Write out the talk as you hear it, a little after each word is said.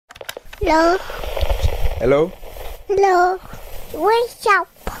Hello. Hello? Hello. What's up,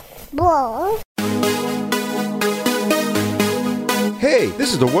 bro? Hey,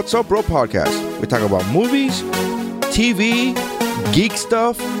 this is the What's Up Bro podcast. We talk about movies, TV, geek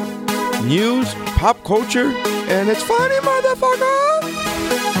stuff, news, pop culture, and it's funny, motherfucker!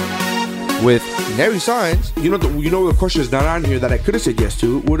 With Nary Signs, you know the question is not on here that I could have said yes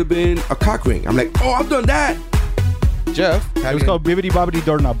to would have been a cock ring. I'm like, oh, I've done that. Jeff, It was called Bibbidi Bobbidi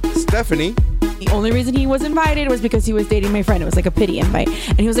Doorknob. Stephanie. The only reason he was invited was because he was dating my friend. It was like a pity invite.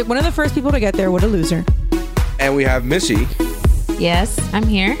 And he was like one of the first people to get there. What a loser. And we have Missy Yes, I'm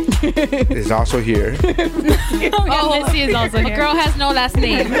here. is also here. Missy is also here. A girl has no last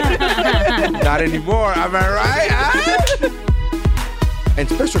name. Not anymore, am I right? Huh? And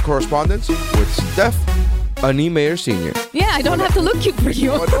special correspondence with Steph Mayer Sr. Yeah, I don't have to look cute for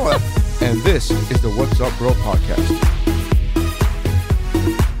you. Oh, no. And this is the What's Up Bro podcast.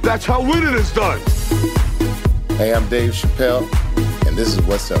 That's how winning is done. Hey, I'm Dave Chappelle, and this is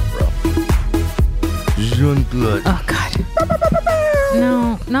What's Up, Bro. Jean-Claude. Oh, God.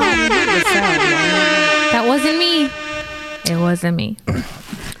 No. That wasn't me. It wasn't me.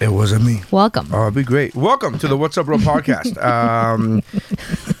 It wasn't me. Welcome. Oh, it'd be great. Welcome to the What's Up Bro podcast.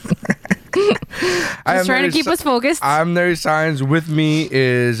 Just trying to keep us focused. I'm Nary Signs. With me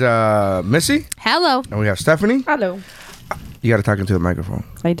is Missy. Hello. And we have Stephanie. Hello. You got to talk into the microphone.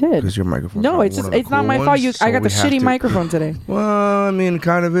 I did. Because your microphone. No, it's just, it's not my fault. I got the shitty microphone today. Well, I mean, it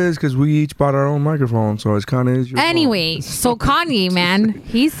kind of is because we each bought our own microphone, so it's kind of is your Anyway, so Kanye, man,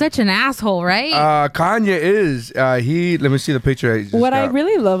 he's such an asshole, right? Kanye is. Let me see the picture. I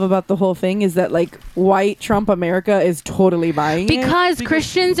really love about the whole thing is that like white Trump America is totally buying because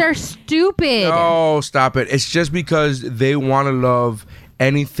Christians are stupid. No, stop it. It's just because they want to love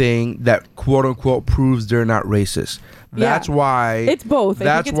anything that quote unquote proves they're not racist. That's why it's both.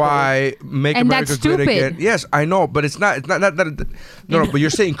 That's why Make and America that's Great stupid. Again. Yes, I know, but it's not. It's not that. No, but you're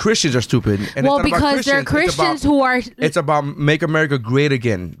saying Christians are stupid. And well, it's not because there are Christians who are. It's about Make America Great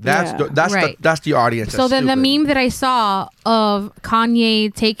Again. That's right. That's the audience. So then stupid. the meme that I saw of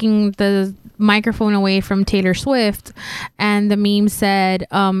Kanye taking the microphone away from Taylor Swift, and the meme said,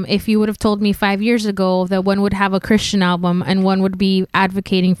 if you would have told me 5 years ago that one would have a Christian album and one would be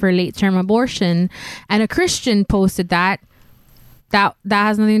advocating for late-term abortion, and a Christian posted that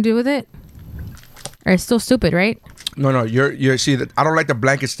has nothing to do with it, or it's still stupid, right? No, you're see that I don't like the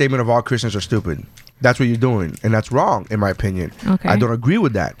blanket statement of all Christians are stupid. That's what you're doing, and that's wrong, in my opinion. Okay. I don't agree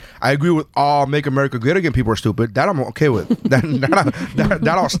with that. I agree with all Make America Great Again people are stupid. That I'm okay with.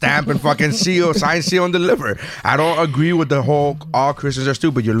 that I'll stamp and fucking seal, sign, seal, and deliver. I don't agree with the whole all Christians are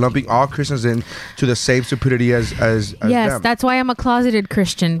stupid. You're lumping all Christians in to the same stupidity as yes, them. that's why I'm a closeted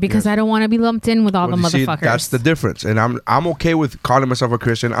Christian, because I don't want to be lumped in with all the you see, motherfuckers. that's the difference, and I'm okay with calling myself a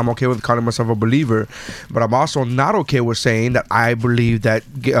Christian. I'm okay with calling myself a believer, but I'm also not okay with saying that I believe that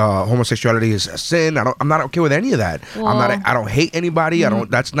homosexuality is a sin. I'm not okay with any of that. Well, I don't hate anybody. I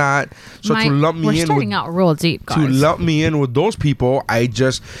don't. That's not. So to lump me we're in starting with, out real deep, guys. to lump me in with those people, I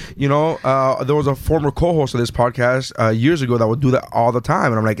just, there was a former co-host of this podcast years ago that would do that all the time,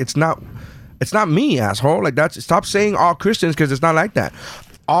 and I'm like, it's not me, asshole. Like stop saying all Christians because it's not like that.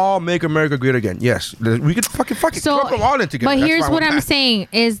 All Make America Great Again. Yes, we could fucking so, clump them all in together. But That's here's what I'm saying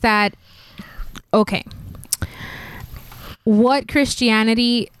is that, okay, what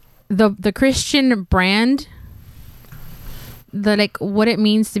Christianity, the Christian brand, what it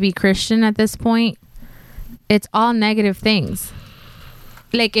means to be Christian at this point, it's all negative things.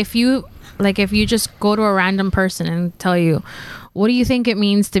 Like if you just go to a random person and tell you, what do you think it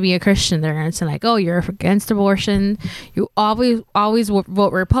means to be a Christian? They're going to say like, oh, you're against abortion. You always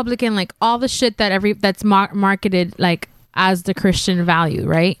vote Republican, like all the shit that's marketed like as the Christian value,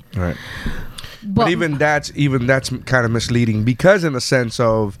 right? Right. But even that's kind of misleading, because in the sense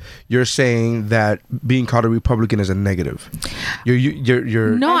of you're saying that being called a Republican is a negative.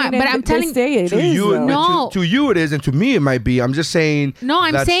 You're no, but I'm telling you, to you it is, and to me it might be. I'm just saying. No,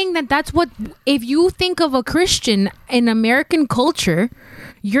 I'm saying that's what, if you think of a Christian in American culture,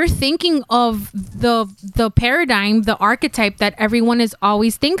 you're thinking of the paradigm, the archetype that everyone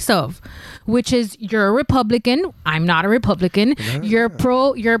always thinks of, which is you're a Republican. I'm not a Republican. You're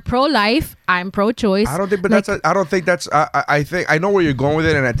pro-life. I'm pro-choice. I don't think, but I don't think that's. I think I know where you're going with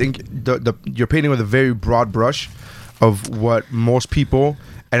it, and I think you're painting with a very broad brush of what most people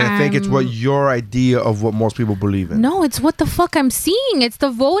And I think it's what your idea of what most people believe in. No, it's what the fuck I'm seeing. It's the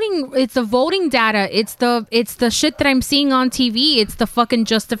voting data. It's the shit that I'm seeing on TV. It's the fucking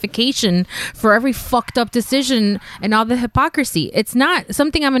justification for every fucked up decision and all the hypocrisy. It's not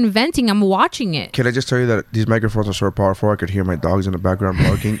something I'm inventing. I'm watching it. Can I just tell you that these microphones are so powerful I could hear my dogs in the background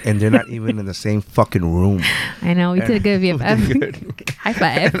barking and they're not even in the same fucking room. I know. We did a good Good. High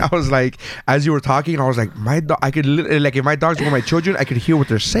five. And I was like, as you were talking, I was like, I could like if my dogs were my children, I could hear what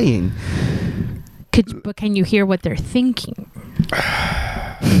they're saying. But can you hear what they're thinking?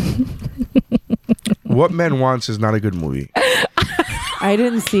 What Men Wants is not a good movie. I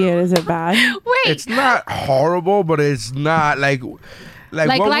didn't see it. Is it bad? Wait. It's not horrible, but it's not like What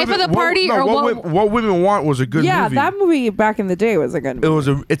Life of the Party what Women Want was a good movie. Yeah, that movie back in the day was a good movie. It was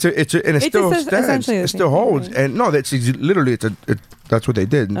and it still stands. essentially the It same still thing, holds. right? And no, that's literally that's what they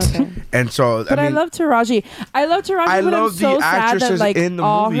did. Okay. And so But I love Taraji. I but I'm love so the sad that actresses like in the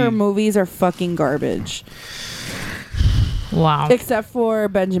all movie. her movies are fucking garbage. Wow. Except for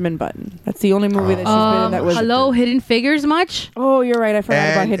Benjamin Button. That's the only movie that she's been in that was. Hello, Hidden Figures much? Oh, you're right. I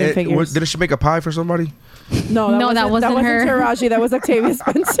forgot about Hidden Figures. Did she make a pie for somebody? No, that wasn't her. Taraji. That was Octavia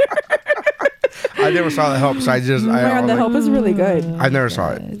Spencer. I never saw The Help, so I just. Man, The Help is really good. I never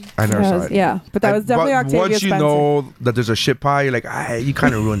saw it. I never saw it. Yeah, but that was definitely Octavia once you Spencer. know that there's a shit pie, you're like, you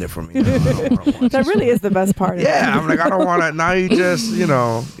kind of ruined it for me. I don't wanna watch That really is the best part. Of Yeah, I'm like, I don't want to. Now you just,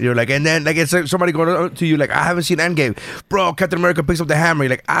 you're like, and then like it's like somebody going to you like, I haven't seen Endgame, bro. Captain America picks up the hammer.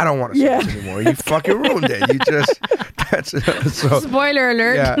 You're like, I don't want to see this anymore. You fucking ruined it. You just so. Spoiler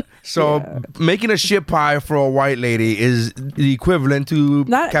alert. Yeah. So making a shit pie for a white lady is the equivalent to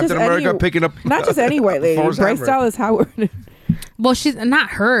Captain America picking up. Not just any white lady. Thor's Bryce hammer. Dallas Howard. Well, she's not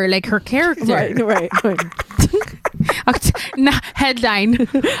her, like her character. right. Headline: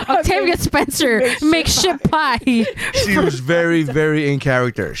 Octavia Spencer makes shit pie. She was very, very in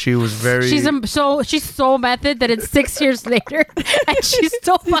character. She was very. She's so method that it's 6 years later and she's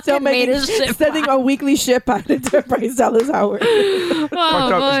still fucking made a shit sending pie. a weekly shit pie to Bryce Dallas Howard. Oh,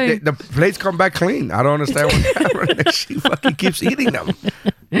 boy. The plates come back clean. I don't understand what happened. She fucking keeps eating them.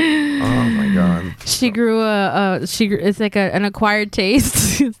 Oh my god. She grew it's like an acquired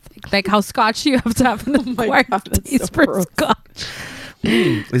taste. Like how Scotch you have to have an acquired taste so for gross. Scotch.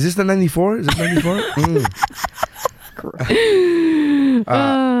 Is this the 94? Is it 94?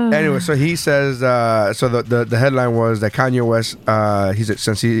 Anyway, so he says. So the headline was that Kanye West.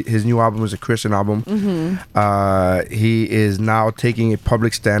 His new album is a Christian album. Mm-hmm. He is now taking a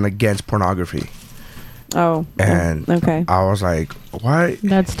public stand against pornography. Oh. And okay. I was like, why?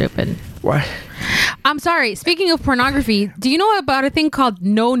 That's stupid. Why? I'm sorry. Speaking of pornography, do you know about a thing called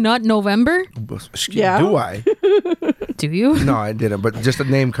No Nut November? Yeah. Do I? Do you? No, I didn't. But just the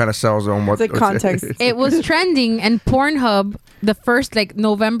name kind of sells on what. It's like context. It was trending, and Pornhub, the first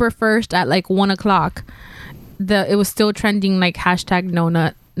November 1st at 1:00, it was still trending hashtag No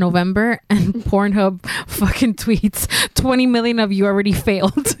Nut November, and Pornhub fucking tweets 20 million of you already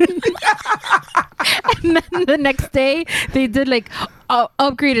failed. And then the next day they did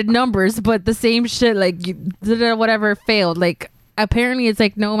upgraded numbers, but the same shit whatever failed. Apparently it's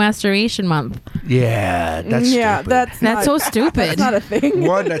no masturbation month. Yeah, that's stupid. That's so stupid. That's not a thing.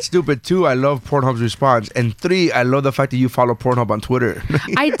 One, that's stupid. Two, I love Pornhub's response, and three, I love the fact that you follow Pornhub on Twitter.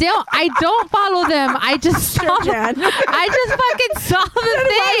 I don't follow them. I just saw. Jan. I just fucking saw the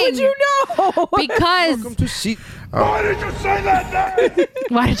thing. Why would you know? Because Welcome to see. Why did you say that name?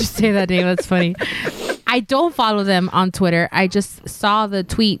 why did you say that name? That's funny. I don't follow them on Twitter. I just saw the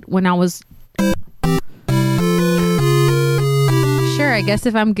tweet when I was. Sure, I guess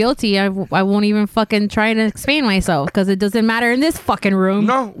if I'm guilty, I won't even fucking try to explain myself because it doesn't matter in this fucking room.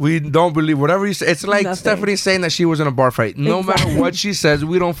 No, we don't believe whatever you say. It's like Nothing. Stephanie saying that she was in a bar fight. No matter what she says,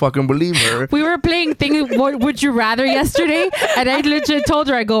 we don't fucking believe her. We were playing What Would You Rather yesterday, and I legit told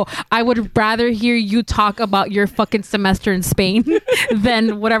her, I would rather hear you talk about your fucking semester in Spain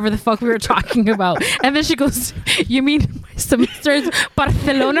than whatever the fuck we were talking about. And then she goes, you mean my semester in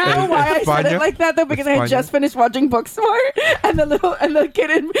Barcelona? I don't know why I said it like that though, because I had just finished watching Booksmart, and the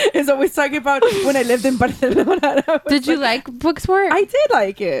kid is always talking about when I lived in Barcelona. Did you like Booksmart? I did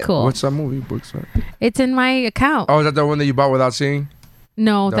like it. Cool. What's that movie? Booksmart? It's in my account. Oh, is that the one that you bought without seeing?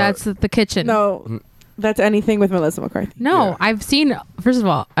 No, that's The Kitchen. No, that's anything with Melissa McCarthy. No, Yeah. I've seen. First of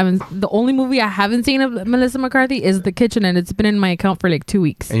all, the only movie I haven't seen of Melissa McCarthy is The Kitchen, and it's been in my account for 2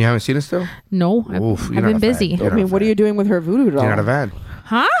 weeks. And you haven't seen it still? No, Oof, I've you're been not a busy. fan. I mean, what are you doing with her voodoo doll? You're not a fan.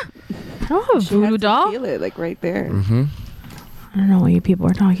 Huh? Oh, She voodoo has to doll. feel it right there. Mm-hmm. I don't know what you people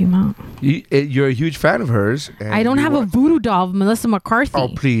are talking about. You're a huge fan of hers. And I don't have a voodoo doll of Melissa McCarthy. Oh,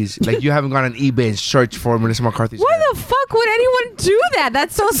 please. Like, you haven't gone on eBay and searched for Melissa McCarthy's Why hand. the fuck would anyone do that?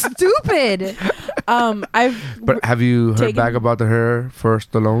 That's so stupid. But have you heard back about the hair for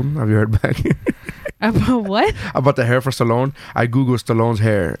Stallone? Have you heard back? About what? About the hair for Stallone? I Googled Stallone's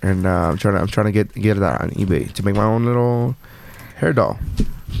hair, and I'm trying to get that on eBay to make my own little hair doll.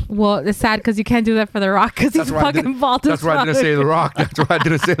 Well, it's sad because you can't do that for The Rock because he's fucking bald as That's why I didn't say The Rock. That's why I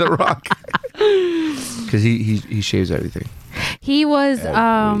didn't say The Rock. Because he shaves everything. He was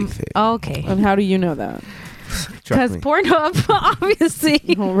Everything. okay. And how do you know that? Because Pornhub, obviously.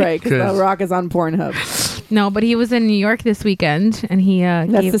 Oh, right, because The Rock is on Pornhub. No, but he was in New York this weekend, and he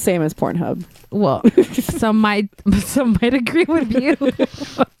That's the same as Pornhub. Well, some might agree with you.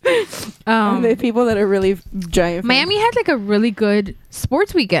 The people that are really giant. Miami had like a really good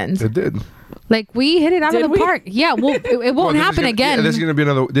sports weekend. It did. Like, we hit it out of the park. Yeah, well, it won't happen again. Yeah, this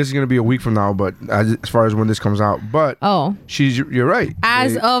is gonna be a week from now, but as far as when this comes out, but you're right.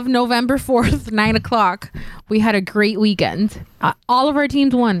 As of November 4th, 9:00, we had a great weekend. All of our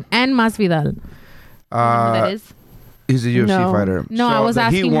teams won, and Masvidal. That is. He's a UFC fighter. No, I was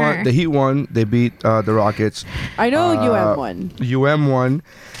asking her. The Heat won. They beat the Rockets. I know UM won. UM won.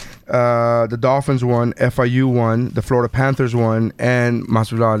 The Dolphins won. FIU won. The Florida Panthers won. And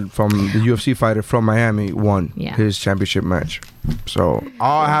Masvidal, from the UFC fighter from Miami, won his championship match. So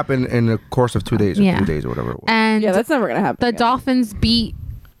all happened in the course of 2 days or 3 days or whatever it was. And that's never going to happen. The Dolphins beat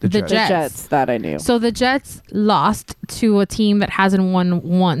the Jets. The Jets, that I knew. So the Jets lost to a team that hasn't won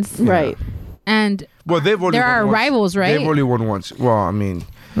once. Right. And they've only there are once. rivals, right? They've only won once. Well, I mean,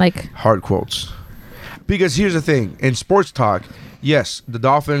 like, hard quotes. Because here's the thing. In sports talk, yes, the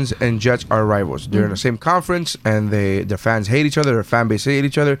Dolphins and Jets are rivals. They're in the same conference, and their fans hate each other. Their fan base hate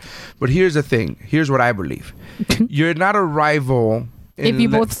each other. But here's the thing. Here's what I believe. You're not a rival if you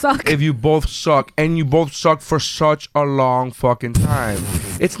both suck. If you both suck, and you both suck for such a long fucking time.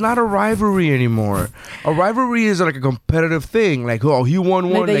 It's not a rivalry anymore. A rivalry is like a competitive thing. Like, oh, he won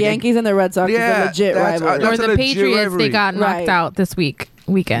one. Like the Yankees and the Red Sox is a legit rivalry. Or the Patriots, rivalry. They got knocked out this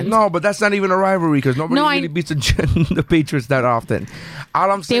weekend. No, but that's not even a rivalry because nobody really beats the Patriots that often.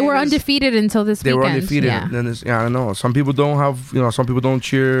 All I'm saying they were undefeated until this weekend. They were undefeated. Yeah, I know. Some people don't have, some people don't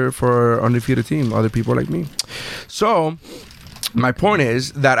cheer for an undefeated team. Other people like me. So my point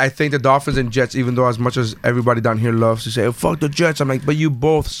is that I think the Dolphins and Jets, even though as much as everybody down here loves to say, oh, fuck the Jets, I'm like, but you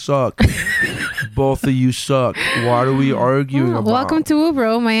both suck. Both of you suck. What are we arguing about? Welcome to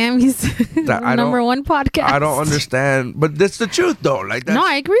Ubro, Miami's number one podcast. I don't understand. But that's the truth, though. Like, no,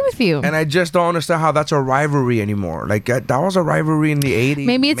 I agree with you. And I just don't understand how that's a rivalry anymore. Like, that was a rivalry in the 80s.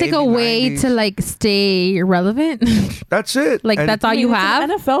 Maybe it's like a way 90s. To, like, stay relevant. That's it. Like, and that's all you have?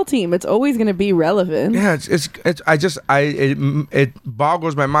 It's an NFL team. It's always going to be relevant. Yeah, it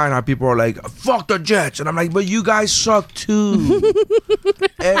boggles my mind how people are like, fuck the Jets. And I'm like, but you guys suck too.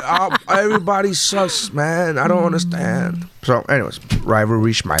 Everybody sucks, man. I don't understand. So, anyways,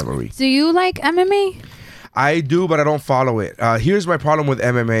 rivalry. Do you like MMA? I do, but I don't follow it. Here's my problem with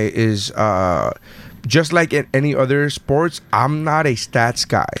MMA is just like in any other sports, I'm not a stats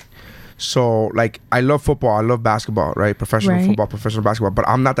guy. So, like, I love football. I love basketball, right? Professional football, professional basketball. But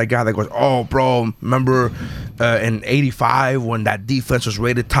I'm not that guy that goes, oh, bro, remember in 85 when that defense was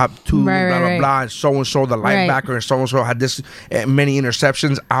rated top 2, blah, blah, and so-and-so, the linebacker, and so-and-so had this many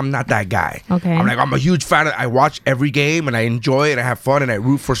interceptions. I'm not that guy. Okay. I'm like, I'm a huge fan. I watch every game, and I enjoy it, and I have fun, and I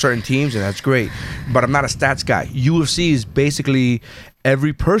root for certain teams, and that's great. But I'm not a stats guy. UFC is basically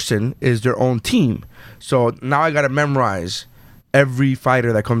every person is their own team. So now I got to memorize every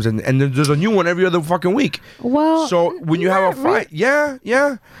fighter that comes in, and there's a new one every other fucking week. Well, so when you have a fight, yeah.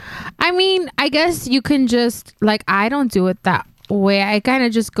 I mean, I guess you can just, like, I don't do it that way. I kind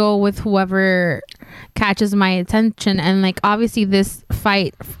of just go with whoever catches my attention, and like obviously this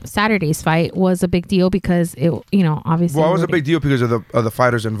fight, Saturday's fight, was a big deal because it, obviously. Well, it was a big deal because of the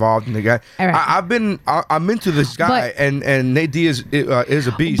fighters involved in the guy. Right. I'm into this guy, and Nate Diaz is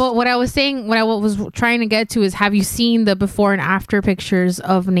a beast. But what I was saying, what I was trying to get to is, have you seen the before and after pictures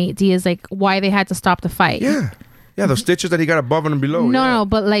of Nate Diaz, like why they had to stop the fight? Yeah, those stitches that he got above and below. No,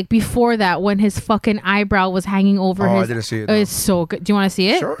 but like before that, when his fucking eyebrow was hanging over his... I didn't see it. It's so good. Do you want to see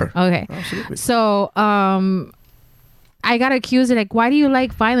it? Sure. Okay. Absolutely. So, I got accused of, like, why do you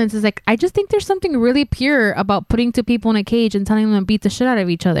like violence? It's like, I just think there's something really pure about putting two people in a cage and telling them to beat the shit out of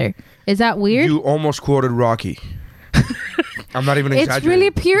each other. Is that weird? You almost quoted Rocky. I'm not even exaggerating. It's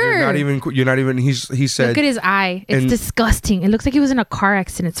really pure. You're not even. He said. Look at his eye. It's disgusting. It looks like he was in a car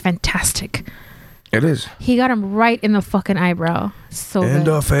accident. It's fantastic. It is. He got him right in the fucking eyebrow. So In good.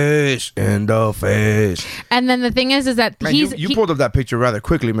 the face. In the face. And then the thing is that Man, he's you pulled up that picture rather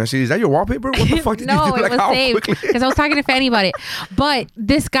quickly, man. See, is that your wallpaper? What the fuck did no, you do? it Like, was how saved quickly? because I was talking to Fanny about it. But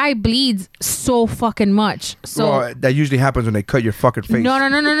this guy bleeds so fucking much. So Well, that usually happens when they cut your fucking face.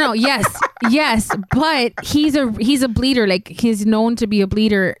 no. Yes. But he's a bleeder. Like, he's known to be a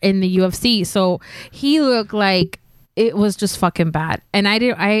bleeder in the UFC. So he looked like it was just fucking bad. And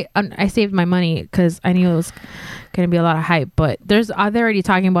I saved my money because I knew it was gonna be a lot of hype. But they're already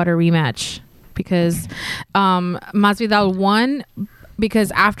talking about a rematch because Masvidal won.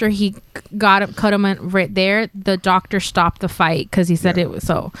 Because after he cut him right there, the doctor stopped the fight because he said it was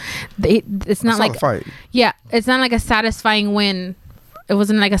so. It's not like a fight. Yeah, it's not like a satisfying win. It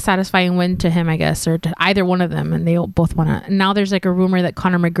wasn't like a satisfying win to him, I guess, or to either one of them, and they both want to. Now there's like a rumor that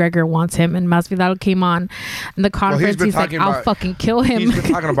Conor McGregor wants him, and Masvidal came on in the conference. He's like, "I'll fucking kill him." He's been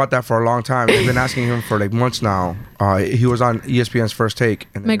talking about that for a long time. They've been asking him for like months now. He was on ESPN's First Take.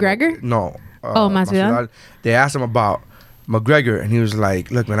 And McGregor? No. Masvidal? They asked him about McGregor, and he was like,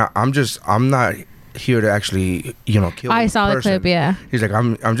 "Look, man, I'm not here to actually, kill." I saw the clip. Yeah. He's like,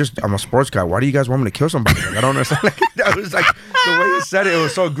 I'm a sports guy. Why do you guys want me to kill somebody? Like, I don't understand. Like, that was like the way he said it. It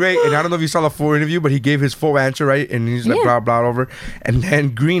was so great. And I don't know if you saw the full interview, but he gave his full answer, right? And he's like, blah blah over. And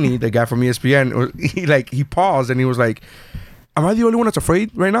then Greeny, the guy from ESPN, he paused and he was like, am I the only one that's afraid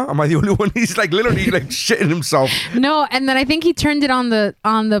right now? Am I the only one? He's like literally like shitting himself. No, and then I think he turned it on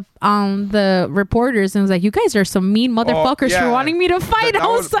the reporters and was like, "You guys are some mean motherfuckers for wanting me to fight." I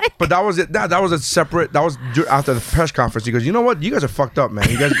was like, but that was it. That was a separate. That was after the press conference. He goes, "You know what? You guys are fucked up, man.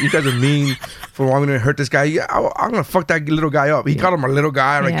 You guys are mean for wanting to hurt this guy. I'm gonna fuck that little guy up." He called him a little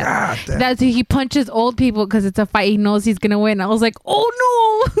guy. I'm like, God damn. That's he punches old people because it's a fight. He knows he's gonna win. I was like,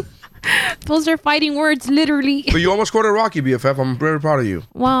 oh no. Those are fighting words, literally. But you almost quoted Rocky, BFF. I'm very proud of you.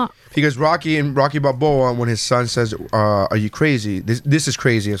 Well, because Rocky Balboa, when his son says, "Are you crazy?" This is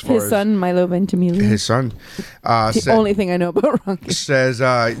crazy as far as his son, Milo Ventimiglia. His son. The only thing I know about Rocky. Says,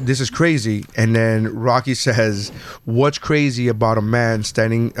 "This is crazy," and then Rocky says, "What's crazy about a man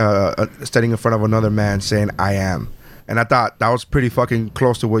standing in front of another man saying I am?" And I thought that was pretty fucking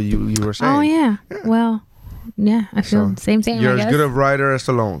close to what you were saying. Oh yeah. Well. Yeah, I feel same. You're as good a writer as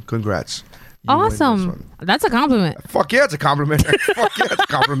Stallone. Congrats. Awesome. That's a compliment. Fuck yeah, it's a compliment. Fuck yeah, it's a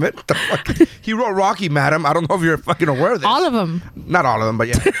compliment. The fuck? He wrote Rocky, madam. I don't know if you're fucking aware of this. All of them. Not all of them, but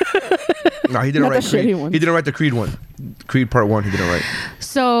yeah. No, he didn't write Creed. He didn't write the Creed one. Creed Part 1, he didn't write.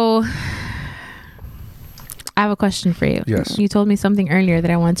 So, I have a question for you. Yes. You told me something earlier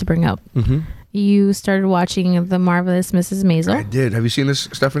that I wanted to bring up. Mm-hmm. You started watching The Marvelous Mrs. Maisel. I did. Have you seen this,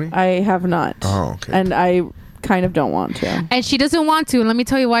 Stephanie? I have not. Oh, okay. And I kind of don't want to. And she doesn't want to. And let me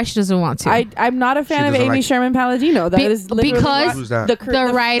tell you why she doesn't want to. I'm not a fan of Amy Sherman Palladino. That is literally because who's that?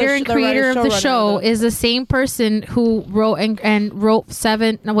 The writer and creator of the show is the same person who wrote and wrote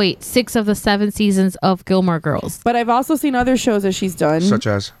 6 of the 7 seasons of Gilmore Girls. But I've also seen other shows that she's done, such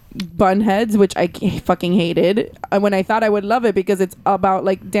as Bunheads, which I fucking hated. When I thought I would love it because it's about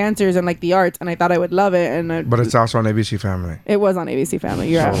like dancers and like the arts, and I thought I would love it. But it's also on ABC Family. It was on ABC Family.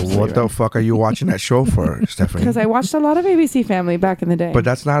 You're absolutely what the fuck are you watching that show for, Stephanie? Because I watched a lot of ABC Family back in the day. But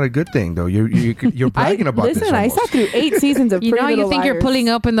that's not a good thing, though. You're bragging about this. Listen, I sat through 8 seasons of you Pretty know, you Little think Liars. you're pulling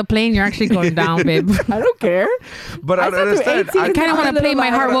up in the plane, you're actually going down, babe. I don't care. But I don't understand. I kind of want to play My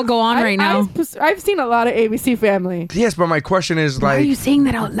Heart Will Go On right now. I've seen a lot of ABC Family. Yes, but my question is Why like, are you saying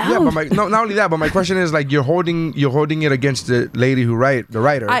that out loud? yeah, but not only that, but my question is like, you're holding it against the lady the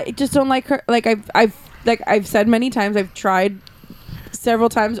writer. I just don't like her. Like I've said many times, I've tried several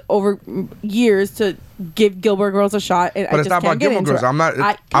times over years to give Gilmore Girls a shot, and but I it's just not can't about get Gilmore into Girls. it. I'm not.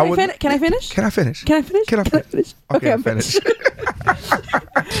 Can I finish? Can I finish? Can I finish? Okay, I'm finished.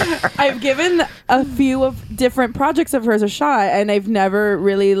 I've given a few of different projects of hers a shot, and I've never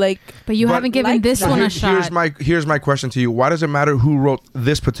really But you haven't given this one a shot. Here's my question to you. Why does it matter who wrote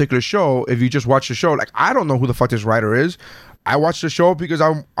this particular show if you just watch the show? Like, I don't know who the fuck this writer is. I watched the show because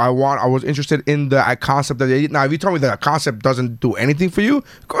I was interested in the concept that they. Now, if you tell me that concept doesn't do anything for you,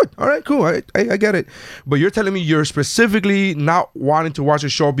 good, all right, cool, I get it. But you're telling me you're specifically not wanting to watch a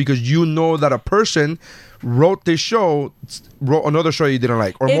show because you know that a person wrote another show you didn't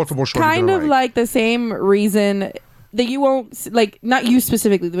like, or multiple shows. Kind of like the same reason that you won't not you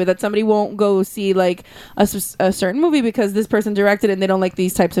specifically, but that somebody won't go see like a certain movie because this person directed it and they don't like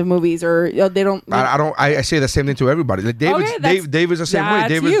these types of movies, or they don't. I say the same thing to everybody. Like David's the same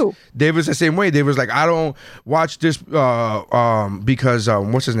way. David's the same way. David's like, I don't watch this because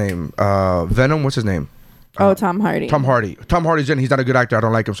what's his name? Venom. What's his name? Tom Hardy. Tom Hardy. Tom Hardy's in. He's not a good actor. I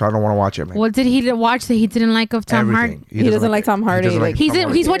don't like him, so I don't want to watch him. Man. What did he watch that he didn't like of Tom Hardy? Everything. He doesn't like Tom Hardy. He doesn't like He's Tom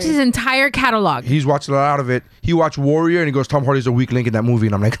Hardy. he's watched his entire catalog. He's watched a lot of it. He watched Warrior, and he goes, Tom Hardy's a weak link in that movie,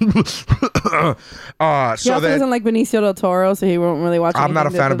 and I'm like, He so also that doesn't like Benicio del Toro, so he won't really watch. I'm not a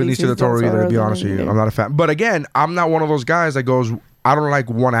anything fan of that Benicio del Toro either, to be honest with you. I'm not a fan. But again, I'm not one of those guys that goes, I don't like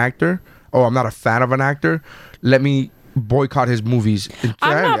one actor. Oh, I'm not a fan of an actor. Let me boycott his movies.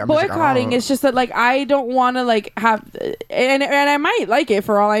 I'm not boycotting. It's just that like I don't want to like have, and I might like it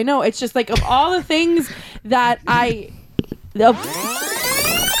for all I know. It's just like of all the things that I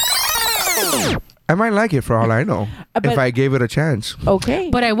might like it for all I know But- if I gave it a chance. okay,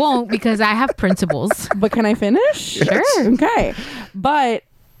 But I won't because I have principles. But can I finish? Yes. Sure. Okay. But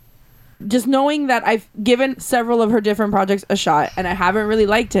just knowing that I've given several of her different projects a shot and I haven't really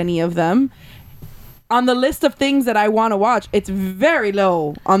liked any of them, on the list of things that I want to watch, it's very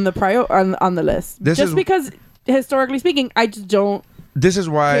low on the on the list. Because historically speaking, I just don't. This is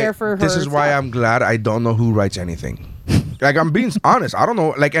why. Care for This her is why stuff. I'm glad I don't know who writes anything. Like I'm being honest, I don't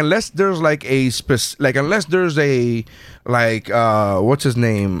know. Like unless there's like unless there's a what's his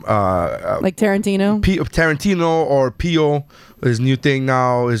name? Like Tarantino. Tarantino or Pio. His new thing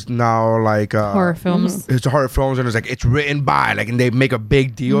now is like Horror films. It's horror films, and it's like it's written by and they make a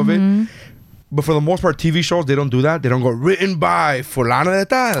big deal of it. But for the most part, TV shows, they don't do that. They don't go written by fulana de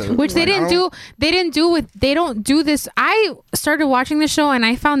tal. Which they didn't do. They don't do this. I started watching the show and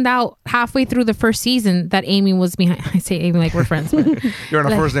I found out halfway through the first season that Amy was behind. I say Amy like we're friends. But You're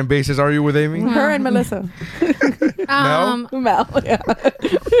on a first name basis, are you, with Amy? Her and Melissa. No? Mel. Yeah.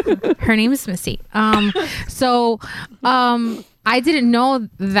 her name is Missy. I didn't know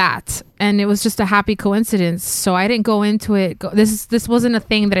that, and it was just a happy coincidence. So I didn't go into it. This wasn't a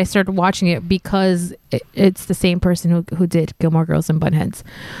thing that I started watching it because it's the same person who did Gilmore Girls and Bunheads,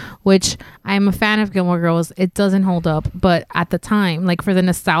 which I am a fan of Gilmore Girls. It doesn't hold up, but at the time, like for the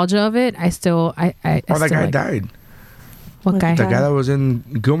nostalgia of it, I still that guy died. What guy? The guy that was in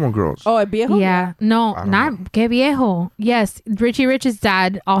Gilmore Girls. Oh, at Viejo? Yeah, no, not Que Viejo. Yes, Richie Rich's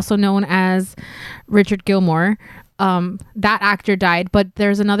dad, also known as Richard Gilmore. That actor died, but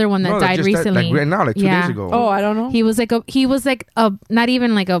there's another one that died recently. Like right now, like 2 days ago. Oh, I don't know. He was like a not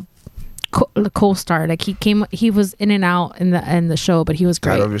even like a co-star. Like he was in and out in the show, but he was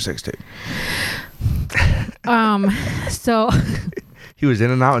great. Title of your sex tape. So he was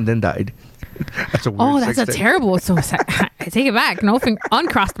in and out and then died. That's a weird that's sex a tape. terrible. So I take it back. No,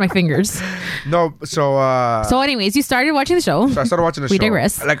 uncrossed my fingers. No, so anyways, you started watching the show. So I started watching the show. We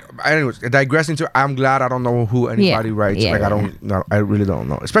digress. Like, anyways, digressing to, I'm glad I don't know who anybody writes. Yeah, like, I don't know. I really don't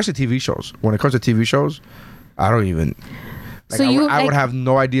know. Especially TV shows. When it comes to TV shows, I don't even. Like, So I would have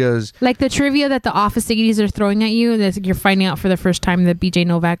no ideas. Like the trivia that the Office ladies are throwing at you, that you're finding out for the first time that BJ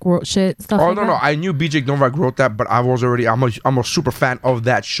Novak wrote shit stuff. Oh like no, that. I knew BJ Novak wrote that, but I'm a super fan of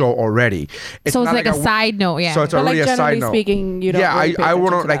that show already. So it's not like a side note, yeah. So it's But already like a side generally note. speaking, you don't. Yeah, really pay I attention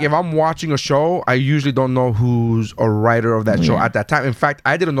wouldn't to like that. if I'm watching a show, I usually don't know who's a writer of that show at that time. In fact,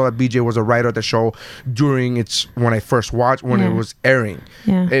 I didn't know that BJ was a writer of the show during when I first watched it was airing.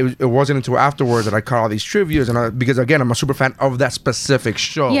 Yeah. It wasn't until afterwards that I caught all these trivias because again, I'm a super fan of that specific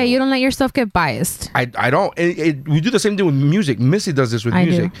show. Yeah, you don't let yourself get biased. I don't. We do the same thing with music. Missy does this with I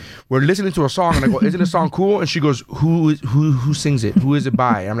music. do. We're listening to a song and I go, "Isn't this song cool?" And she goes, "Who sings it? Who is it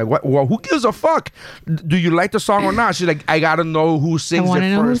by?" And I'm like, "What? Well, who gives a fuck? Do you like the song or not?" She's like, "I gotta know who sings I want it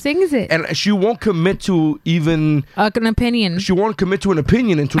to know who first." sings it. And she won't commit to even. An opinion. She won't commit to an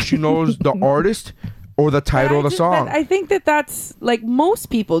opinion until she knows the artist or the title of the song. I think that's like most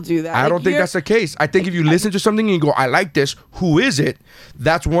people do that. I don't think that's the case. I think if you listen to something and you go, "I like this. Who is it?"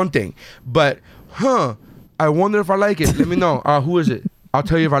 That's one thing. But, I wonder if I like it. Let me know. Who is it? I'll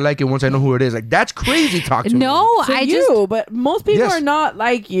tell you if I like it once I know who it is. Like, that's crazy talk to me. No, but most people Yes. are not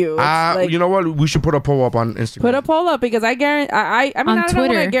like you. It's like, you know what? We should put a poll up on Instagram. put a poll up because I guarantee. I mean, On I don't want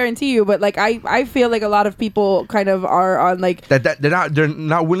Twitter. to guarantee you, but like I feel like a lot of people kind of are on like that they're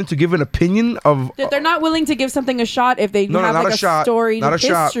not willing to give an opinion of. that they're not willing to give something a shot if they No, have not like a shot. story Not a history.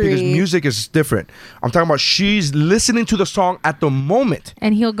 shot because music is different. I'm talking about she's listening to the song at the moment.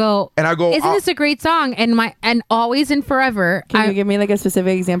 And he'll go, And I go, "Isn't this a great song?" And always and forever. Can you give me like a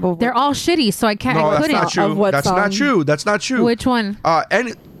specific example? They're all shitty, so I can't. No, I that's couldn't. not true. Of what That's song? not true. That's not true. Which one?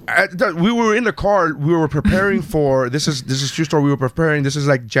 We were in the car. We were preparing for this is true story. We were preparing. This is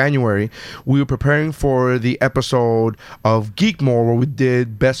like January. We were preparing for the episode of Geekmore where we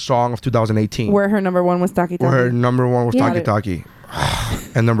did best song of 2018. Where her number one was Taki Where her Taki. number one was Yeah. Taki Taki,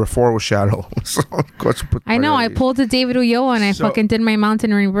 and number 4 was Shadow. So of course, put I know. I priorities. pulled a David Ulloa and I So- fucking did my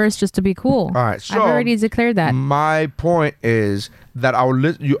mountain in reverse just to be cool. All right, so I've already declared that. My point is that I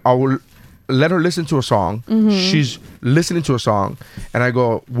will let her listen to a song. She's listening to a song, and I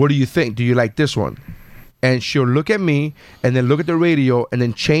go, "What do you think? Do you like this one?" And she'll look at me and then look at the radio and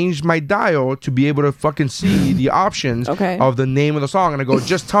then change my dial to be able to fucking see the options of the name of the song. And I go,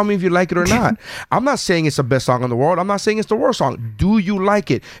 just tell me if you like it or not. I'm not saying it's the best song in the world. I'm not saying it's the worst song. Do you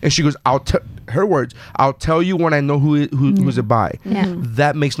like it? And she goes, her words, I'll tell you when I know who's it by. Yeah.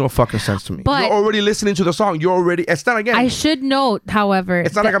 That makes no fucking sense to me. But you're already listening to the song. You're already, it's not again. I should note, however,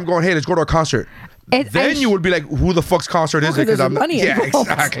 it's not like I'm going, hey, let's go to a concert. Then you would be like, who the fuck's concert is it? Because I'm money yeah, involved.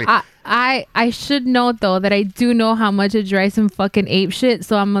 exactly. I should note though that I do know how much it drives him fucking ape shit,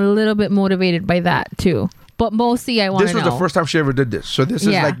 so I'm a little bit motivated by that too. But mostly I want to know. This was the first time she ever did this. So this is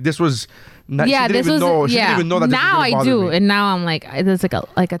like, this was not, yeah, she didn't even know that now this was I do, me. and now I'm like, there's like a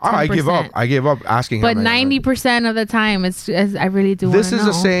 10%. I gave up asking but her. 90% of the time, I really do. This is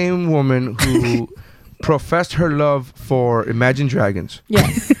the same woman who professed her love for Imagine Dragons.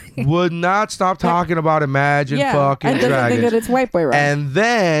 Yes. Would not stop talking about Imagine fucking and doesn't Dragons. think that it's white boy rock. And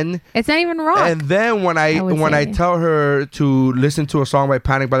then it's not even rock. And then when I tell her to listen to a song by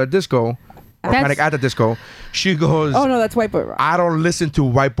Panic by the Disco, or Panic at the Disco, she goes, "Oh no, that's white boy rock. I don't listen to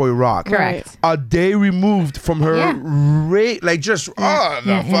white boy rock." Correct. A day removed from her fucking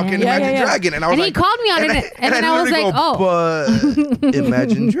Imagine Dragon, and I was he called me on it, and then I was like, but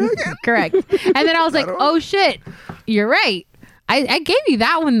Imagine Dragon. Correct. And then I was like, oh shit, you're right. I gave you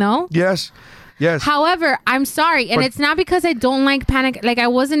that one though. Yes. However, I'm sorry, and it's not because I don't like Panic. Like I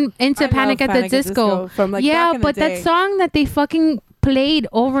wasn't into Panic at the Disco. From like back in the day. That song that they fucking played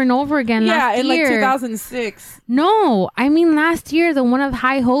over and over again last year. Yeah, in like 2006. No, I mean last year, the one of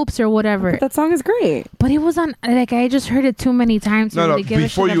High Hopes or whatever. But that song is great. But it was on, like I just heard it too many times to really give a shit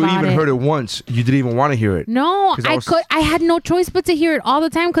before you even heard it once, you didn't even want to hear it. No, I had no choice but to hear it all the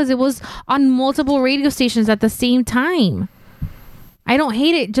time because it was on multiple radio stations at the same time. I don't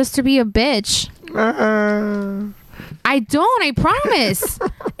hate it just to be a bitch. I don't. I promise.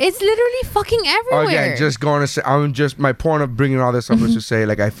 It's literally fucking everywhere. Again, my point of bringing all this up is to say,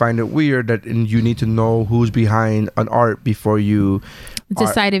 like, I find it weird that you need to know who's behind an art before you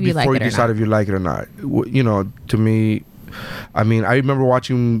decide if you like it or not. You know, to me, I mean, I remember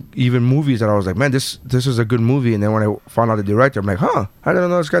watching even movies that I was like, man, this is a good movie. And then when I found out the director, I'm like, I didn't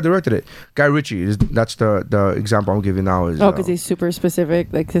know this guy directed it. Guy Ritchie, that's the example I'm giving now. Because he's super specific.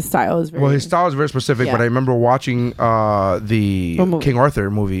 Like his style is very... Well, his style is very specific, but I remember watching the King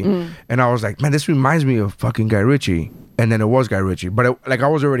Arthur movie, and I was like, man, this reminds me of fucking Guy Ritchie. And then it was Guy Ritchie. But I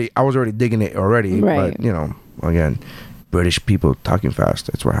was already digging it already. Right. But, you know, again... British people talking fast.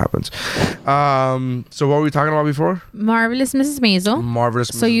 That's what happens. So what were we talking about before? Marvelous Mrs.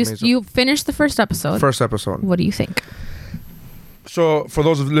 Maisel. So you finished the first episode. What do you think? So for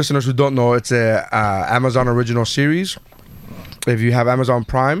those of the listeners who don't know, it's a Amazon original series. If you have Amazon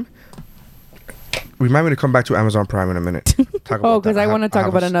Prime, remind me to come back to Amazon Prime in a minute. Because I want to talk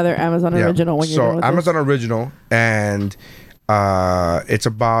about another Amazon original when you're done with Amazon original, and it's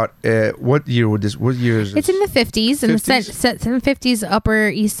about what year is it? It's in the 50s, and it's set in the 50s, Upper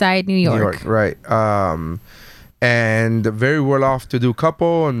East Side, New York. Right. And a very well off to do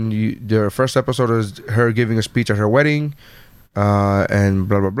couple, and their first episode is her giving a speech at her wedding, and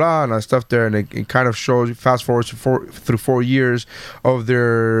blah blah blah and that stuff there, and it kind of shows fast forward through 4 years of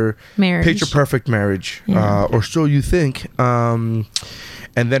their picture perfect marriage, or so you think. And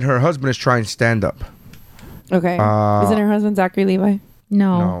then her husband is trying stand up. Okay. Isn't her husband Zachary Levi?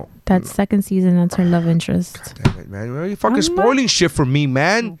 No. That's second season. That's her love interest. God damn it, man. You're fucking spoiling shit for me,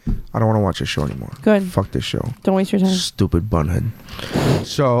 man. I don't want to watch this show anymore. Good. Fuck this show. Don't waste your time. Stupid bunhead.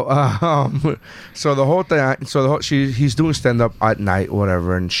 So the whole thing, he's doing stand up at night,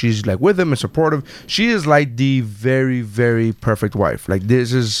 whatever, and she's like with him and supportive. She is like the very, very perfect wife. Like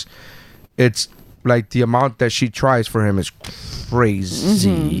it's like the amount that she tries for him is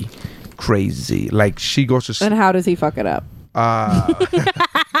crazy. Crazy. Like she goes to and how does he fuck it up?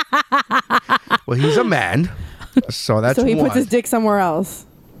 Well, he's a man, so that's so he puts his dick somewhere else.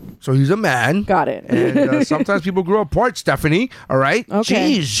 So he's a man. Got it. And sometimes people grow apart, Stephanie. All right.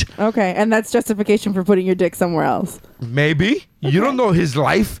 Okay. Jeez. Okay, and that's justification for putting your dick somewhere else. Maybe. Okay. You don't know his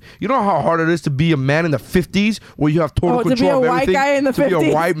life. You know how hard it is to be a man in the 50s, where you have total control of everything. To be a white guy in the 50s. To be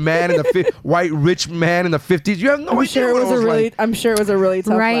a white man in the white rich man in the 50s. You have no idea what it was like. I'm sure it was a really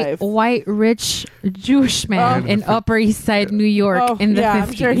tough life. White rich Jewish man in Upper East Side New York in the 50s.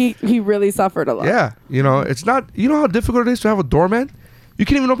 I'm sure he really suffered a lot. Yeah, it's not. You know how difficult it is to have a doorman. You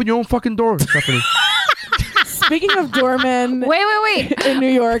can't even open your own fucking door, Stephanie. Speaking of doorman Wait. in New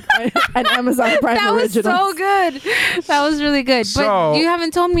York, an Amazon Prime That was original. so good. That was really good. So- But you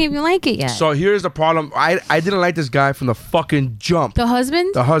haven't told me if you like it yet. So here's the problem. I didn't like this guy from the fucking jump. The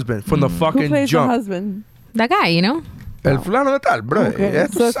husband? The husband from the Who fucking plays jump. the husband? That guy, you know? El fulano de tal, bro. Okay, Ya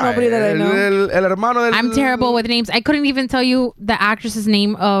so tú it's nobody sabes. that I know. El hermano del... I'm terrible with names. I couldn't even tell you the actress's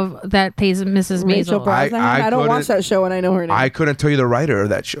name of that plays Mrs. Rachel Maisel. Brosnahan. I I don't watch couldn't- that show and I know her name. I couldn't tell you the writer of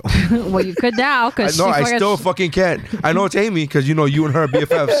that show. Well, you could now because No, I still fucking can't. I know it's Amy because you and her are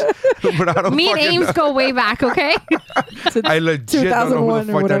BFFs. But I don't Me and fucking Ames know. go way back, okay? I legit don't know who 2001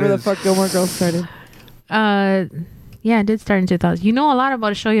 the or fuck that whatever the is. fuck Gilmore Girls started. Yeah, it did start in 2000. You know a lot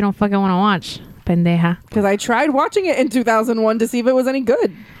about a show you don't fucking want to watch. Pendeja. Because I tried watching it in 2001 to see if it was any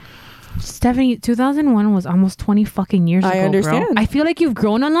good. Stephanie, 2001 was almost 20 fucking years ago. I understand. Bro. I feel like you've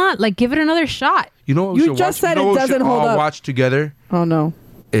grown a lot. Like, give it another shot. You know what we You should just watch? said You know it what we should doesn't hold all up. watch together Oh no.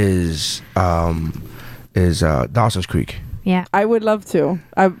 is Dawson's Creek. Yeah. I would love to.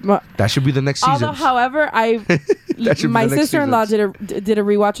 That should be the next season. Although, however, That should be my the next sister-in-law seasons. did a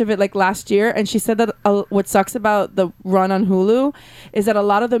rewatch of it like last year, and she said that what sucks about the run on Hulu is that a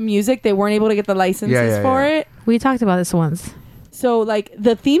lot of the music they weren't able to get the licenses for it. We talked about this once. So like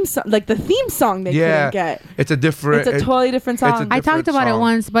the theme song they couldn't get. It's a different. It's a totally different it's a song. I talked about it song.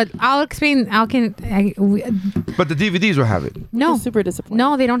 once, but I'll explain. But the DVDs will have it. No. Just super disappointed.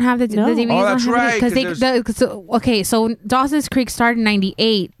 No, they don't have the No. DVDs. Oh, that's don't have right, Because so Dawson's Creek started in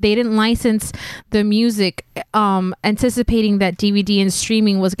 '98. They didn't license the music, anticipating that DVD and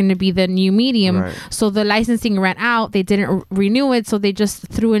streaming was going to be the new medium. Right. So the licensing ran out. They didn't renew it, so they just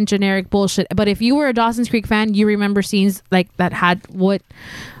threw in generic bullshit. But if you were a Dawson's Creek fan, you remember scenes like that had what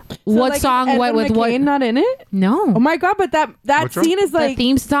like, song is what Edwin with what? McCain not in it? No, Oh my god! But that Which one? scene is the like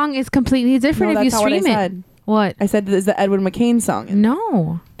theme song is completely different No, if you that's not what I stream it. said. What? I said is the Edwin McCain song. in it.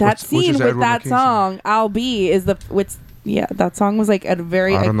 No. That Which scene is the with Edwin that McCain song, "I'll Be," is that song was like at a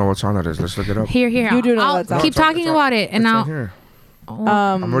very. I don't know what song that is. Let's look it up. Here. You do know I'll that song. keep talking about it, and It's on I'll. here. Oh,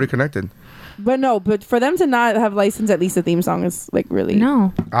 I'm already connected. But for them to not have licensed at least the theme song is like really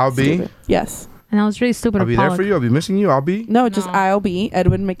no, I'll be. stupid. Yes. and I was really stupid. I'll be there for you. I'll be missing you. I'll be. No, just No. "I'll Be"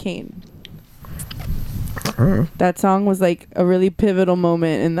 Edwin McCain. Oh. That song was like a really pivotal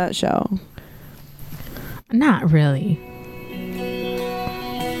moment in that show. Not really.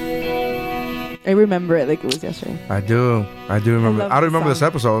 I remember it like it was yesterday. I do remember. love I don't this remember this song.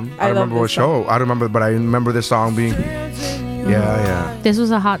 episode. I I don't love remember what this song. show. I don't remember, but I remember this song being. Yeah. This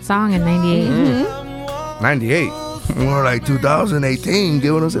was a hot song in '98. Mm-hmm. 98. More like 2018.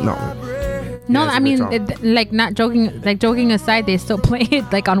 Giving us it. No. No, Yeah, it's I a mean, good song. like not joking. Like joking aside, they still play it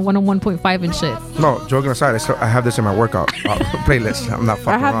like on 101.5 and shit. No, joking aside, I have this in my workourt playlist. I'm not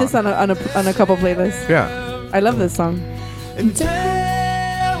fucking I have around. this on a couple playlists. Yeah. I love this song.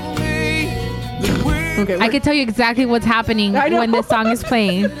 Okay, I can tell you exactly what's happening I know. when this song is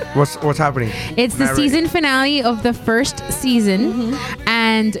playing. What's happening? It's the Narrate. season finale of the first season, Mm-hmm.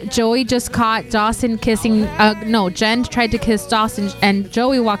 and Joey just caught Dawson kissing. Jen tried to kiss Dawson, and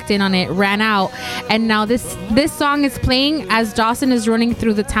Joey walked in on it, ran out, and now this song is playing as Dawson is running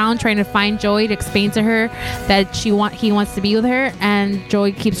through the town trying to find Joey to explain to her that he wants to be with her, and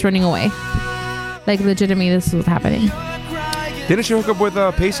Joey keeps running away. Like legitimately, this is what's happening. Didn't she hook up with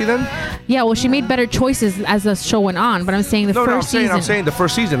Pacey then? Yeah, well, she made better choices as the show went on, but I'm saying the No, first season. I'm saying the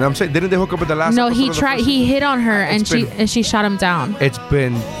first season. I'm saying didn't they hook up with the last? No, episode he of the tried. first He hit on her, and It's she shot him down. It's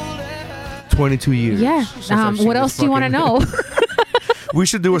been 22 years. Yeah. since I've seen What this else do you want to fucking- know? We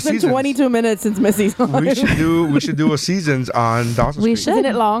should do a It's been season. 22 minutes since Missy's on. We should do a seasons on Dawson's We Creek. should. Isn't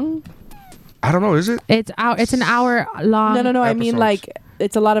it long? I don't know. Is it? It's an hour long. No. I mean, episodes. like,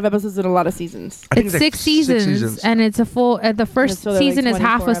 it's a lot of episodes and a lot of seasons. I think It's like 6 seasons, and it's a full. The first So they're like season is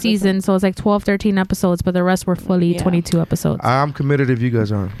half a 24 season, so it's like 12, 13 episodes, but the rest were fully Yeah. 22 episodes. I'm committed if you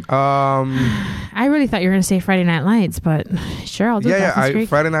guys are. I really thought you were gonna say Friday Night Lights, but sure, I'll do Dawson's Creek.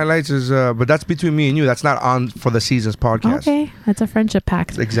 Friday Night Lights is, but that's between me and you. That's not on for the seasons podcast. Okay, that's a friendship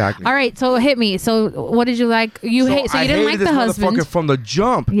pact. Exactly. All right, so hit me. So what did you like? So I you didn't hated like this the husband. motherfucker from the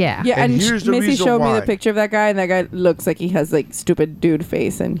jump. Yeah. Yeah, And and here's the Missy reason showed me why. the picture of that guy, and that guy looks like he has like stupid dude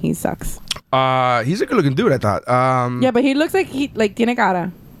face, and he sucks. He's a good looking dude, I thought. Yeah, but he looks like tiene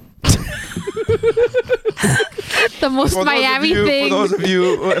cara. The most For Miami those of you, thing. For those of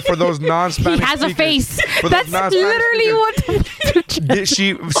you, for those non-Spanish he has a speakers, face. for those That's non-Spanish literally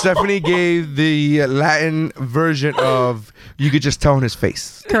speakers, what. Stephanie gave the Latin version of you could just tell in his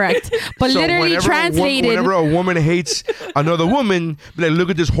face. Correct. But So literally translated. Whenever a woman hates another woman, be like, look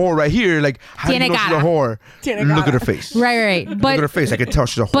at this whore right here. Like, how do you know she's a Tiene whore? Tiene Look at cara. her face. Right. Look But at her face. I can tell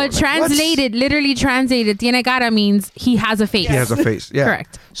she's a whore. But Like, literally translated, tiene cara means he has a face. he has a face. Yeah.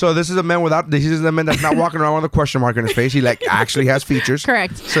 Correct. So this is a man that's not walking around with a question mark in his face. He like actually has features.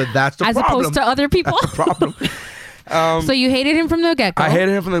 Correct. So that's the As problem. opposed to other people. problem. So you hated him from the get-go. I hated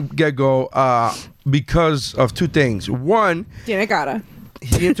him from the get-go because of two things. One, Tiene cara.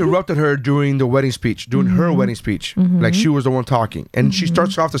 he interrupted her during the wedding speech, during her wedding speech. Like she was the one talking. And she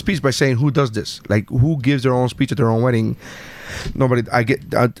starts off the speech by saying, who does this? Like who gives their own speech at their own wedding? Nobody.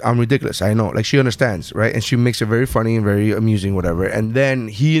 I'm ridiculous. I know. Like she understands, right? And she makes it very funny and very amusing, whatever. And then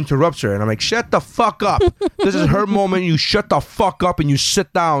he interrupts her, and I'm like, shut the fuck up. This is her moment. You shut the fuck up and you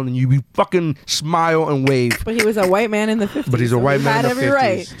sit down and you fucking smile and wave. But he was a white man in the 50s. But he's a so white he man had in the every 50s.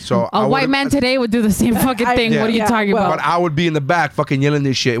 right. So A white man today would do the same fucking thing. What are you yeah, talking well- about? But I would be in the back fucking yelling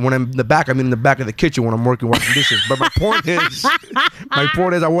this shit. When I'm in the back, I'm in the back of the kitchen when I'm washing dishes. But my point is,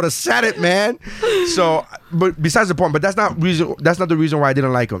 I would have said it, man. So, but besides the point, but that's not the reason why I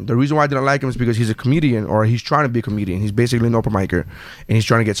didn't like him. The reason why I didn't like him is because he's a comedian, or he's trying to be a comedian. He's basically an open micer, and he's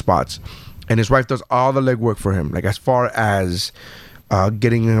trying to get spots. And his wife does all the legwork for him, like as far as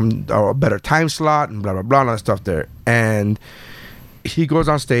getting him a better time slot and blah blah blah and all that stuff there. And he goes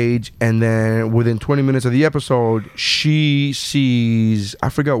on stage, and then within 20 minutes of the episode, she sees, I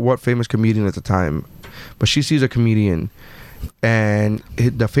forgot what famous comedian at the time, but she sees a comedian, and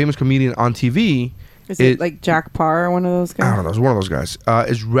the famous comedian on TV, Is it like Jack Parr or one of those guys? I don't know, it's one of those guys,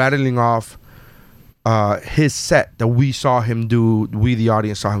 is rattling off his set that we the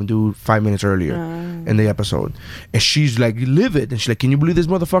audience saw him do 5 minutes earlier in the episode. And she's like livid, and she's like, can you believe this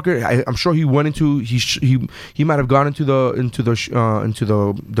motherfucker? I'm sure he went into he might have gone into the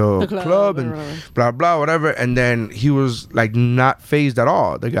club and blah blah whatever, and then he was like not phased at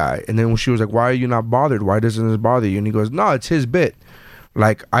all, the guy. And then when she was like, why are you not bothered? Why doesn't this bother you? And he goes, no, it's his bit.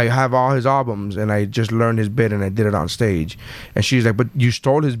 Like, I have all his albums, and I just learned his bit, and I did it on stage. And she's like, but you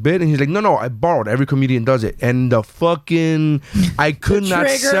stole his bit? And he's like, no, I borrowed. Every comedian does it. And the fucking, I could not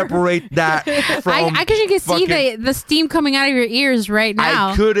trigger. separate that from I can see fucking- the steam coming out of your ears right now.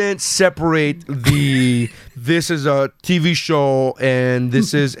 I couldn't separate this is a TV show, and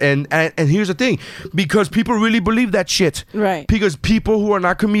this is, and here's the thing, because people really believe that shit. Right. Because people who are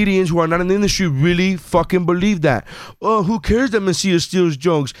not comedians, who are not in the industry, really fucking believe that. Oh, who cares that Messiah steals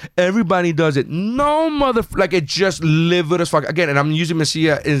jokes? Everybody does it. No, like, it just livid as fuck. Again, and I'm using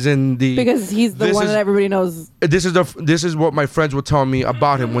Messiah as in the... Because he's the one that everybody knows. This is what my friends would tell me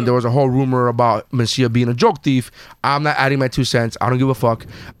about him when there was a whole rumor about Messiah being a joke thief. I'm not adding my 2 cents. I don't give a fuck.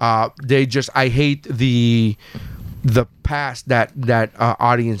 I hate the past that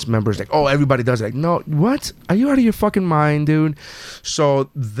audience members like, oh, everybody does it. Like, no, what? Are you out of your fucking mind, dude? So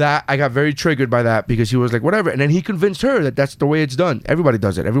that I got very triggered by that, because he was like, whatever, and then he convinced her that that's the way it's done. Everybody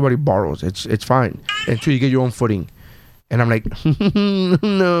does it. Everybody borrows. It's fine until you get your own footing. And I'm like,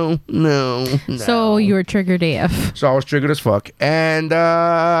 no. So you were triggered AF. So I was triggered as fuck, and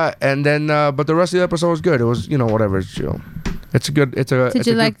then but the rest of the episode was good. It was, whatever. It's chill. Did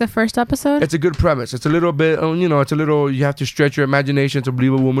you like the first episode? It's a good premise. It's a little bit, you have to stretch your imagination to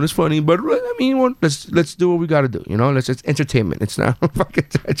believe a woman is funny, but I mean, let's do what we got to do. It's entertainment. It's not fucking.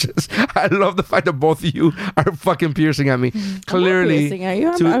 I love the fact that both of you are fucking piercing at me. Clearly, piercing at you.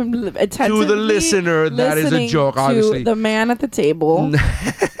 I'm to the attentively listener, that is a listening joke. to Obviously, the man at the table,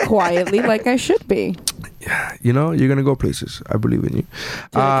 quietly, like I should be. you're gonna go places. I believe in you. To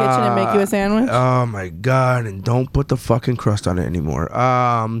the kitchen and make you a sandwich. Oh my god! And don't put the fucking crust on it anymore.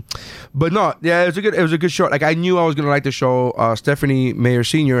 But no, yeah, it was a good show. Like, I knew I was gonna like the show. Stephanie Meyer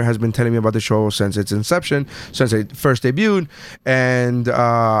Sr. has been telling me about the show since its inception, since it first debuted, and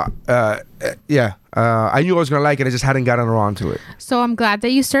I knew I was gonna like it. I just hadn't gotten around to it. So I'm glad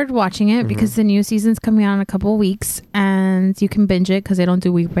that you started watching it, because the new season's coming out in a couple of weeks, and you can binge it because they don't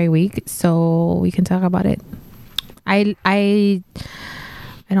do week by week, so we can talk about it. I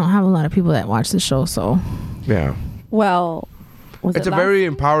don't have a lot of people that watch the show, so Yeah. Well, It's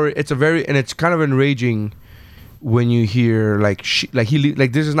it's kind of enraging when you hear this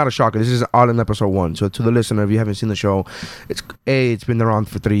is not a shocker. This is all in episode 1. So to the listener, if you haven't seen the show, it's been around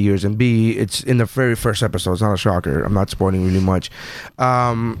for 3 years, and B, it's in the very first episode. It's not a shocker. I'm not spoiling really much.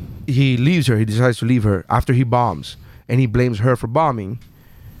 He leaves her. He decides to leave her after he bombs, and he blames her for bombing.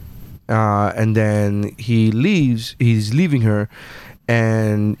 And then he leaves. He's leaving her,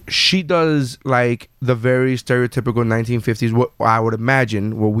 and she does like the very stereotypical 1950s, what I would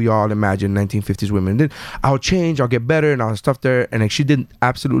imagine, what we all imagine 1950s women did. I'll change, I'll get better, and all the stuff there. And like she did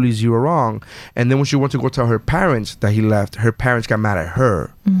absolutely zero wrong. And then when she went to go tell her parents that he left, her parents got mad at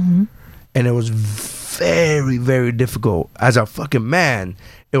her. Mm-hmm. And it was very, very difficult. As a fucking man,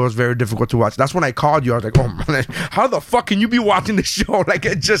 it was very difficult to watch. That's when I called you. I was like, oh man, how the fuck can you be watching this show? Like,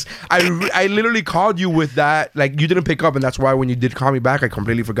 it just, I literally called you with that. Like, you didn't pick up, and that's why when you did call me back, I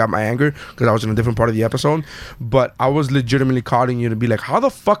completely forgot my anger because I was in a different part of the episode. But I was legitimately calling you to be like, how the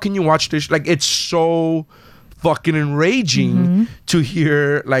fuck can you watch this? Like, it's so fucking enraging to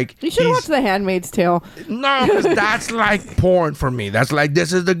hear, like, You should watch The Handmaid's Tale. no, because that's like porn for me. That's like,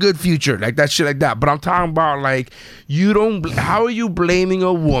 this is the good future, like that shit like that. But I'm talking about like, you don't. How are you blaming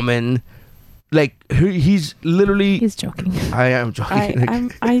a woman? Like he's literally. He's joking. I am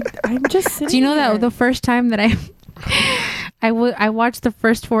joking. I'm just sitting Do you know here. that the first time that I watched the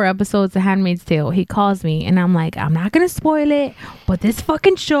first 4 episodes of Handmaid's Tale, he calls me and I'm like, I'm not gonna spoil it, but this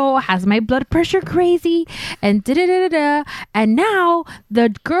fucking show has my blood pressure crazy and da-da-da-da-da, and now the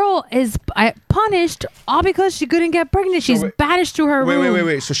girl is punished all because she couldn't get pregnant. She's banished to her room.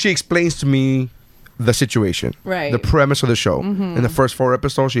 Wait. So she explains to me the situation, Right. the premise of the show. In the first 4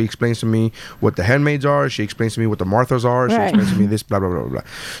 episodes, she explains to me what the handmaids are. She explains to me what the Marthas are. She Right. explains to me this, blah blah blah blah.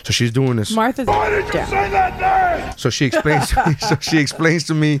 So she's doing this. Martha's down. So she explains to me. So she explains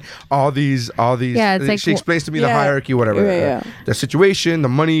to me all these. Yeah, it's like- she explains to me the Yeah. hierarchy, whatever, Yeah. the situation, the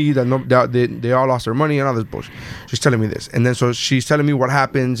money, they all lost their money and all this bullshit. She's telling me this, and then so she's telling me what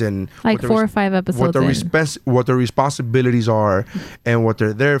happens and Like what the 4 or 5 episodes in. what the responsibilities are and what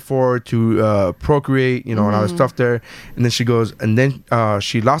they're there for to procreate, and all this stuff there. And then she goes, and then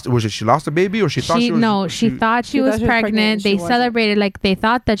she lost. Was it she lost a baby or she thought she was? No, she thought she was pregnant. They She wasn't. celebrated like they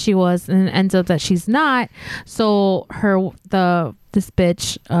thought that she was, and it ends up that she's not. So this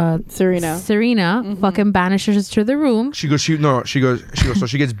bitch Serena fucking banishes her to the room. She goes. So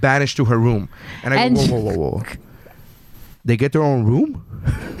she gets banished to her room, and I go, whoa. They get their own room.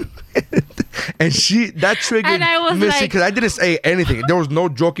 And that triggered And I was Missy like- because I didn't say anything. There was no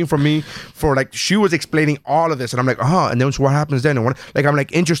joking from me for like she was explaining all of this, and I'm like, and then what happens then? And I'm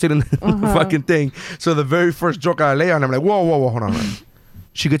like interested in the fucking thing. So the very first joke I lay on, I'm like, whoa, hold on.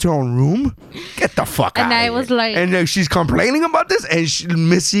 She gets her own room? Get the fuck out! And I was like, and then she's complaining about this, and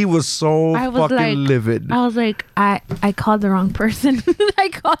Missy was so fucking livid. I was like, I called the wrong person. I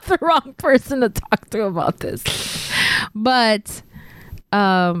called the wrong person to talk to about this. But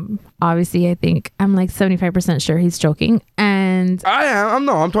obviously I think I'm like 75% sure he's joking, and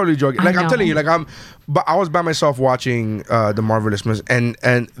I'm totally joking. Like I'm telling you, but I was by myself watching The Marvelous Miss, and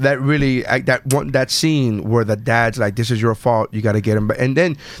that really that scene where the dad's like, this is your fault, you got to get him back. And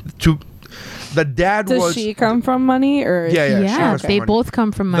then the dad Does she come from money or? Yeah, yeah, she they comes from money. both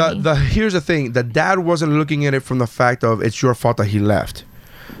come from money. Here's the thing, the dad wasn't looking at it from the fact of it's your fault that he left.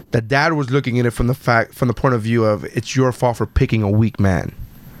 The dad was looking at it from the point of view of it's your fault for picking a weak man.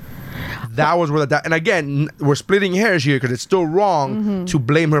 That was where the dad, and again, we're splitting hairs here because it's still wrong to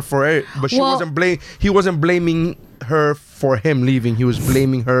blame her for it, but he wasn't blaming her for him leaving. He was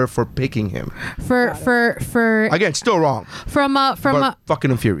blaming her for picking him. For Again, still wrong. from a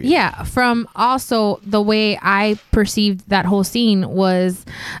Fucking infuriating. yeah, from also the way I perceived that whole scene was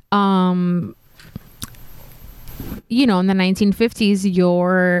in the 1950s,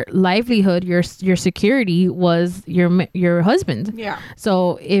 your livelihood, your security was your husband. Yeah.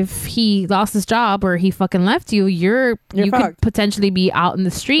 So if he lost his job or he fucking left you, you could fucked. potentially be out in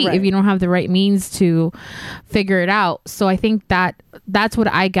the street Right. if you don't have the right means to figure it out. So I think that's what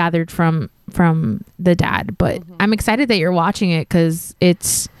I gathered from the dad. But I'm excited that you're watching it because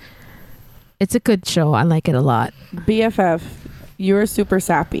it's a good show. I like it a lot. BFF, you're super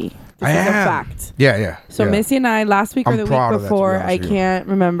sappy. This I is a am. fact. Yeah. So Missy and I last week or I'm the proud week of that, to be before, honest I with you. can't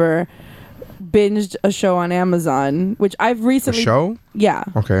remember, binged a show on Amazon, which I've The recently show? Yeah.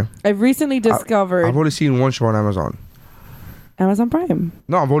 Okay. I've recently discovered I've only seen one show on Amazon. Amazon Prime.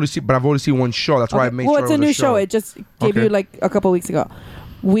 No, I've only seen one show. That's why I made well, sure it's it a was new show. It just Okay. debuted like a couple weeks ago.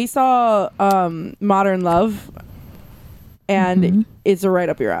 We saw Modern Love, and it's right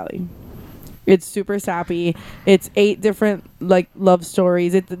up your alley. It's super sappy. It's 8 different like love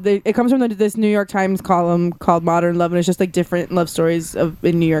stories. It comes from this New York Times column called Modern Love, and it's just like different love stories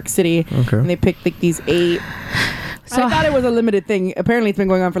in New York City. Okay. And they picked like these 8. So I thought it was a limited thing. Apparently, it's been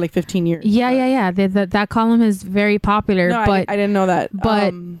going on for like 15 years. Yeah. That column is very popular, No, but I didn't know that.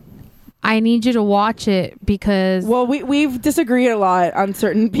 but- I need you to watch it because well, we've disagreed a lot on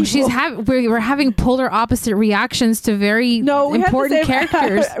certain people. we're having polar opposite reactions to very we had the important same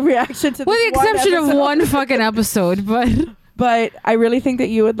characters. reaction to With the this one exception of episode. one fucking episode, but But I really think that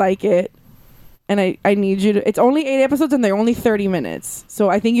you would like it. And I need you to. It's only 8 episodes and they're only 30 minutes. So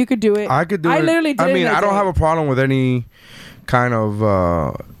I think you could do it. I could do it. I literally did it. I mean, in a I don't day. have a problem with any kind of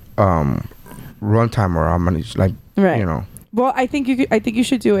runtime or how many, like, Right. you know. Well, I think you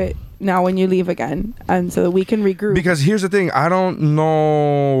should do it now when you leave again, and so that we can regroup. Because here's the thing, I don't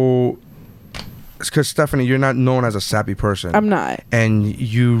know. Because Stephanie, you're not known as a sappy person. I'm not. And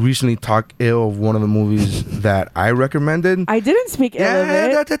you recently talked ill of one of the movies that I recommended. I didn't speak ill of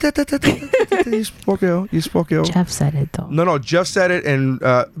it. You spoke ill. You spoke ill. Jeff said it though. No, Jeff said it, and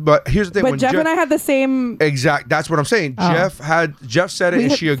but here's the thing. But when Jeff and I had the same. exact. That's what I'm saying. Oh. Jeff said it, We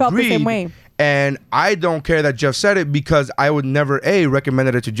and had she felt the agreed. same way. And I don't care that Jeff said it because I would never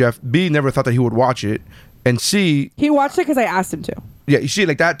recommended it to Jeff. B, never thought that he would watch it, and C, He watched it because I asked him to. yeah, you see,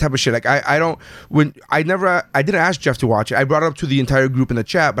 like that type of shit. Like I didn't ask Jeff to watch it. I brought it up to the entire group in the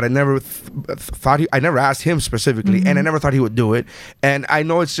chat, but I never thought I never asked him specifically, and I never thought he would do it. And I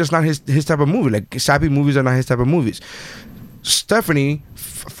know it's just not his type of movie. Like sappy movies are not his type of movies. Stephanie,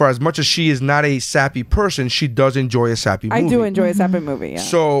 for as much as she is not a sappy person, she does enjoy a sappy movie. I do enjoy a sappy movie. Yeah.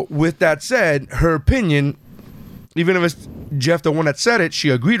 So with that said, her opinion, even if it's Jeff the one that said it, she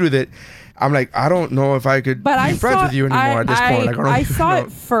agreed with it. I'm like, I don't know if I could But be I friends saw, with you anymore at this point. Like, I even saw know.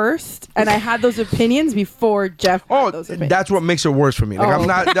 it first, and I had those opinions before Jeff. Oh, had those opinions. that's what makes it worse for me. Like Oh. I'm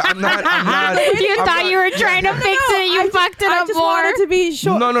not. You thought you were trying to fix it. You fucked it I up just more. wanted to be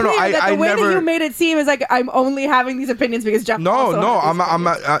sure. No. clear that I the way never- that you made it seem is like I'm only having these opinions because Jeff. No, also no, had I'm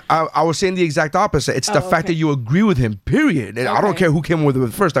these not. opinions. I was saying the exact opposite. It's the Oh, fact okay. that you agree with him. Period. And I don't Okay. care who came with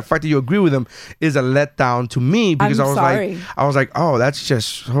it first. The fact that you agree with him is a letdown to me because I'm I was sorry. like, oh, that's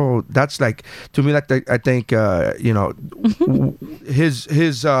just so. That's like to me, like I think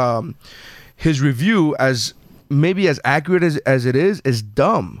his review as maybe as accurate as it is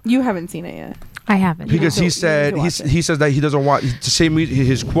dumb. You haven't seen it yet. I haven't. Because You he need to said watch it. he says that he doesn't watch the same reason.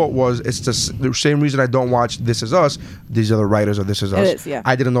 His quote was, "It's the same reason I don't watch This Is Us. These are the writers of This Is Us." It is, yeah.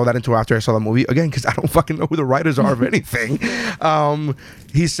 I didn't know that until after I saw the movie again because I don't fucking know who the writers are of anything.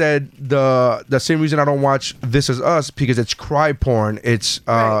 He said the same reason I don't watch This Is Us because it's cry porn. It's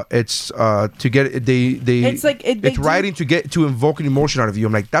Right. to get It's like they it's do- writing to invoke an emotion out of you.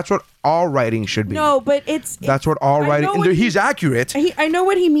 I'm like, that's what all writing should be. No, but That's what all I writing. know And what he's accurate. I know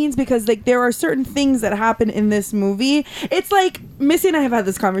what he means because like there are certain things that happen in this movie. It's like Missy and I have had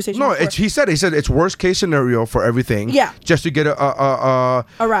this conversation. No, before. he said it's worst case scenario for everything. Yeah. Just to get a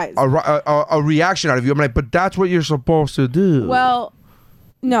rise. a reaction out of you. I'm like, but that's what you're supposed to do. Well,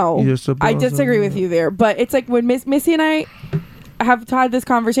 no, You're supposed I disagree to- with you there. But it's like when Missy and I have had this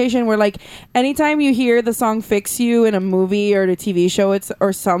conversation where like anytime you hear the song "Fix You" in a movie or a TV show, it's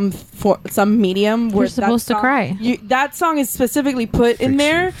or some medium where You're supposed to cry. That song is specifically put in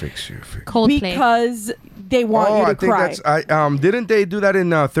there Fix you. Coldplay. because they want you to I think cry. that's didn't they do that in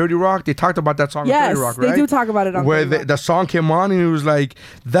 30 Rock? They talked about that song Yes, in 30 Rock, they right? do talk about it on where 30 Rock. the song came on and it was like,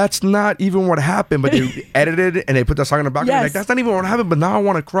 that's not even what happened, but they edited it and they put that song in the background. Yes. Like, that's not even what happened, but now I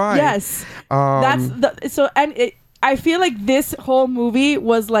want to cry. Yes, Um, I feel like this whole movie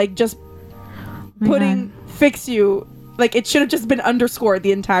was like just My putting "Fix You." Like it should have just been underscored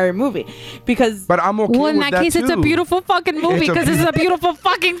the entire movie because But I'm okay Well, in with that case, it's a too. beautiful fucking movie It's a because it's a beautiful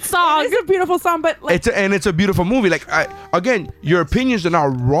fucking song. it's a beautiful song. But like, It's a beautiful movie. Like again, your opinions are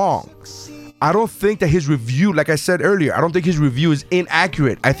not wrong. I don't think that his review, like I said earlier, I don't think his review is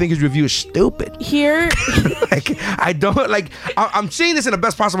inaccurate. I think his review is stupid. here, Like I don't like. I'm saying this in the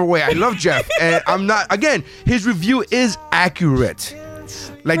best possible way. I love Jeff, and I'm not. Again, his review is accurate.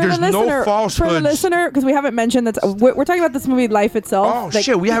 Like for there's the listener, no falsehoods. for the listener, because we haven't mentioned that we're talking about this movie, Life Itself. Oh Like,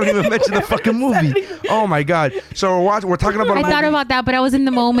 shit, we haven't even mentioned the fucking movie. Oh my god. So we're talking about. I a thought movie- about that, but I was in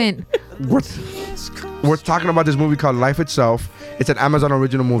the moment. We're talking about this movie called Life Itself. It's an Amazon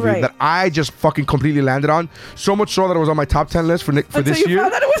original movie Right. that I just fucking completely landed on. So much so that it was on my top 10 list for until this you year.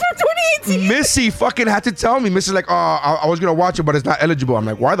 found out it was from 2018. Missy fucking had to tell me. Missy's like, oh, I was gonna watch it, but it's not eligible. I'm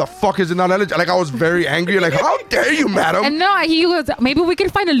like, why the fuck is it not eligible? Like, I was very angry. Like, how dare you, madam? And no, he was, maybe we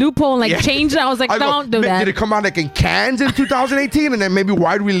could find a loophole and like Yeah. change it. I was like, I go, don't do that. Did it come out like in cans in 2018 and then maybe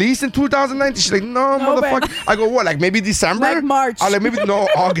wide release in 2019? She's like, no, No, motherfucker. man. I go, what? Like maybe December? Like March. I'm like, maybe no,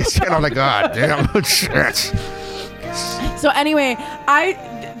 August. And I'm like, God damn, shit. So anyway,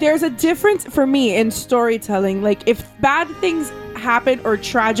 there's a difference for me in storytelling. Like if bad things happen or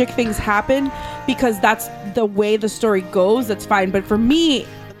tragic things happen because that's the way the story goes, that's fine. But for me,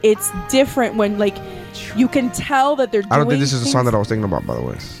 it's different when like you can tell that they're doing I don't think this is the song things- that I was thinking about, by the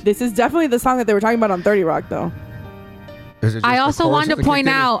way. This is definitely the song that they were talking about on 30 Rock though. Is it just I the also chorus wanted to hasn't point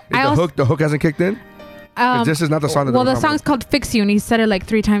kicked in? out- Is I the also- hook hasn't kicked in? this is not the song that well, we're the talking song's about. called Fix You, and he said it like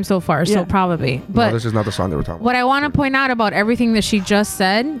 3 times so far, so Yeah. probably. But No, this is not the song that we're talking what about. I want to point out about everything that she just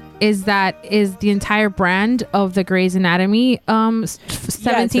said is that is the entire brand of the Grey's Anatomy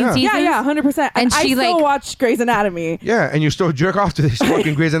 17 Yeah. seasons. Yeah, 100%. And I she, still like- watch Grey's Anatomy. Yeah, and you still jerk off to this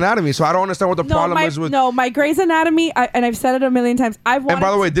fucking Grey's Anatomy. So I don't understand what the problem is with. my Grey's Anatomy, and I've said it a million times. I've watched. And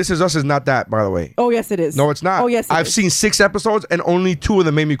by the way, This Is Us is not that. By the way. oh yes, it is. No, it's not. Oh yes, it I've is. seen 6 episodes and only 2 of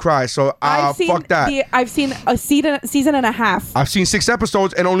them made me cry. So I've seen fuck that. I've seen a season and a half. I've seen 6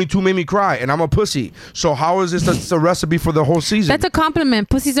 episodes and only 2 made me cry, and I'm a pussy. So how is this the recipe for the whole season? That's a compliment.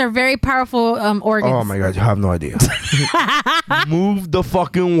 Pussies are very powerful organs. Oh my god, you have no idea. Move the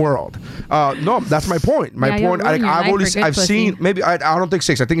fucking world. No, that's my point. My Yeah, you're point. ruining your I've life only for good I've seen pussy. maybe I don't think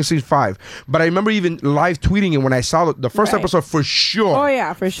 6. I think it's seen 5. But I remember even live tweeting it when I saw the first Right. episode for sure. Oh,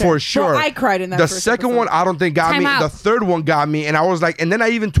 yeah, for sure. For sure. Well, I cried in that The first second episode. one I don't think got Time me. out. The third one got me, and I was like, and then I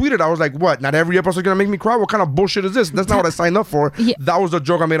even tweeted. I was like, what? Not every episode gonna make me cry? What kind of bullshit is this? That's not what I signed up for. Yeah. That was the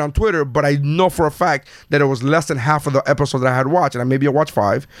joke I made on Twitter. But I know for a fact that it was less than half of the episodes that I had watched, and maybe I watched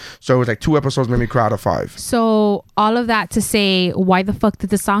 5. So it was like 2 episodes made me cry out of 5. So all of that to say, why the fuck did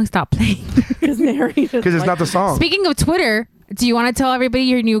the song stop playing? Because Because it's not the song. Speaking of Twitter, do you want to tell everybody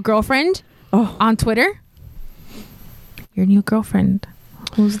your new girlfriend on Twitter? Your new girlfriend.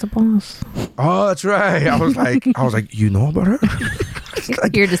 Who's the boss? Oh, that's right. I was like, you know about her?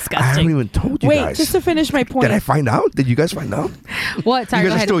 Like, You're I haven't disgusting. even told you Wait, guys. just to finish my point. Did I find out? Did you guys find out? What? Sorry, You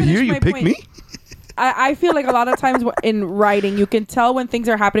go guys are ahead. still here? Finish You my picked point. me? I feel like a lot of times in writing, you can tell when things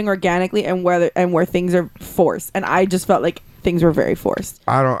are happening organically and where things are forced. And I just felt like things were very forced.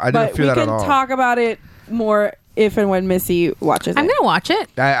 I didn't But feel we that can at all. talk about it more if and when Missy watches I'm it. gonna watch it.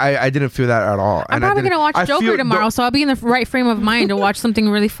 I didn't feel that at all. I'm And I probably didn't- gonna watch I Joker feel- tomorrow, so I'll be in the right frame of mind to watch something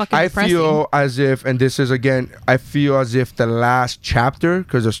really fucking I depressing. feel as if, and this is again, I feel as if the last chapter,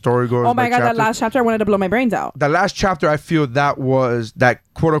 because the story goes. Oh my by god, that chapter. last chapter I wanted to blow my brains out. The last chapter, I feel that was that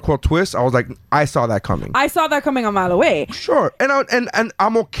quote unquote twist. I was like, I saw that coming. I saw that coming a mile away. Sure, and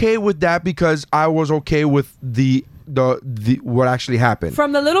I'm okay with that because I was okay with the what actually happened.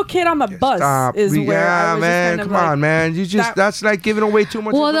 From the little kid on the bus Stop. is where I Yeah, was man, just come kind of on, man. You just that- that's like giving away too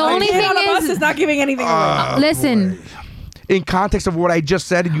much. Well, the information. only kid thing on the bus is- is not giving anything away. Listen, in context of what I just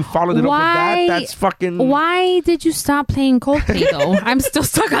said, and you followed it up with why? that. That's fucking. Why did you stop playing Coldplay though? I'm still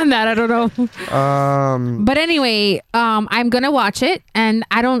stuck on that. I don't know. But anyway, I'm gonna watch it, and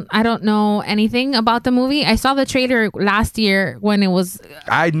I don't know anything about the movie. I saw the trailer last year when it was.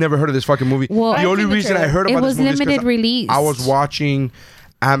 I'd never heard of this fucking movie. Well, the I've only seen the reason I trailer. heard It about was this movie is 'cause limited release. I was watching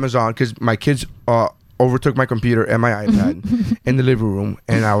Amazon because my kids overtook my computer and my iPad in the living room,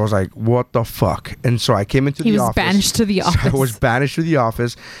 and I was like, "What the fuck?" And so I came into He the was office. banished to the So office. I was banished to the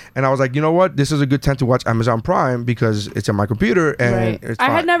office, and I was like, "You know what? This is a good time to watch Amazon Prime because it's on my computer and Right. it's I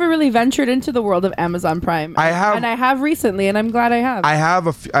fine." had never really ventured into the world of Amazon Prime. I have- and I have recently, and I'm glad I have. I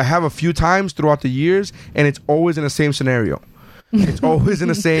have a few times throughout the years, and it's always in the same scenario. It's always in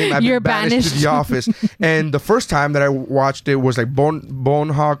the same. I've You're been banished to banished. the office, and the first time that I watched it was like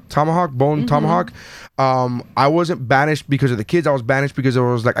Tomahawk. I wasn't banished because of the kids. I was banished because it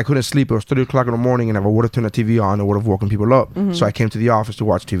was like I couldn't sleep. It was 3:00 in the morning, and if I would have turned the TV on, it would have woken people up. So I came to the office to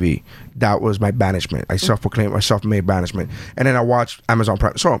watch TV. That was my banishment. I self-proclaimed my self-made banishment, and then I watched Amazon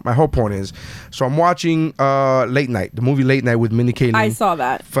Prime. So my whole point is, so I'm watching Late Night, the movie Late Night with Minnie Kaling. I saw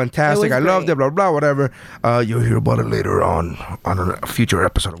that. Fantastic. It I was loved great. it, blah, blah, whatever. You'll hear about it later on a future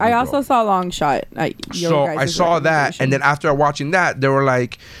episode. Of I Weebro. also saw Long Shot. So I saw that, and then after watching that, they were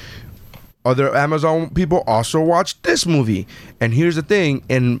like, other Amazon people also watched this movie. And here's the thing,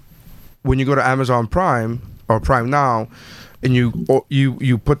 and when you go to Amazon Prime or Prime Now, and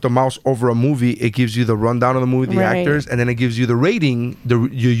you put the mouse over a movie, it gives you the rundown of the movie, the Right. actors, and then it gives you the rating, your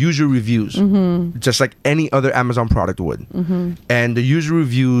user reviews, just like any other Amazon product would. And the user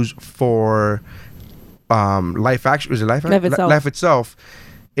reviews for Life Itself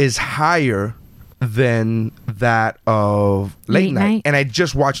is higher than that of Late Late Night. Night. And I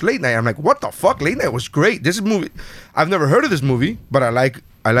just watched Late Night. I'm like, what the fuck? Late Night was great. This movie, I've never heard of this movie, but I like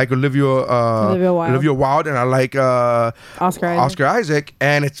Olivia Wilde, and I like Oscar Isaac,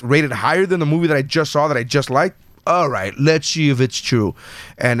 and it's rated higher than the movie that I just saw that I just liked. All right, let's see if it's true.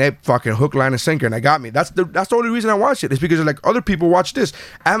 And they fucking hook, line, and sinker, and they got me. That's the only reason I watched it. It's because like other people watch this.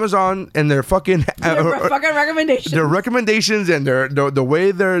 Amazon and their fucking fucking recommendations. their recommendations and the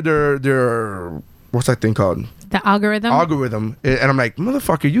way their what's that thing called? The algorithm. Algorithm. And I'm like,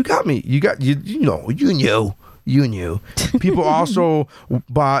 motherfucker, you got me. You know. You knew. People also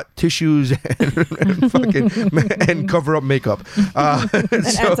bought tissues and cover up makeup.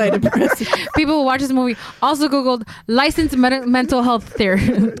 Antidepressant. People who watch this movie also Googled licensed mental health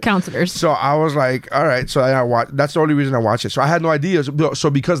counselors. So I was like, all right. So I watched. That's the only reason I watched it. So I had no idea. So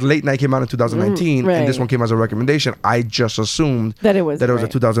because Late Night came out in 2019 right. and this one came as a recommendation, I just assumed that it was a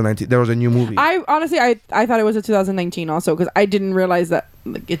right. 2019. There was a new movie. I honestly, I thought it was a 2019 also because I didn't realize that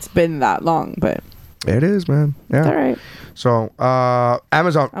like, it's been that long. But it is, man. Yeah. it's all right. So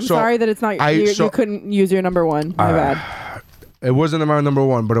Amazon. I'm sorry that it's not. You couldn't use your number one. My bad. It wasn't my number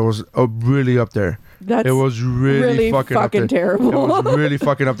one, but it was really up there. It was really fucking up there. terrible. It was really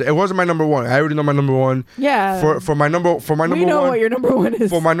fucking up there. It wasn't my number one. I already know my number one. Yeah. For my number one. We know what your number one is.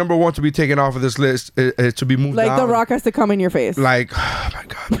 For my number one to be taken off of this list, to be moved like down. The Rock has to come in your face. Like, oh my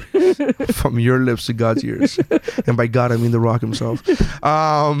God. From your lips to God's ears. And by God, I mean The Rock himself.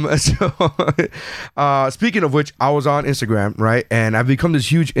 Speaking of which, I was on Instagram, right? And I've become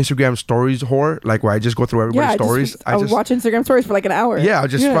this huge Instagram stories whore, like where I just go through everybody's stories. I just watch Instagram stories for like an hour. Yeah,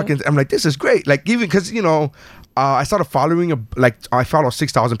 I'm like, this is great. Like, even because, you know, I started following I follow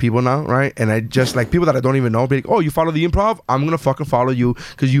 6,000 people now, right? And I just like people that I don't even know. Be like, oh, you follow the Improv? I'm gonna fucking follow you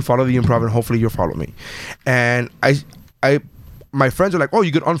because you follow the Improv, and hopefully you'll follow me. And my friends are like, oh,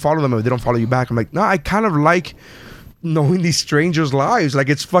 you could unfollow them if they don't follow you back. I'm like, no, I kind of like knowing these strangers' lives. Like,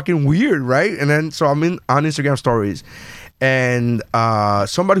 it's fucking weird, right? And then so I'm on Instagram stories. And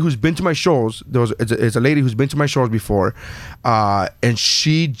somebody who's been to my shows, it's a lady who's been to my shows before, and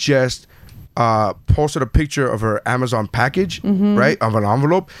she just posted a picture of her Amazon package, right, of an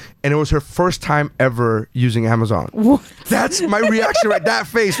envelope, and it was her first time ever using Amazon. What? That's my reaction, right? That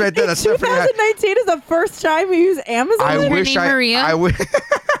face right there. That's 2019 is the first time you use Amazon. I wish Maria?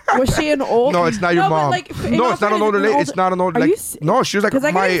 Was she an old? No, it's not your mom. Like, no, it's not an older lady. It's not an older. Like, no, she was like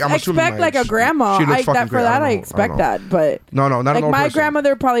I expect like a grandma. She looks fucking great. I expect that, but no, not like an old my person.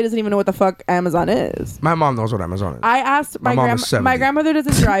 grandmother probably doesn't even know what the fuck Amazon is. My mom knows what Amazon is. I asked my mom is 70. My grandmother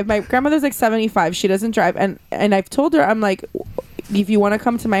doesn't drive. My grandmother's like 75. She doesn't drive, and I've told her, I'm like, if you want to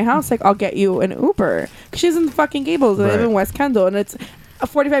come to my house, like I'll get you an Uber. 'Cause she's in fucking Gables. I live in West Kendall, and it's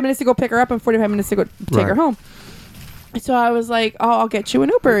 45 minutes to go pick her up and 45 minutes to go take her home. So I was like, oh, I'll get you an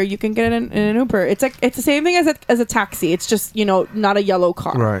Uber. You can get it in an Uber. It's like it's the same thing as a taxi. It's just, you know, not a yellow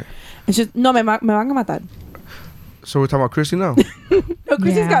car. Right. It's just, no, me van a matar. So we're talking about Christy now? No,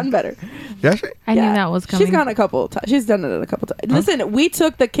 Chrissy's gotten better. Yeah, I knew that was coming. She's gone a couple times. She's done it a couple times. Listen, we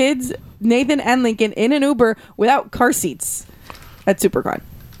took the kids, Nathan and Lincoln, in an Uber without car seats at SuperCon.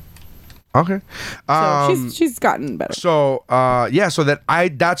 Okay. So she's gotten better. So so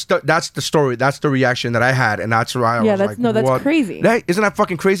that's the story. That's the reaction that I had, and that's why I was like, that's what? crazy. Isn't that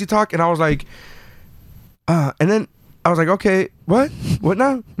fucking crazy talk? And I was like, and then I was like, okay, what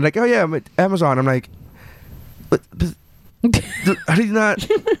now? Like, oh yeah, I'm at Amazon. I'm like, but how do you not?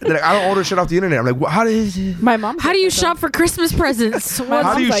 Like, I don't order shit off the internet. I'm like, how do my mom? How do you shop for Christmas presents?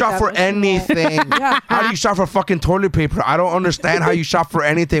 How do you shop for anything? How do you shop for fucking toilet paper? I don't understand how you shop for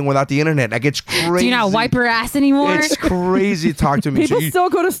anything without the internet. Like, it's crazy. Do you not wipe your ass anymore? It's crazy. Talk to me. People still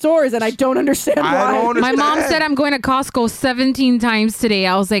go to stores, and I don't understand why. I don't understand. My mom said I'm going to Costco 17 times today.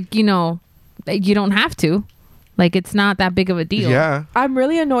 I was like, you know, you don't have to. Like, it's not that big of a deal. Yeah. I'm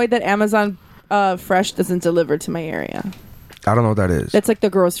really annoyed that Amazon Fresh doesn't deliver to my area. I don't know what that is. It's like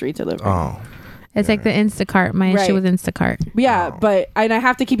the grocery delivery. Oh. It's like the Instacart. My issue with Instacart. Yeah, but I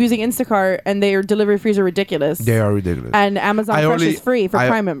have to keep using Instacart, and their delivery fees are ridiculous. They are ridiculous. And Amazon Fresh is free for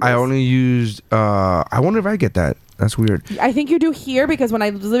Prime members. I only used. I wonder if I get that. That's weird. I think you do here because when I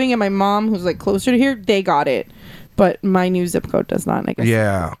was living in my mom, who's like closer to here, they got it. But my new zip code does not, I guess.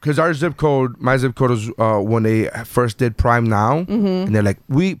 Yeah, because my zip code is when they first did Prime Now, and they're like,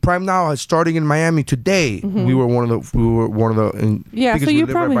 Prime Now is starting in Miami today. We were one of the. Yeah, so you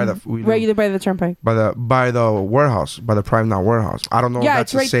probably you live by the turnpike, by the warehouse, by the Prime Now warehouse. I don't know if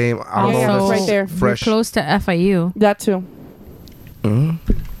that's the same. I don't know if that's right there. Fresh. You're close to FIU. That too.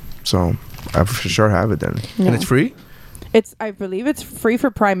 So I for sure have it then, and it's free. I believe it's free for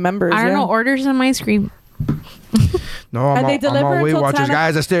Prime members. I don't know, orders on my screen. No, I'm on Weight Watchers,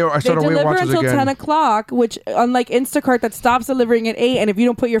 guys. I started Weight Watchers until again. 10 o'clock, which unlike Instacart that stops delivering at 8, and if you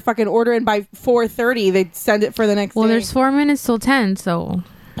don't put your fucking order in by 4:30, they send it for the next day. Well, there's 4 minutes till 10, so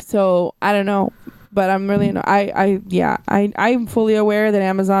I don't know, but I'm really I'm fully aware that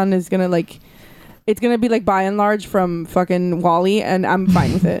Amazon is gonna it's gonna be like By and Large from fucking Wall-E, and I'm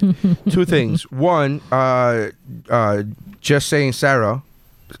fine with it. Two things. One, just saying Sarah.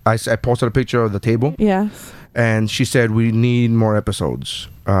 I posted a picture of the table. Yes. And she said we need more episodes.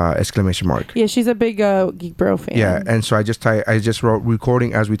 exclamation mark. Yeah, she's a big Geek Bro fan. Yeah, and so I just wrote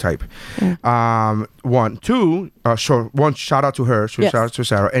recording as we type. Yeah. One, shout out to her. So Yes. shout out to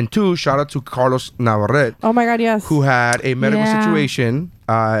Sarah. And two, shout out to Carlos Navarrete, Oh my God, yes. who had a medical Yeah. situation,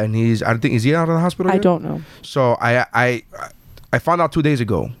 and is he out of the hospital I yet? don't know. So I found out 2 days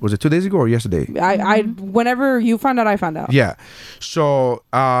ago. Was it 2 days ago or yesterday? I whenever you found out, I found out. Yeah. So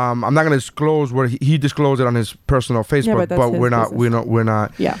I'm not gonna disclose where he disclosed it on his personal Facebook, but that's but his we're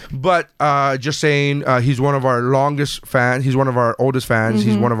not. Yeah. But just saying, he's one of our longest fans. He's one of our oldest fans.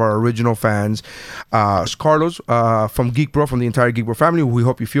 He's one of our original fans. Carlos from Geek Bro, from the entire Geek Bro family. We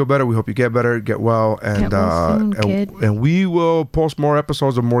hope you feel better. We hope you get better, get well, and Get well soon, kid. and we will post more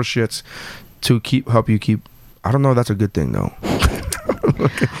episodes of more shits to help you keep. I don't know if that's a good thing though.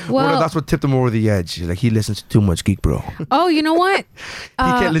 Well, that's what tipped him over the edge. Like, he listens to too much Geek Bro. He Oh, you know what?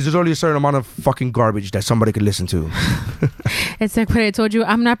 can't. There's only a certain amount of fucking garbage that somebody can listen to. It's like what I told you.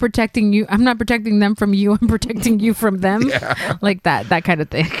 I'm not protecting you. I'm not protecting them from you. I'm protecting you from them. Like that kind of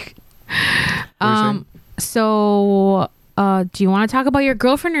thing. So, do you want to talk about your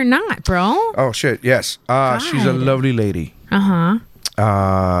girlfriend or not, bro? Oh shit! Yes. She's a God. lovely lady. Uh-huh.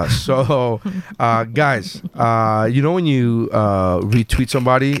 So, guys, you know when you retweet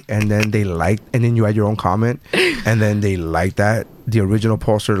somebody and then and then you add your own comment, and then they like that, the original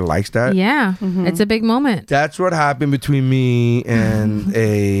poster likes that. Yeah. It's a big moment. That's what happened between me and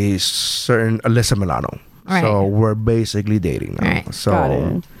a certain Alyssa Milano. Right. So we're basically dating now. Right. So Got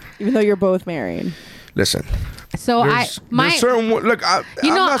it. Even though you're both married. listen. So There's certain look. I'm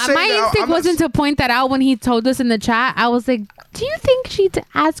not saying my that- instinct I'm not- wasn't to point that out when he told us in the chat. I was like, do you think she'd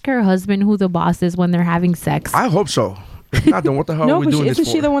ask her husband who the boss is when they're having sex? I hope so. If not, then what the hell No, are we but doing this isn't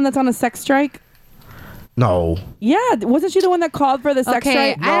for? she the one that's on a sex strike? No. Yeah, wasn't she the one that called for the sex Okay,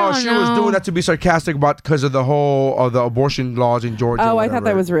 strike? I No, don't she was know. doing that to be sarcastic because of the whole the abortion laws in Georgia. Oh, or I thought that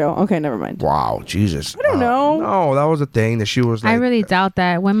whatever. was real. Okay, never mind. Wow, Jesus. I don't know. No, that was a thing that she was like. I really doubt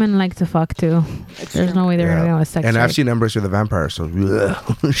that. Women like to fuck too. There's no way they're gonna go on a sex And I've strike. seen Embrace of the Vampire, so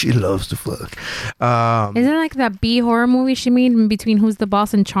she loves to fuck. Isn't it like that B horror movie she made in between Who's the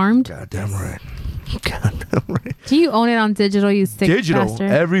Boss and Charmed? Goddamn right. Goddamn right. Do you own it on digital, you sick Digital,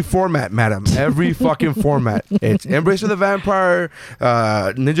 bastard? every format, madam, every fucking format. It's Embrace of the Vampire,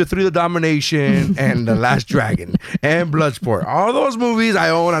 Ninja 3: The Domination, and The Last Dragon, and Bloodsport. All those movies I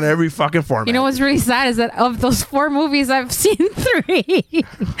own on every fucking format. You know what's really sad is that of those 4 movies, I've seen 3.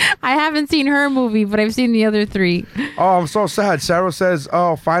 I haven't seen her movie, but I've seen the other 3. Oh, I'm so sad. Sarah says,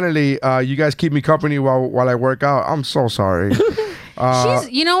 "Oh, finally, you guys keep me company while I work out." I'm so sorry.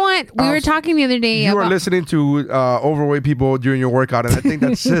 You know what? We were talking the other day You about are listening to overweight people during your workout, and I think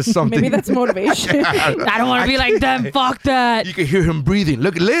that says something. Maybe that's motivation. I don't want to be like them. Fuck that. You can hear him breathing.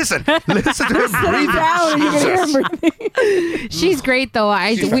 Listen to him breathing. Down, you can hear him breathing. She's great though.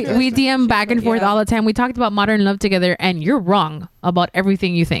 We DM back and forth all the time. We talked about Modern Love together, and you're wrong about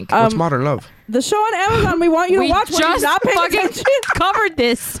everything you think. What's Modern Love? The show on Amazon we want you to we watch when you're just not paying fucking attention. covered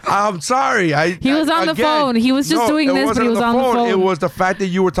this. I'm sorry. He was on the phone. He was just doing it this, but wasn't he was on the phone. It was the fact that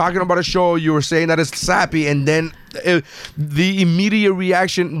you were talking about a show. You were saying that it's sappy, and then the immediate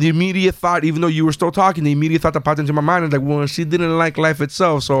reaction, the immediate thought, even though you were still talking, the immediate thought that popped into my mind is like, well, she didn't like life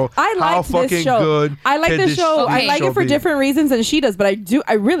itself. So I how like fucking this show. good? I like can this show. I Okay. like it for be? different reasons than she does, but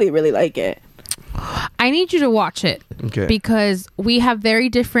I really, really like it. I need you to watch it. Okay. Because we have very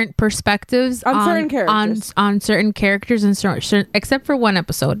different perspectives On certain characters. on certain characters and certain, except for one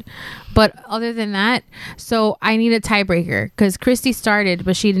episode. But other than that, so I need a tiebreaker because Christy started,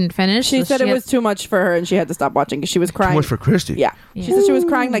 but she didn't finish. She so said it was too much for her and she had to stop watching because she was crying. Too much for Christy. Yeah. She said she was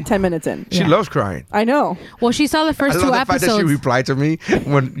crying like 10 minutes in. She loves crying. I know. Well, she saw the I first love 2 the fact that she episodes. replied to me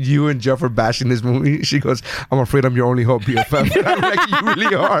when you and Jeff were bashing this movie. She goes, "I'm afraid I'm your only hope, BFF." I'm like, "You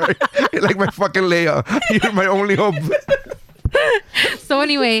really are. You're like my fucking Leia. You're my only hope." So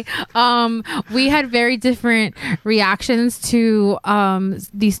anyway, we had very different reactions to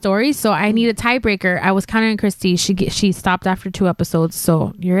these stories. So I need a tiebreaker. I was counting Christy. She stopped after 2 episodes.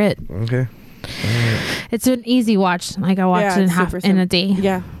 So you're it. Okay. It's an easy watch. Like I watched it in it's half super in a simple. day.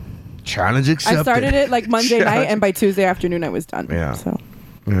 Yeah. Challenge accepted. I started it like Monday night and by Tuesday afternoon I was done. Yeah. So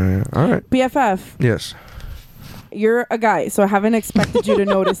All right. BFF, Yes. you're a guy, so I haven't expected you to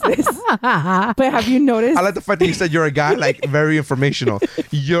notice this. But have you noticed? I like the fact that you said you're a guy, like very informational.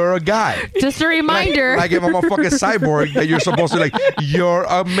 You're a guy. Just a reminder. Like if I'm a fucking cyborg, that you're supposed to like, you're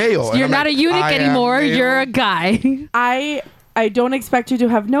a male. And you're I'm not like, a eunuch I am anymore. male. You're a guy. I don't expect you to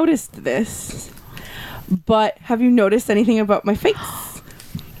have noticed this. But have you noticed anything about my face?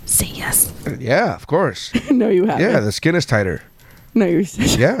 Say yes. Yeah, of course. No, you haven't. Yeah, the skin is tighter. No, you're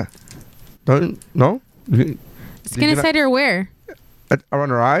Yeah. No? Skin is tighter where? Around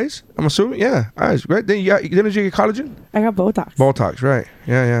her eyes? I'm assuming. Yeah, eyes. Right? Didn't you get collagen? I got Botox. Botox, right?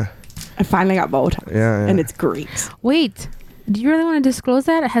 Yeah. I finally got Botox. Yeah. And it's great. Wait, do you really want to disclose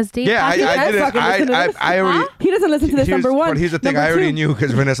that? Has Dave? Yeah, I didn't. I already. He doesn't listen to this. Number one. But here's the thing. Number I already two. knew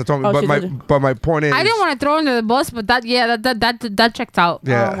because Vanessa told me. Oh, she but did. my point is. I didn't want to throw him under the bus, but that checked out.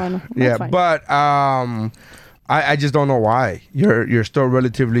 Yeah, Oh, well, yeah, that's fine. but I just don't know why you're still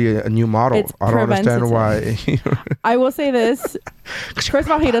relatively a new model. It's I don't understand preventative. why. I will say this. First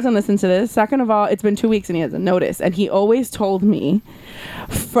of all, he doesn't listen to this. Second of all, it's been 2 weeks and he hasn't noticed. And he always told me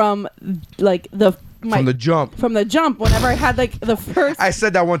from like From the jump. From the jump, whenever I had like the first. I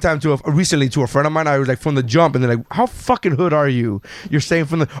said that one time recently to a friend of mine. I was like, from the jump, and they're like, "How fucking hood are you? You're saying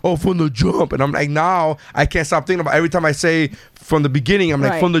from the jump," and I'm like, now I can't stop thinking about every time I say from the beginning. I'm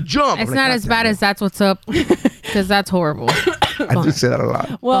like, Right. from the jump. It's I'm not like, as God bad damn as that's what's up, because that's horrible. it. I do say that a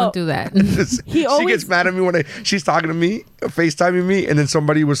lot. well, Don't do that. He She always gets mad at me when she's talking to me, FaceTiming me, and then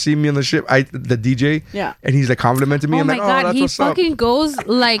somebody will see me on the ship. The DJ, Yeah. and he's like complimenting me. Oh I'm my like, god, that's he what's up. fucking goes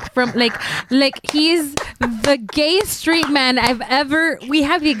like from like he's the gayest straight man I've ever. We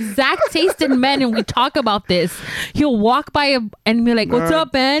have the exact taste in men, and we talk about this. He'll walk by and be like, "What's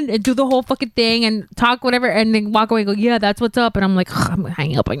up, man?" and do the whole fucking thing and talk whatever, and then walk away and go, "Yeah, that's what's up." And I'm like, I'm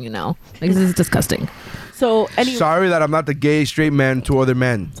hanging up on you now. Like, this is disgusting. So anyway, Sorry that I'm not the gay straight man to other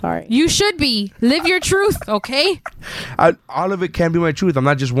men. sorry. You should be. Live your truth, okay? All of it can be my truth. I'm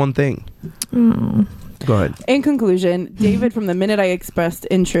not just one thing. Go ahead. In conclusion, David, from the minute I expressed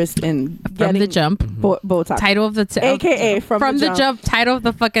interest in From getting the jump. Botox, Title of the AKA from the jump. title of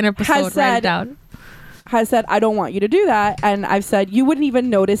the fucking episode. Has Write it said- down. has said, I don't want you to do that. And I've said, you wouldn't even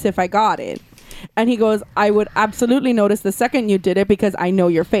notice if I got it. And he goes, I would absolutely notice the second you did it because I know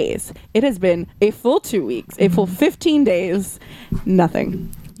your face. It has been a full 2 weeks, a full 15 days,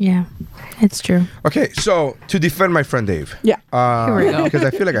 nothing. Yeah, it's true. Okay, so to defend my friend Dave. Yeah. Here we go. Because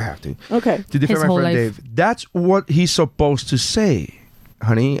I feel like I have to. Okay. To defend His my whole friend life. Dave. That's what he's supposed to say.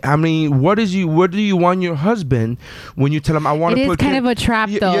 Honey, I mean, what do you want your husband when you tell him I want It to is put kind of a trap,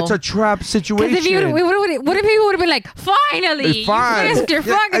 though. It's a trap situation. Because what if he would have been like, finally, It's fine. you finished your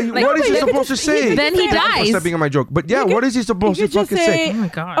Yeah, fucking. Like, what is he supposed to say? Then he I'm dies. stepping on my joke, but yeah, what is he supposed to You could just fucking say? Oh my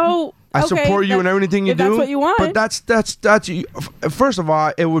God. Oh, I okay, support you in that- everything you if do. That's what you want. But that's first of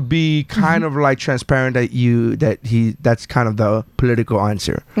all, it would be kind of like transparent that's kind of the political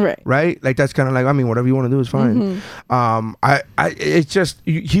answer. Right? Like that's kind of like, I mean, whatever you want to do is fine. It's just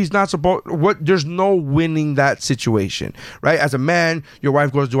he's not supposed there's no winning that situation. Right? As a man, your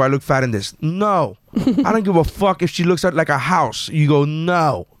wife goes, "Do I look fat in this?" No. I don't give a fuck if she looks like a house. You go,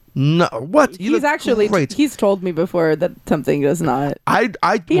 "No. No, what? You He's look actually great." he's told me before that something does not.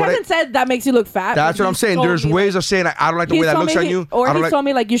 He hasn't said that makes you look fat. That's but what I'm he's saying. told There's me, ways of saying I don't like the way that looks on you. Or I don't he like, told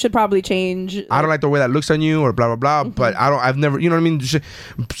me like you should probably change. I don't like the way that looks on you, or blah blah blah. But I've never, you know what I mean.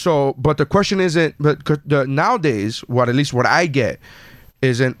 So, but the question isn't. But nowadays, what I get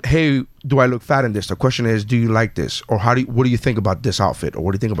isn't, hey, do I look fat in this? The question is, do you like this, or what do you think about this outfit, or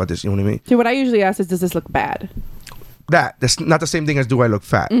what do you think about this? You know what I mean? See, what I usually ask is, does this look bad? That's not the same thing as do I look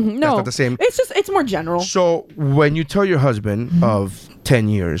fat. No, That's not the same. It's more general. So when you tell your husband of 10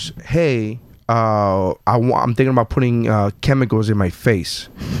 years, hey, I'm thinking about putting chemicals in my face.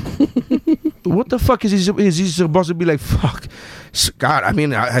 What the fuck is he supposed to be like? Fuck, God. I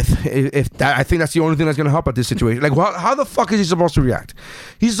mean, I think that's the only thing that's gonna help at this situation. Like, how the fuck is he supposed to react?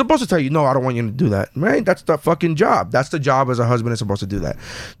 He's supposed to tell you, no, I don't want you to do that. Right? That's the fucking job. That's the job as a husband is supposed to do that.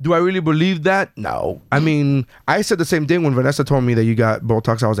 Do I really believe that? No. I mean, I said the same thing when Vanessa told me that you got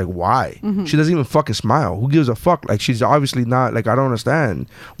Botox. I was like, why? She doesn't even fucking smile. Who gives a fuck? Like, she's obviously not. Like, I don't understand.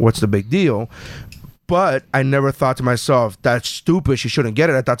 What's the big deal? But I never thought to myself, that's stupid. She shouldn't get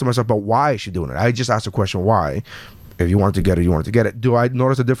it. I thought to myself, but why is she doing it? I just asked the question, why? If you want to get it, you want to get it. Do I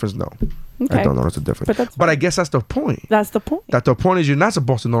notice a difference? No. Okay. I don't notice a difference. But I guess that's the point. That's the point. That the point is you're not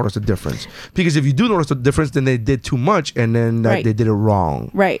supposed to notice a difference. Because if you do notice a difference, then they did too much and then Right. they did it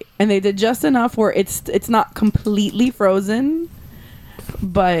wrong. Right, and they did just enough where it's not completely frozen,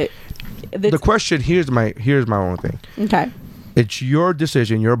 but The question, here's my own thing. okay. It's your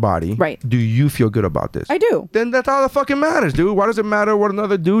decision, your body. Right. Do you feel good about this? I do. Then that's all that fucking matters, dude. Why does it matter what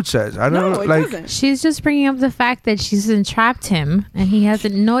another dude says? I don't know. Like, She's just bringing up the fact that she's entrapped him and he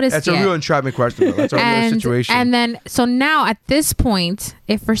hasn't noticed that's yet. a real entrapment question. Though. That's a real situation. And then, so now at this point,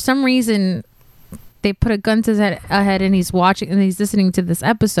 if for some reason they put a gun to his head and he's watching and he's listening to this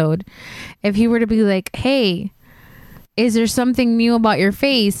episode, if he were to be like, hey, is there something new about your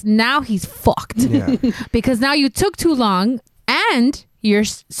face? Now he's fucked. Yeah. Because now you took too long and you're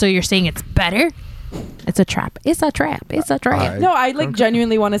saying it's better? It's a trap. It's a trap. It's a trap. No, I like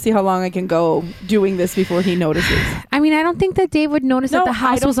genuinely want to see how long I can go doing this before he notices. I mean, I don't think that Dave would notice No, that the I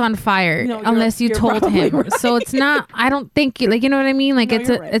house don't- was on fire No, unless you you're told probably him. right. So it's not. I don't think like you know what I mean. Like No, it's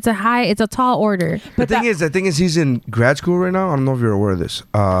you're right. it's a tall order. The thing is, he's in grad school right now. I don't know if you're aware of this,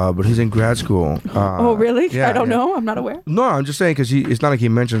 but he's in grad school. Oh, really? yeah, I don't yeah. know. I'm not aware. No, I'm just saying because it's not like he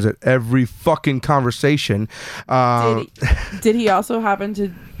mentions it every fucking conversation. Did he also happen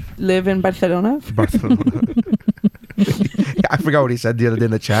to live in Barcelona? Barcelona. I forgot what he said the other day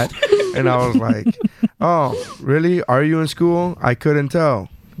in the chat, and I was like, "Oh, really? Are you in school? I couldn't tell.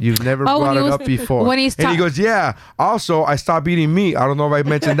 You've never Oh, when brought he it was- up before." when he's and he ta- goes, "Yeah. Also, I stopped eating meat. I don't know if I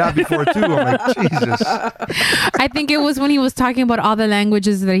mentioned that before too." I'm like, Jesus. I think it was when he was talking about all the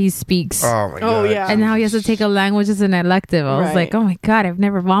languages that he speaks. Oh my god. Oh, yeah. And now he has to take a language as an elective. I was Right. like, oh my God, I've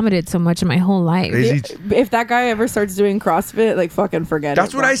never vomited so much in my whole life. Is he- If that guy ever starts doing CrossFit, like fucking forget it.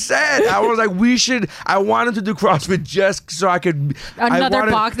 That's what bro. I said. I was like, I wanted to do CrossFit just so I could.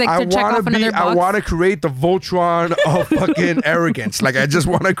 Another box, like, to check off another I box. want to create the Voltron of fucking arrogance. Like, I just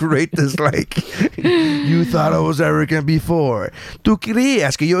want to create this, like, you thought I was arrogant before. Tú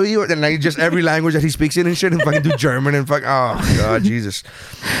creías que yo iba. And like, just every language that he speaks in and shit, and fucking do German and fuck. Oh, God, Jesus.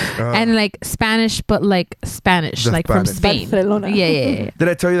 And like Spanish, but like Spanish, The like from Spanish. Spain. Barcelona. Yeah. Did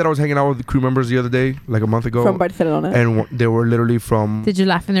I tell you that I was hanging out with crew members the other day, like a month ago? From Barcelona. And they were literally from. Did you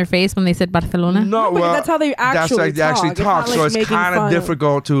laugh in their face when they said Barcelona? No, but well, that's how they actually they actually talk. talk. It's not So like it's making kind fun of of-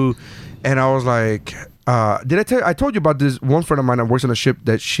 difficult to. And I was like, did I tell you? I told you about this one friend of mine that works on a ship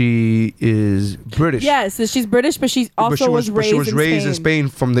that she is British. Yes, so she's British, but she also but she was raised in Spain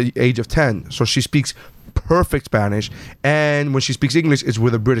from the age of 10. So she speaks perfect Spanish, and when she speaks English, it's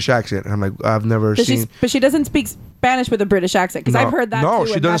with a British accent. And I'm like, I've never seen. But she doesn't speak Spanish with a British accent because No. I've heard that. No, too,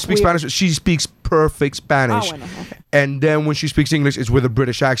 she and doesn't that's speak weird. Spanish. She speaks perfect Spanish. Oh, I know. Okay. And then when she speaks English, it's with a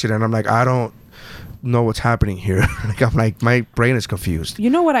British accent. And I'm like, I don't know what's happening here. I'm like, my brain is confused. You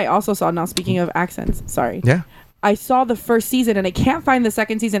know what I also saw? Now speaking of accents, sorry. Yeah. I saw the first season, and I can't find the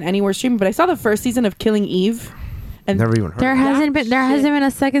second season anywhere streaming. But I saw the first season of Killing Eve. And Never even heard. There of it. hasn't been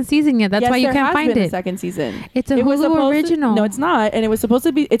a second season yet. That's yes, why you there can't has find been a it. second season. It's a It was Hulu supposed to- original. no, it's not, and it was supposed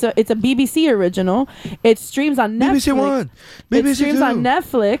to be. It's a BBC original. It streams on Netflix. BBC One. It BBC streams Two. on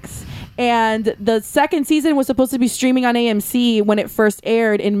Netflix, and the second season was supposed to be streaming on AMC when it first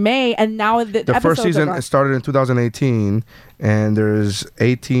aired in May, and now the The first episodes are season gone. started in 2018, and there's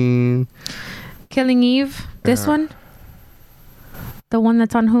 18. Killing Eve. This one, the one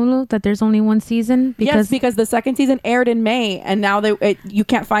that's on Hulu. That there's only one season Yes, because the second season aired in May, and now you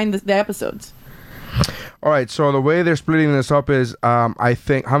can't find the episodes. All right, so the way they're splitting this up is, I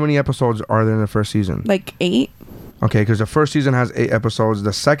think, how many episodes are there in the first season? Like 8. Okay, because the first season has 8 episodes.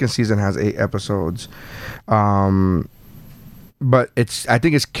 The second season has 8 episodes. But I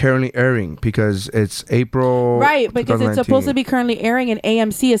think it's currently airing because it's April. Right, because it's supposed to 2019. be currently airing, and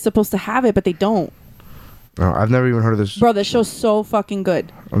AMC is supposed to have it, but they don't. Oh, I've never even heard of this. Bro, this show's so fucking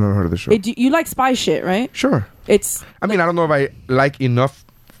good. I've never heard of this show. You like spy shit, right? Sure. It's I mean, I don't know if I like enough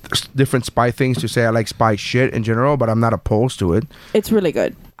different spy things to say I like spy shit in general, but I'm not opposed to it. it's really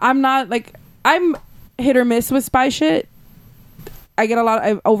good. I'm hit or miss with spy shit. I'm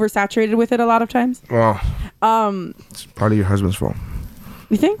oversaturated with it a lot of times. Well, it's probably your husband's fault.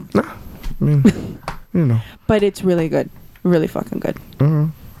 You think? I mean, you know. But it's really good. Really fucking good. Uh-huh.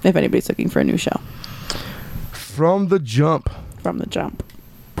 If anybody's looking for a new show From the jump. from the jump.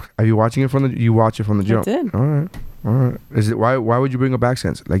 Are you watching it from the? You watch it from the jump. did. All right. Is it why? Why would you bring up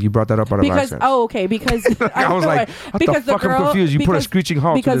accents? Like you brought that up out of Because accents. okay, because I was like, what the fuck? I'm confused. You put a screeching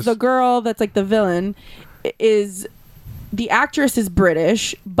halt to because this. the girl that's like the villain is the actress is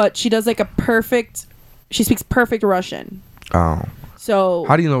British, but she does like she speaks perfect Russian. Oh. So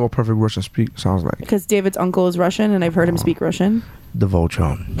How do you know what perfect Russian sounds like? because David's uncle is Russian, and I've heard him speak Russian. The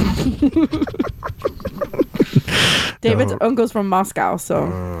Voltron. David's uncle's from Moscow,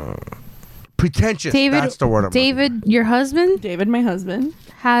 so Pretentious. David, That's the word. I'm David, your husband David, my husband,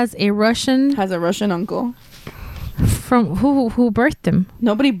 has a Russian has a Russian uncle. from who birthed him.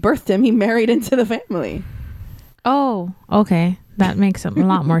 Nobody birthed him; he married into the family. Oh, okay, that makes a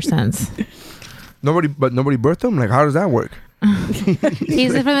lot more sense. Nobody birthed him. Like, how does that work?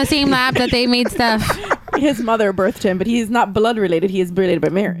 He's from the same lab that they made stuff. His mother birthed him, but he's not blood related. He is related by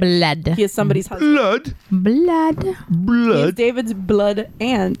marriage. Blood, He is somebody's husband. Blood. blood. He is David's blood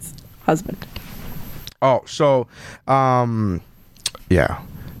aunt's husband. Oh, so, yeah.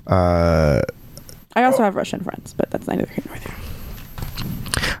 I also have Russian friends, but that's neither here nor there.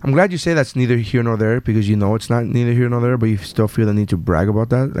 I'm glad you say that's neither here nor there, because you know it's not neither here nor there, but you still feel the need to brag about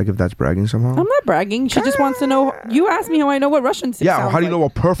that, like if that's bragging somehow. I'm not bragging. She just wants to know. You asked me how I know what Russian sounds Yeah, how do you know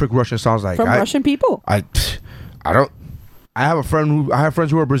what perfect Russian sounds like? From Russian people. I don't. I have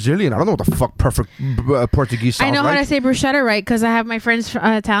friends who are Brazilian. I don't know what the fuck perfect Portuguese sounds I know like. how to say bruschetta right because I have my friends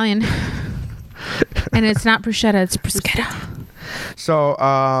Italian, and it's not bruschetta, it's bruschetta. So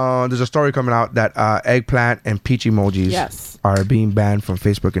there's a story coming out that eggplant and peach emojis are being banned from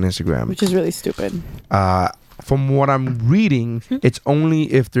Facebook and Instagram, which is really stupid. From what I'm reading, it's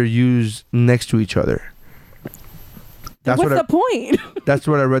only if they're used next to each other. What's the point? That's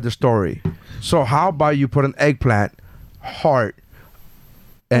what I read the story. So how about you put an eggplant, heart,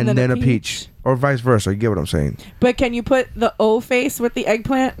 and then a peach, or vice versa? You get what I'm saying? But can you put the O face with the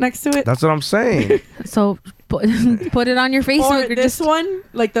eggplant next to it? That's what I'm saying. So put it on your Facebook. Or this one,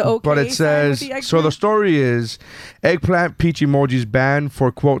 like the OK. But it says, so the story is, eggplant peach emojis banned for,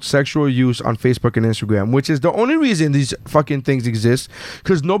 quote, sexual use on Facebook and Instagram, which is the only reason these fucking things exist,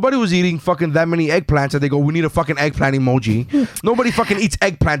 because nobody was eating fucking that many eggplants that they go, we need a fucking eggplant emoji. Nobody fucking eats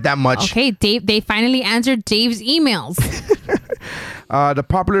eggplant that much. Okay, Dave, they finally answered Dave's emails. The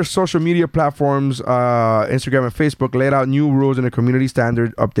popular social media platforms, Instagram and Facebook, laid out new rules in the community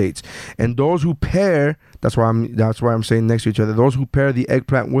standard updates, and those who pair, that's why I'm saying next to each other, those who pair the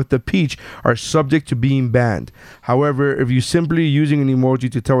eggplant with the peach are subject to being banned. However, if you simply using an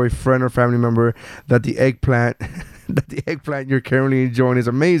emoji to tell a friend or family member that the eggplant you're currently enjoying is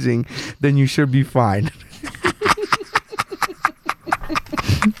amazing, then you should be fine.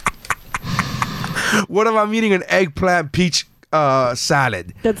 What if I'm eating an eggplant peach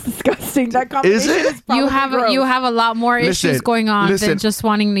salad? That's disgusting. That combination is probably you have a lot more issues going on than just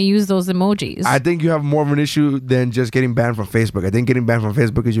wanting to use those emojis. I think you have more of an issue than just getting banned from Facebook. I think getting banned from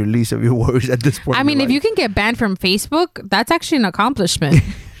Facebook is your least of your worries at this point. I mean, if you can get banned from Facebook, that's actually an accomplishment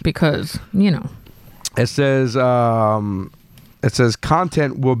because, you know. It says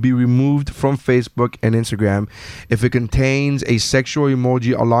content will be removed from Facebook and Instagram if it contains a sexual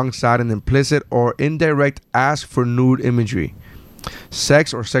emoji alongside an implicit or indirect ask for nude imagery,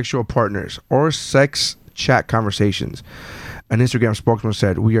 sex or sexual partners, or sex chat conversations. An Instagram spokesman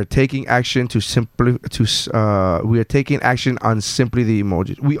said, "We are taking action on simply the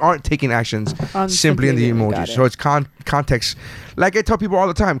emojis. We aren't taking actions simply in the emojis. So it's context. Like I tell people all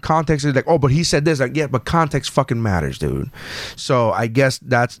the time, context is like, oh, but he said this. Like, yeah, but context fucking matters, dude. So I guess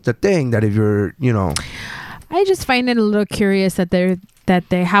that's the thing, that if you're, you know, I just find it a little curious that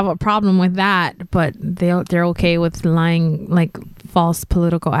they have a problem with that, but they're okay with lying, like false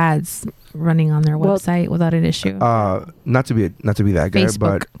political ads running on their website without an issue. Not to be that guy, Facebook.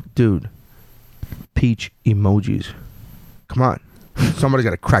 but dude, peach emojis. Come on. Somebody's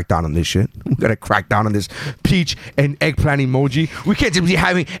got to crack down on this shit. We got to crack down on this peach and eggplant emoji. We can't just be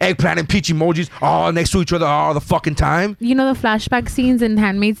having eggplant and peach emojis all next to each other all the fucking time. You know the flashback scenes in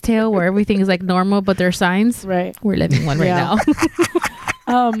Handmaid's Tale where everything is like normal, but there's signs? Right. We're living one right now.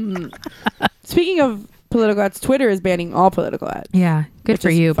 Speaking of political ads, Twitter is banning all political ads. Yeah. Good for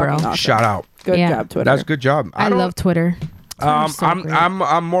you, bro. Awesome. Shout out. Good job, Twitter. That's a good job. I love Twitter.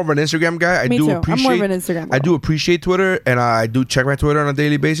 I'm more of an Instagram guy. Me too. I'm more of an Instagram guy. I do appreciate Twitter, and I do check my Twitter on a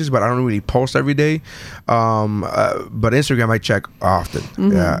daily basis, but I don't really post every day. But Instagram I check often.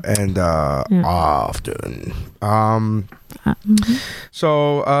 Mm-hmm. Often.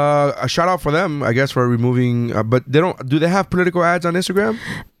 So a shout out for them, I guess, for removing. But they don't. Do they have political ads on Instagram?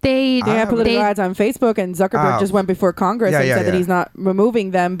 They have political ads on Facebook, and Zuckerberg just went before Congress and said that he's not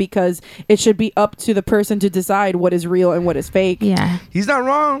removing them because it should be up to the person to decide what is real and what is fake. Yeah, he's not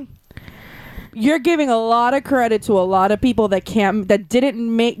wrong. You're giving a lot of credit to a lot of people that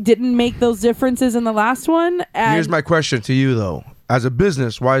didn't make those differences in the last one. And here's my question to you, though: as a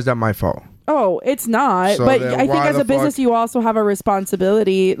business, why is that my fault? Oh, it's not. So but I think as a business, you also have a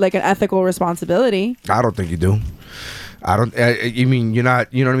responsibility, like an ethical responsibility. I don't think you do. I don't. You mean you're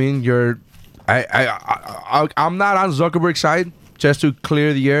not? You know what I mean? You're. I'm not on Zuckerberg's side. Just to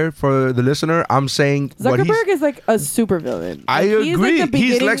clear the air for the listener, I'm saying Zuckerberg is like a supervillain. I agree.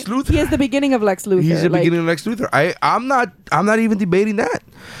 He's Lex Luthor. He is the beginning of Lex Luthor. He's the beginning of Lex Luthor. I'm not even debating that.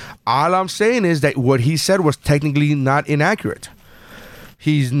 All I'm saying is that what he said was technically not inaccurate.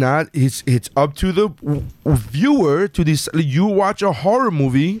 He's not. It's up to the viewer to decide. You watch a horror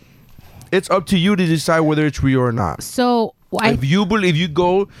movie, it's up to you to decide whether it's real or not. So if you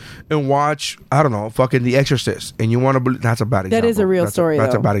go and watch, I don't know, fucking The Exorcist, and you want to believe, that's a bad example. That is a real story.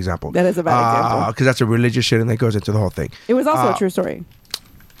 That's a bad example. That is a bad example because that's a religious shit, and that goes into the whole thing. It was also a true story.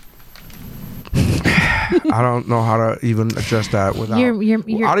 I don't know how to even address that without. You're,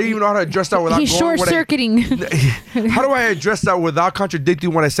 I don't even know how to address that without. he's going short what I- circuiting. How do I address that without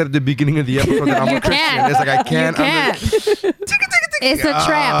contradicting what I said at the beginning of the episode? That I'm You a Christian. can't. It's like I can't. You I'm can't. like, It's a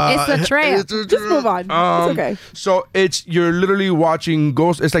trap. It's a trap. Just move on. It's okay. So you're literally watching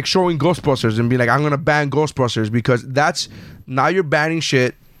Ghost. It's like showing Ghostbusters and being like, I'm gonna ban Ghostbusters because that's now you're banning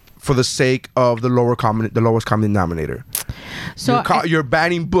shit for the sake of the lowest common denominator. So You're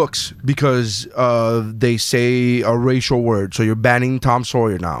banning books because they say a racial word. So you're banning Tom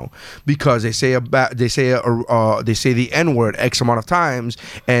Sawyer now because they say the N word X amount of times,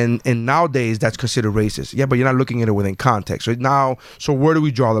 and nowadays that's considered racist. Yeah, but you're not looking at it within context. So where do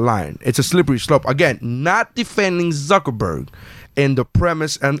we draw the line? It's a slippery slope. Again, not defending Zuckerberg in the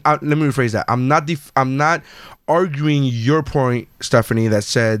premise, and let me rephrase that. I'm not arguing your point, Stephanie, that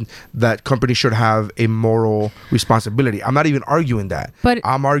said that companies should have a moral responsibility. I'm not even arguing that. But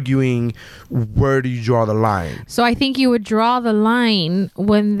I'm arguing where do you draw the line? So I think you would draw the line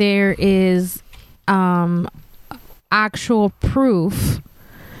when there is actual proof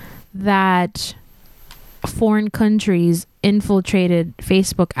that foreign countries infiltrated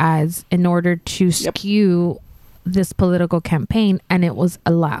Facebook ads in order to skew this political campaign, and it was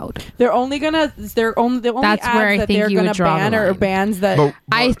allowed. The only That's ads where I that think they're you would gonna draw the ban are line. bans that But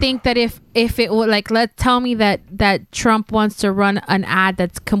I think that if it would, like, tell me that Trump wants to run an ad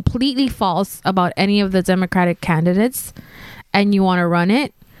that's completely false about any of the Democratic candidates, and you want to run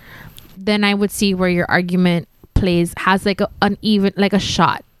it, then I would see where your argument has like a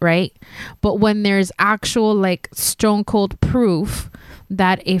shot, right? But when there's actual like stone cold proof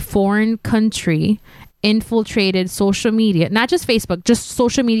that a foreign country infiltrated social media, not just Facebook, just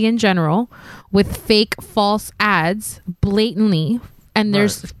social media in general, with fake false ads blatantly, and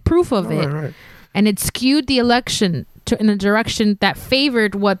there's proof of it, right. and it skewed the election in a direction that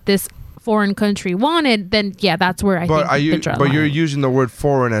favored what this foreign country wanted, then yeah, that's where I think the draw line. you're using the word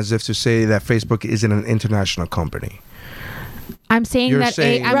foreign as if to say that Facebook isn't an international company. I'm saying You're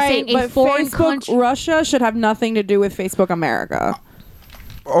saying- I'm saying a but foreign Facebook country. Russia should have nothing to do with Facebook America.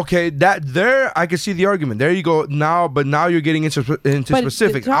 Okay, that there I can see the argument. There you go. Now you're getting into But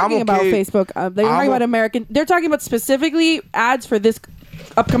specifics. they're talking I'm about okay. Facebook. They're talking about American. They're talking about specifically ads for this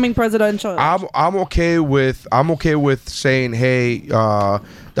upcoming presidential. I'm okay with saying, hey,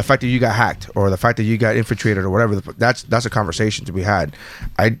 the fact that you got hacked or the fact that you got infiltrated or whatever, that's a conversation to be had.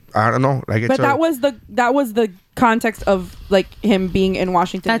 I don't know, like, but that was the context of like him being in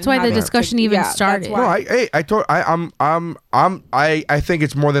Washington. That's and why the having- discussion even that's started. why. No, I think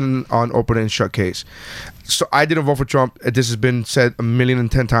it's more than an open and shut case. So I didn't vote for Trump. This has been said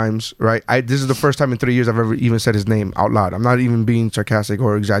 1,010,000 times, right? This is the first time in 3 years I've ever even said his name out loud. I'm not even being sarcastic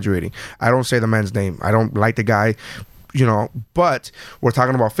or exaggerating. I don't say the man's name. I don't like the guy, but we're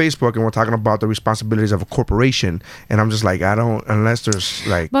talking about Facebook and we're talking about the responsibilities of a corporation, and I'm just like, unless there's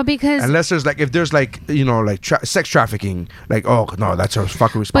like if there's like sex trafficking, like, oh no, that's a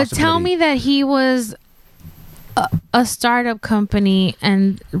fucking responsibility. But tell me that he was a startup company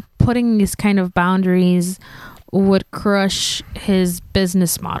and putting these kind of boundaries would crush his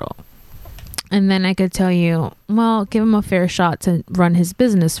business model. And then I could tell you, well, give him a fair shot to run his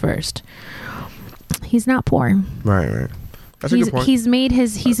business first. He's not poor. Right. That's a good point. He's made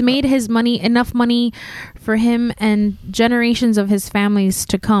his money, enough money for him and generations of his families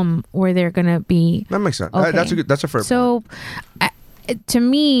to come, where they're gonna be. That makes sense. Okay. That's a fair point. So, to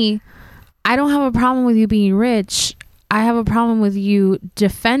me, I don't have a problem with you being rich. I have a problem with you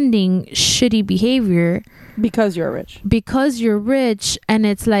defending shitty behavior because you're rich. Because you're rich, and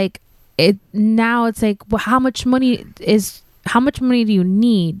it's like now it's like, well, how much money do you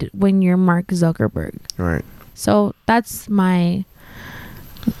need when you're Mark Zuckerberg? Right. So that's my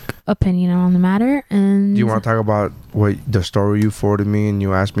opinion on the matter. And do you want to talk about what the story you forwarded me and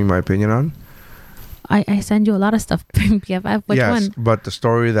you asked me my opinion on? I send you a lot of stuff. BFF. Which yes, one? But the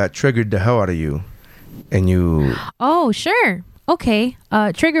story that triggered the hell out of you, and you. Oh, sure. Okay.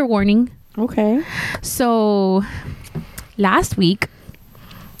 Trigger warning. Okay. So last week,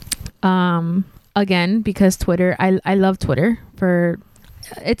 again, because Twitter, I love Twitter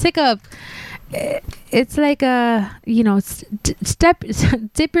it's like a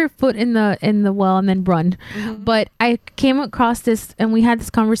dip your foot in the well and then run. Mm-hmm. But I came across this, and we had this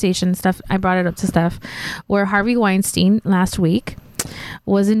conversation, Steph. I brought it up to Steph, where Harvey Weinstein last week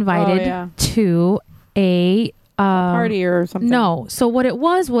was invited to a party or something. No. So what it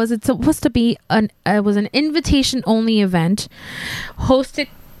was it's supposed to be an invitation only event hosted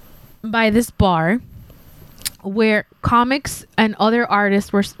by this bar, where comics and other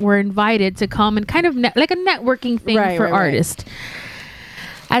artists were invited to come and kind of like a networking thing for artists.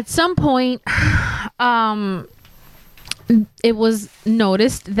 At some point, it was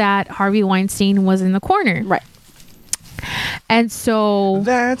noticed that Harvey Weinstein was in the corner. Right. And so...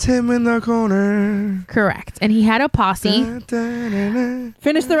 That's him in the corner. Correct. And he had a posse.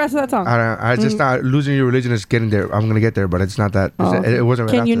 Finish the rest of that song. I just not losing your religion is getting there. I'm gonna get there, but it's not that. It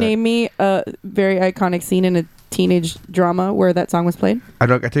wasn't. Right Can you after name me a very iconic scene in a teenage drama where that song was played? I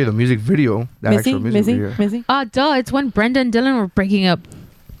tell you the music video. That actual music video. Missy? Duh. It's when Brenda and Dylan were breaking up.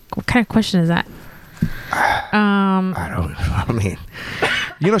 What kind of question is that? I mean,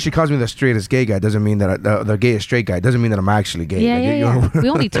 she calls me the straightest gay guy. Doesn't mean that the gayest straight guy. Doesn't mean that I'm actually gay. Yeah. We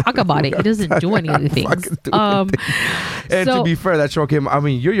only talk about it. He doesn't do any of the things. And to be fair, that show came. I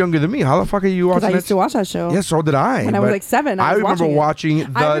mean, you're younger than me. How the fuck are you watching? I used to watch that show. Yeah, so did I. When I was like 7, I remember watching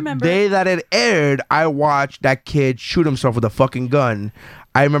the day that it aired. I watched that kid shoot himself with a fucking gun.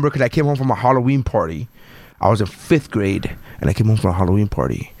 I remember because I came home from a Halloween party. I was in 5th grade, and I came home from a Halloween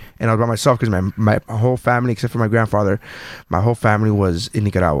party. And I was by myself because my whole family, except for my grandfather, my whole family was in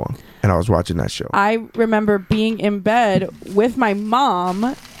Nicaragua. And I was watching that show. I remember being in bed with my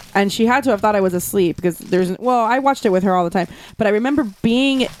mom, and she had to have thought I was asleep because I watched it with her all the time. But I remember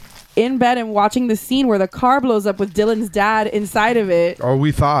being in bed and watching the scene where the car blows up with Dylan's dad inside of it. Or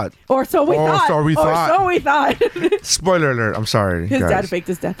we thought. Or so we thought. Spoiler alert. I'm sorry. His guys. dad faked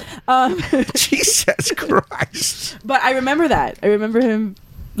his death. Jesus Christ. But I remember that. I remember him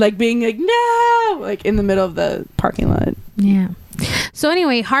like being like, no, like in the middle of the parking lot. Yeah. So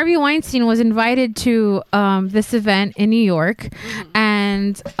anyway, Harvey Weinstein was invited to this event in New York,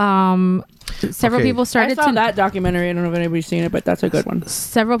 and several people started I saw that documentary. I don't know if anybody's seen it, but that's a good one.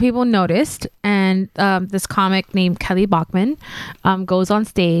 Several people noticed, and this comic named Kelly Bachman goes on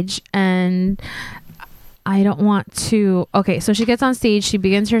stage, and I don't want to... Okay, so she gets on stage, she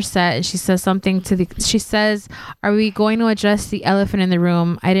begins her set, and she says something she says, "Are we going to address the elephant in the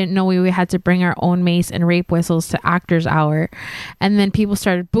room? I didn't know we had to bring our own mace and rape whistles to Actors Hour." And then people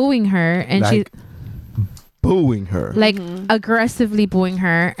started booing her, and booing her, like aggressively booing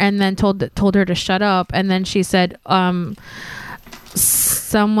her, and then told her to shut up. And then she said,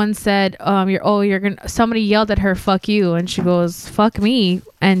 someone said, somebody yelled at her, "Fuck you," and she goes, "Fuck me,"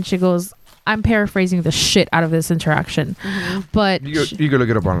 and she goes, I'm paraphrasing the shit out of this interaction, but you can look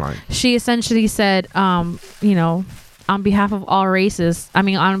it up online. She essentially said, on behalf of all rape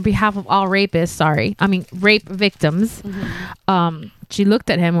victims, she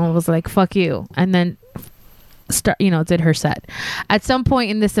looked at him and was like, "Fuck you," and then did her set. At some point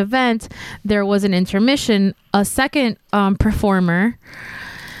in this event, there was an intermission. A second performer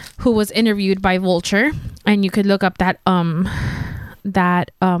who was interviewed by Vulture, and you could look up that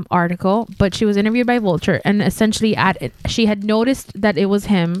article, but she was interviewed by Vulture, and essentially she had noticed that it was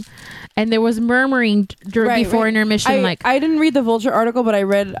him, and there was murmuring before intermission. I didn't read the Vulture article, but I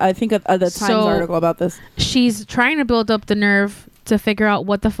read the Times article about this. She's trying to build up the nerve to figure out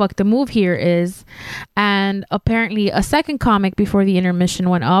what the fuck the move here is, and apparently a second comic before the intermission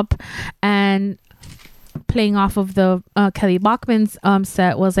went up, and playing off of the Kelly Bachman's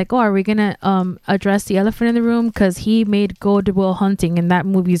set was like, "Oh, are we gonna address the elephant in the room? Because he made Good Will Hunting, and that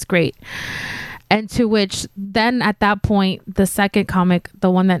movie's great." And to which then at that point, the second comic,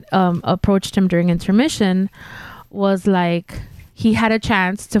 the one that approached him during intermission, was like, he had a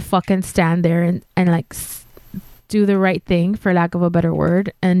chance to fucking stand there and like do the right thing, for lack of a better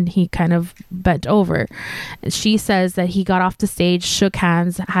word, and he kind of bent over. And she says that he got off the stage, shook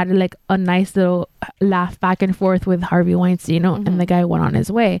hands, had like a nice little laugh back and forth with Harvey Weinstein, and the guy went on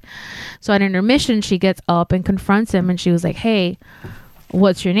his way. So at intermission, she gets up and confronts him, and she was like, "Hey,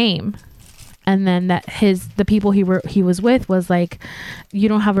 what's your name?" And then the people he was with was like, "You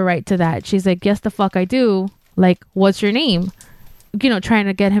don't have a right to that." She's like, "Yes, the fuck I do. Like, what's your name?" Trying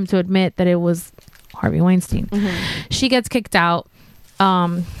to get him to admit that it was Harvey Weinstein. She gets kicked out.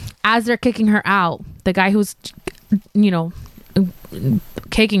 As they're kicking her out, the guy who's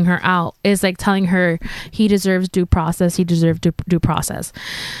kicking her out is like telling her he deserves due process. He deserves due process.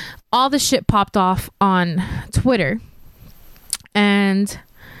 All the shit popped off on Twitter, and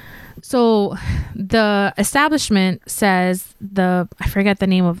so the establishment says, I forget the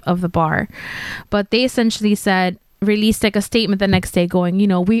name of the bar, but they essentially released like a statement the next day going,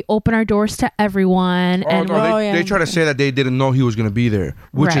 we open our doors to everyone. They try to say that they didn't know he was going to be there,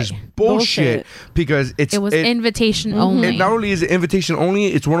 which is bullshit, because it was invitation only. And not only is it invitation only,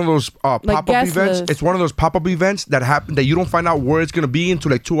 it's one of those pop-up events. List. It's one of those pop-up events that happen that you don't find out where it's going to be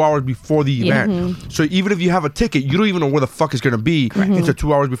until like 2 hours before the event. So even if you have a ticket, you don't even know where the fuck it's going to be until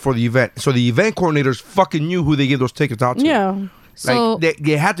 2 hours before the event. So the event coordinators fucking knew who they gave those tickets out to. Yeah. So Like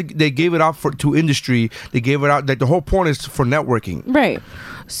they had to. They gave it out to industry. They gave it out. Like the whole point is for networking. Right.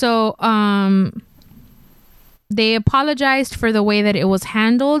 So, they apologized for the way that it was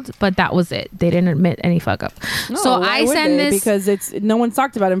handled, but that was it. They didn't admit any fuck up. So why I would send they? this because it's no one's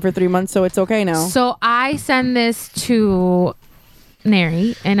talked about him for 3 months, so it's okay now. So I send this to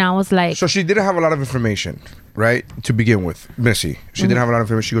Neri, and I was like, So she didn't have a lot of information, right? To begin with, Missy. She didn't have a lot of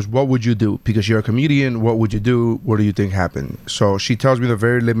information. She goes, "What would you do? Because you're a comedian. What would you do? What do you think happened?" So she tells me the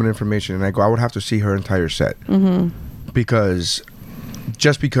very limited information, and I go, "I would have to see her entire set because."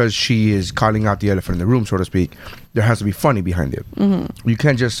 Just because she is calling out the elephant in the room, so to speak, there has to be funny behind it. You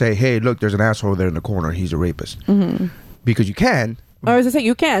can't just say, "Hey, look, there's an asshole there in the corner. He's a rapist," because you can. I was gonna say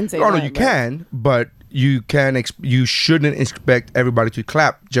you can say. Oh no, that, you but- can, but you can. You shouldn't expect everybody to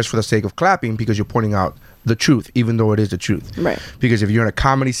clap just for the sake of clapping because you're pointing out the truth, even though it is the truth. Right. Because if you're in a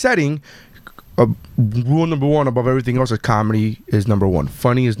comedy setting, rule number one above everything else is comedy is number one.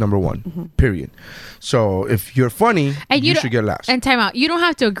 Funny is number one. Period. So if you're funny, and you don't- should get laughs. And time out. You don't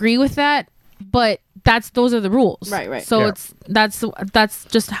have to agree with that, but those are the rules. Right. So Yeah. that's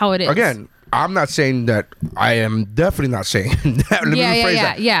just how it is. Again, I'm not saying that. I am definitely not saying that. Let me rephrase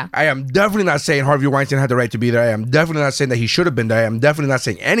that. Yeah. I am definitely not saying Harvey Weinstein had the right to be there. I am definitely not saying that he should have been there. I am definitely not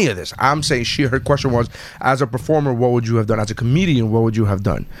saying any of this. I'm saying her question was, as a performer, what would you have done? As a comedian, what would you have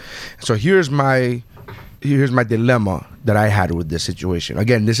done? So here's my dilemma that I had with this situation.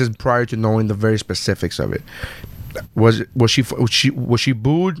 Again, this is prior to knowing the very specifics of it. Was she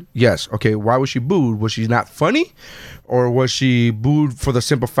booed? Yes. Okay. Why was she booed? Was she not funny, or was she booed for the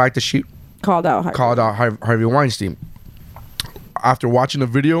simple fact that she called out Harvey Weinstein? After watching the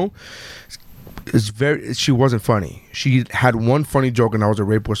video, she wasn't funny. She had one funny joke, and that was a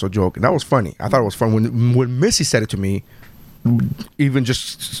rape whistle joke, and that was funny. I thought it was fun when Missy said it to me. Even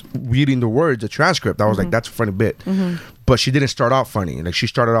just reading the words, the transcript, I was like, that's a funny bit. But she didn't start off funny. Like, she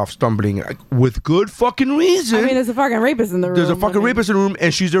started off stumbling, like, with good fucking reason. I mean, there's a fucking rapist in the room. There's a fucking rapist in the room,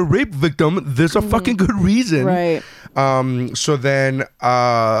 and she's a rape victim. There's a fucking good reason. Right. So then,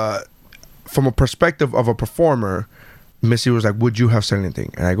 from a perspective of a performer, Missy was like, would you have said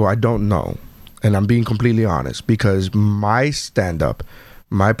anything? And I go, I don't know. And I'm being completely honest, because my stand-up,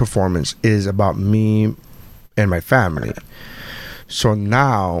 my performance is about me and my family. So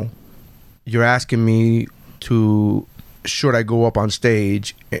now you're asking me to, should I go up on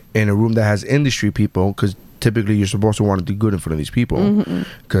stage in a room that has industry people? Because typically you're supposed to want to do good in front of these people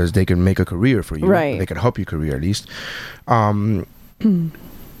because they can make a career for you. Right. They can help your career at least. Am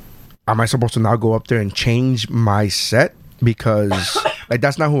I supposed to now go up there and change my set? Because like,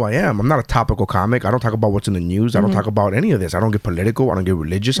 that's not who I am. I'm not a topical comic. I don't talk about what's in the news. I don't talk about any of this. I don't get political. I don't get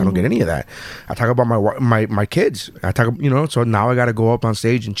religious. I don't get any of that. I talk about my kids. I talk, so now I got to go up on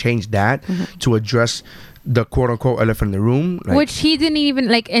stage and change that to address the quote unquote elephant in the room. Like, Which he didn't even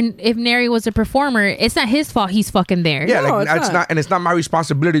like. And if Neri was a performer, it's not his fault. He's fucking there. yeah, No, like it's it's not. not, and it's not my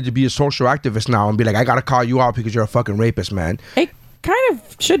responsibility to be a social activist now and be like, I got to call you out because you're a fucking rapist, man. It kind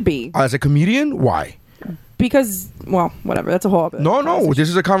of should be As a comedian, why? because, well, whatever. That's a whole other. No. This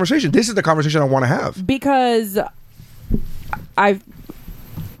is a conversation. This is the conversation I want to have. Because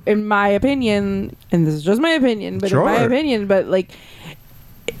in my opinion, and this is just my opinion, but Sure. in my opinion, but like,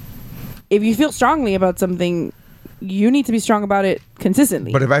 if you feel strongly about something, you need to be strong about it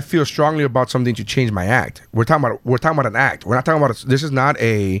consistently. But if I feel strongly about something to change my act, we're talking about an act. We're not talking about this is not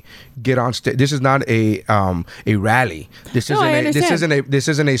a get on stage. This is not a rally. This No, I understand. this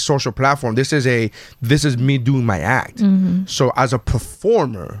isn't a social platform. This is me doing my act. So as a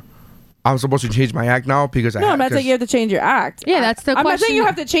performer, I'm supposed to change my act now because no, I'm not saying you have to change your act. Yeah, that's the I'm not saying question. you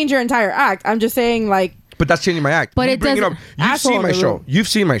have to change your entire act. I'm just saying, like, But that's changing my act. But You it bring doesn't- up. You've Asshole seen in my the show. room. You've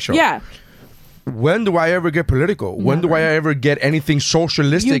seen my show. yeah, When do I ever get political? When do I ever get anything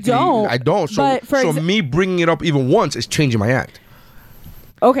socialistically? You don't. I don't. So, But for me bringing it up even once is changing my act.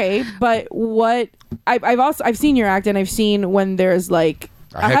 okay, but what I've seen your act, and I've seen when there's like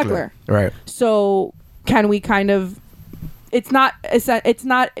a heckler. Right. So can we kind of? It's not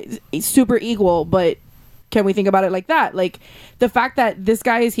super equal, but can we think about it like that? Like the fact that this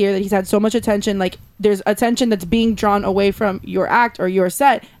guy is here, that he's had so much attention, like there's attention that's being drawn away from your act or your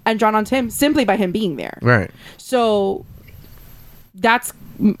set and drawn onto him simply by him being there. Right. So that's,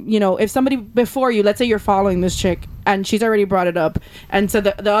 if somebody before you, let's say you're following this chick and she's already brought it up, and so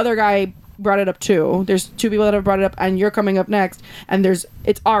the other guy brought it up too. There's two people that have brought it up, and you're coming up next, and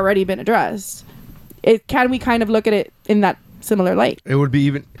it's already been addressed. Can we kind of look at it in that similar light? It would be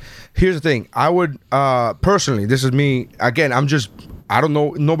even. Here's the thing. I would personally. This is me. Again, I don't know.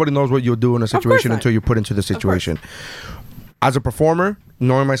 Nobody knows what you'll do in a situation not. until you're put into the situation. As a performer,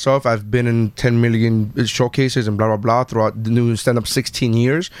 knowing myself, I've been in 10 million showcases and blah blah blah throughout the new stand-up 16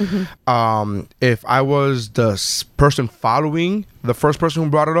 years. If I was the person following the first person who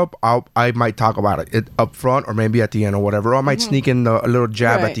brought it up, I might talk about it up front or maybe at the end or whatever, or I might sneak in a little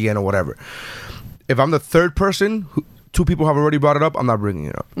jab at the end or whatever. If I'm the third person, two people have already brought it up, I'm not bringing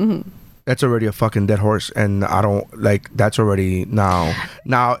it up. That's already a fucking dead horse, and I don't like. That's already now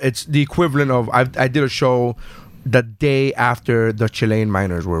it's the equivalent of I did a show the day after the Chilean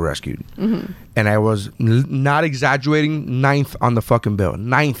miners were rescued, and I was not exaggerating, 9th on the fucking bill.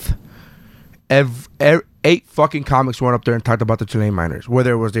 9th. 8 fucking comics went up there and talked about the Chilean miners,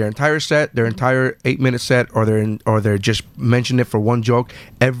 whether it was their entire set, their entire 8-minute set, or they're just mentioned it for one joke.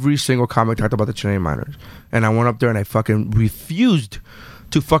 Every single comic talked about the Chilean miners, and I went up there and I fucking refused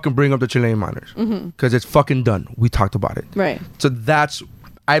to fucking bring up the Chilean miners because it's fucking done. We talked about it. Right. So that's,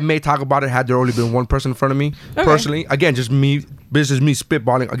 I may talk about it had there only been one person in front of me. Personally, again, just me. This is me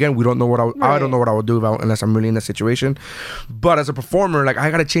spitballing. Again, we don't know what I don't know what I would do unless I'm really in that situation. But as a performer, like, I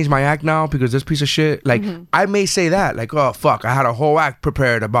gotta change my act now because this piece of shit. Like, I may say that, like, oh fuck, I had a whole act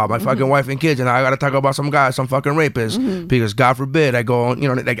prepared about my fucking wife and kids, and I gotta talk about some guy, some fucking rapist, because God forbid I go on, you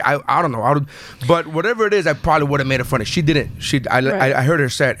know, like I don't know. But whatever it is, I probably would have made it funny. She didn't. I heard her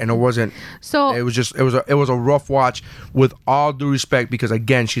set, and it wasn't. So it was just it was a rough watch. With all due respect, because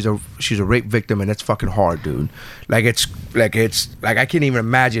again, she's a rape victim, and it's fucking hard, dude. Like I can't even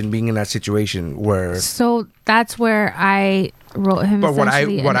imagine being in that situation where. So that's where I wrote him. But what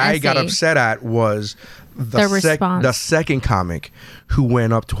I got upset at was the second comic who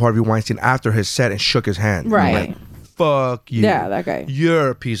went up to Harvey Weinstein after his set and shook his hand. Right. Like, fuck you. Yeah, that guy.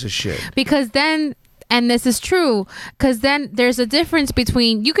 You're a piece of shit. Because then. And this is true, because then there's a difference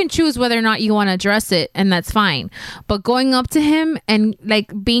between, you can choose whether or not you want to address it, and that's fine. But going up to him and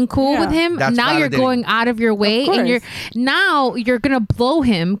like being cool with him, that's now you're going out of your way, and you're gonna blow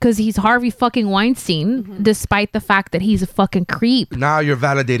him because he's Harvey fucking Weinstein, despite the fact that he's a fucking creep. Now you're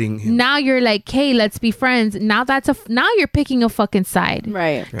validating him. Now you're like, hey, let's be friends. Now now you're picking a fucking side,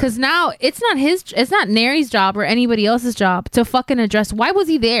 right? Because now it's not Neri's job or anybody else's job to fucking address. Why was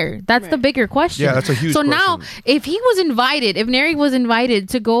he there? That's the bigger question. Yeah, that's a huge question. Now, if Neri was invited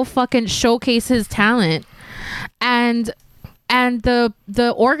to go fucking showcase his talent, and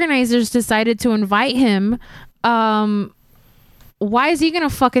the organizers decided to invite him, why is he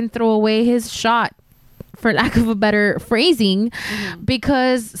gonna fucking throw away his shot, for lack of a better phrasing,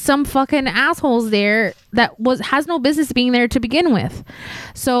 because some fucking assholes there that has no business being there to begin with?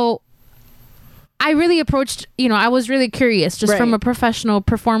 So I really approached, I was really curious just from a professional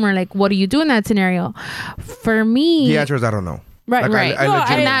performer, like, what do you do in that scenario? For me, the answer is I don't know. Right, like,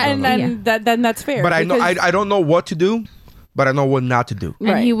 right. Then that's fair. But I know I don't know what to do, but I know what not to do.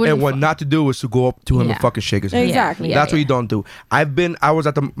 Right. And what not to do is to go up to him and fucking shake his hand. Exactly. That's what you don't do. I was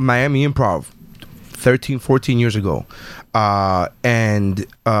at the Miami Improv 14 years ago, and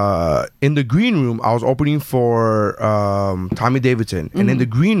in the green room I was opening for Tommy Davidson, and in the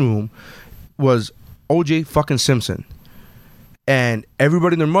green room was OJ fucking Simpson, and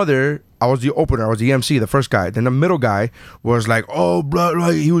everybody and their mother. I was the opener, I was the MC, the first guy. Then the middle guy was like, oh bro,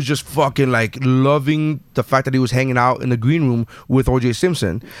 like, he was just fucking like loving the fact that he was hanging out in the green room with OJ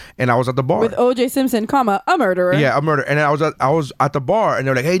Simpson, and I was at the bar with OJ Simpson, a murderer. Yeah, a murderer. And then I was at the bar, and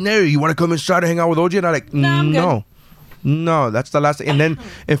they're like, hey Neri, you want to come inside and hang out with OJ? And I'm like, no, that's the last thing. And then,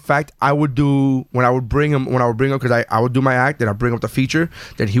 in fact, I would when I would bring him, because I would do my act, then I'd bring up the feature,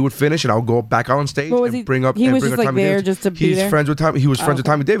 then he would finish, and I would go back on stage and bring up. He was just like there just to be there. Friends with Tommy. He was friends with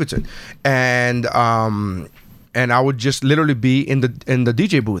Tommy Davidson, and I would just literally be in the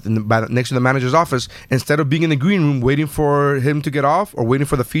DJ booth next to the manager's office, instead of being in the green room waiting for him to get off, or waiting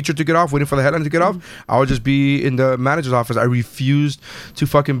for the feature to get off, waiting for the headline to get off. I would just be in the manager's office. I refused to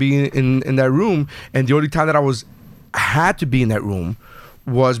fucking be in that room, and the only time that I had to be in that room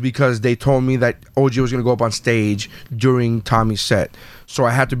was because they told me that OJ was gonna go up on stage during Tommy's set, so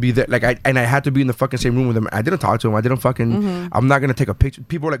I had to be there. Like I had to be in the fucking same room with him. I didn't talk to him. I didn't fucking. I'm not gonna take a picture.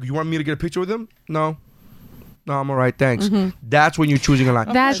 People are like, you want me to get a picture with him? No, I'm all right, thanks. That's when you're choosing a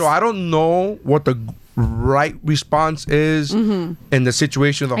line. So I don't know what the right response is in the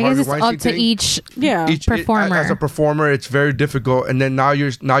situation of the Harvey Weinstein thing. It's up to each performer. As a performer, it's very difficult, and then now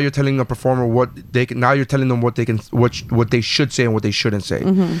you're telling a performer what they can. Now you're telling them what they should say and what they shouldn't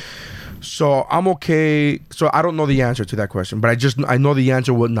say. So I'm okay. So I don't know the answer to that question, but I know the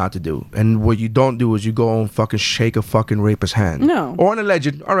answer what not to do. And what you don't do is you go and fucking shake a fucking rapist's hand. No. Or an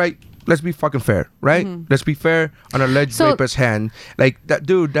alleged. All right. let's be fucking fair, right? Let's be fair on alleged rapist's hand. Like that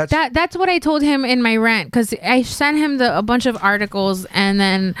dude. That's what I told him in my rant, because I sent him a bunch of articles, and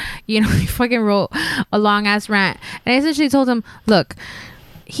then he fucking wrote a long ass rant, and I essentially told him, look,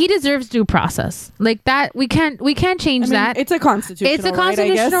 he deserves due process. Like that, we can't change that. It's a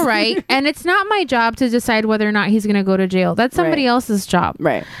constitutional right, and it's not my job to decide whether or not he's going to go to jail. That's somebody else's job.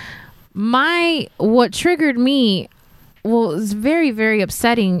 Right. What triggered me, was very, very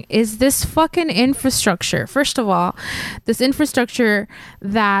upsetting, is this fucking infrastructure. First of all, this infrastructure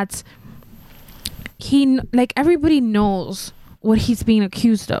that everybody knows what he's being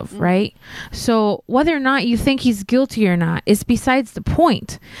accused of, right? So whether or not you think he's guilty or not is besides the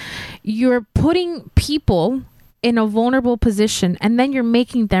point. You're putting people in a vulnerable position, and then you're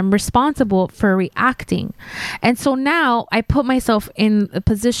making them responsible for reacting. And so now I put myself in a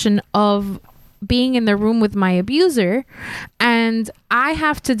position of being in the room with my abuser, and I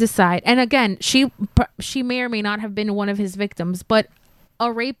have to decide. And again, she may or may not have been one of his victims, but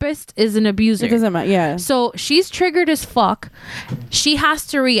a rapist is an abuser. It doesn't matter. Yeah. So she's triggered as fuck. She has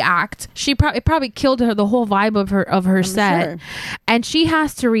to react. It probably killed her, the whole vibe of her set, sure. And she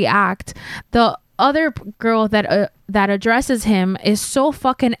has to react. The other girl that addresses him is so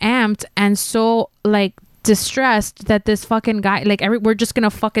fucking amped and so like distressed that this fucking guy, like we're just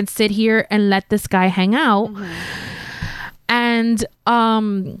gonna fucking sit here and let this guy hang out. And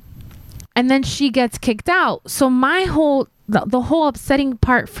then she gets kicked out. So the whole upsetting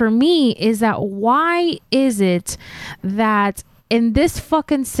part for me is that why is it that in this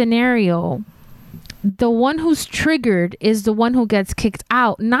fucking scenario the one who's triggered is the one who gets kicked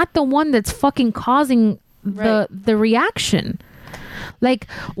out, not the one that's fucking causing the reaction? Like,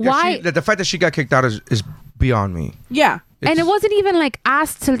 why? The fact that she got kicked out is beyond me. Yeah. And it wasn't even like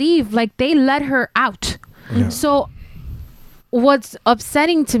asked to leave. Like, they let her out. Yeah. So what's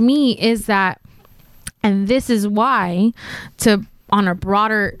upsetting to me is that, and this is why, on a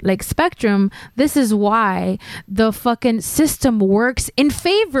broader like spectrum, this is why the fucking system works in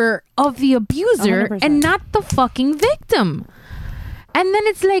favor of the abuser 100%. and not the fucking victim. And then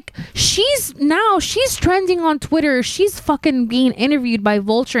it's like, she's trending on Twitter. She's fucking being interviewed by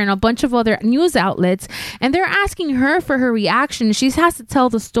Vulture and a bunch of other news outlets, and they're asking her for her reaction. She has to tell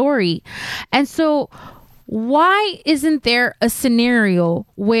the story. And so why isn't there a scenario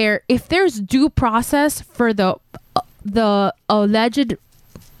where, if there's due process for the alleged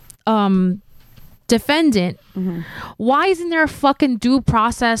defendant, why isn't there a fucking due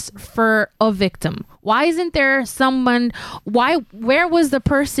process for a victim? Why isn't there someone? Where was the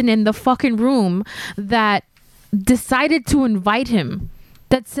person in the fucking room that decided to invite him,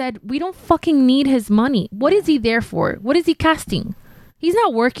 that said, we don't fucking need his money? What is he there for? What is he casting? He's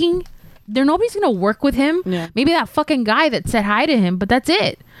not working. Nobody's gonna work with him. Yeah. Maybe that fucking guy that said hi to him, but that's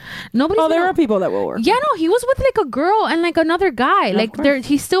it. There are people that will work. Yeah, no, he was with like a girl and like another guy. Yeah, like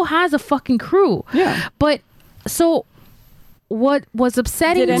he still has a fucking crew. Yeah. But so what was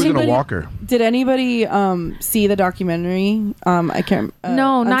upsetting? Who's gonna walk her? Did anybody see the documentary? I can't.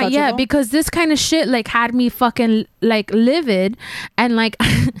 No, not yet, Untouchable? because this kind of shit like had me fucking like livid, and like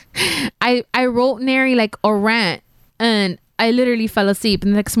I wrote Nary like a rant, and I literally fell asleep.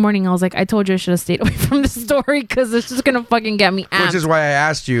 And the next morning I was like, I told you I should have stayed away from the story, because it's just gonna fucking get me amped. Which is why I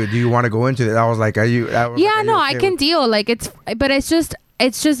asked you, do you want to go into it? I was like, are you? I can deal. Like, but it's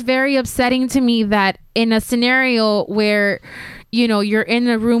just very upsetting to me that in a scenario where, you're in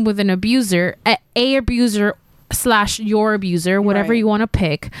a room with an abuser, a abuser / your abuser, whatever Right. you want to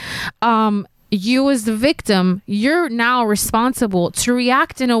pick, you as the victim, you're now responsible to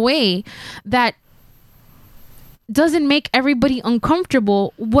react in a way that doesn't make everybody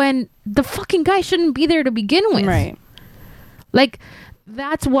uncomfortable, when the fucking guy shouldn't be there to begin with. Right. Like,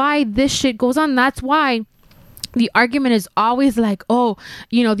 that's why this shit goes on. That's why the argument is always like,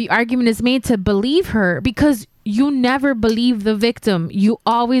 the argument is made to believe her, because you never believe the victim. You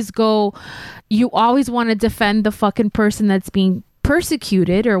always want to defend the fucking person that's being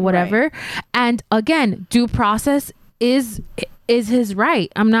persecuted or whatever. Right. And again, due process is his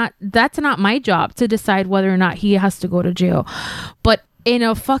right. That's not my job to decide whether or not he has to go to jail. But in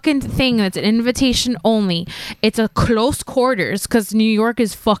a fucking thing that's an invitation only, it's a close quarters, because New York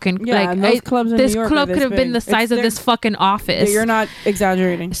is fucking Yeah, and those clubs in this New York club are could this have been big. the size of They're- this fucking office. You're not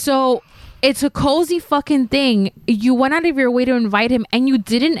exaggerating. So It's a cozy fucking thing. You went out of your way to invite him and you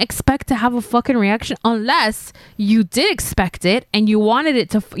didn't expect to have a fucking reaction unless you did expect it and you wanted it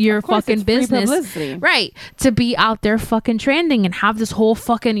to your course, fucking it's free business. publicity. Right. To be out there fucking trending and have this whole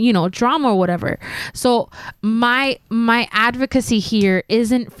fucking, you know, drama or whatever. So my advocacy here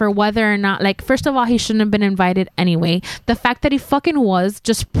isn't for whether or not, like, first of all, he shouldn't have been invited anyway. The fact that he fucking was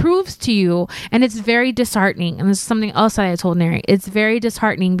just proves to you, and it's very disheartening. And this is something else that I told Neri. It's very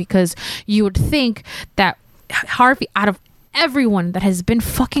disheartening because you would think that Harvey, out of everyone that has been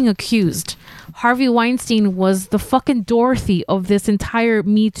fucking accused, Harvey Weinstein was the fucking Dorothy of this entire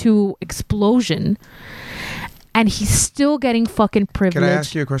Me Too explosion, and he's still getting fucking privileged. Can I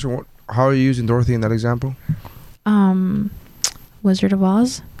ask you a question? How are you using Dorothy in that example? Wizard of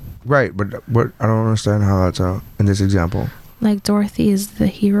Oz. Right, but what I don't understand how that's out in this example. Like Dorothy is the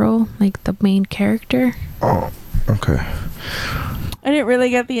hero, like the main character. Oh, okay. I didn't really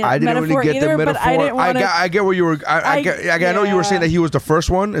get the I didn't metaphor really get either, the metaphor. but I didn't want to. I get what you were. I know you were saying that he was the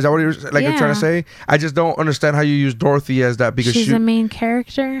first one. Is that what you were like? You're trying to say? I just don't understand how you use Dorothy as that because she's the main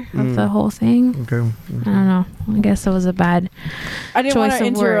character of the whole thing. Okay. I don't know. I guess it was a bad. I didn't want choice to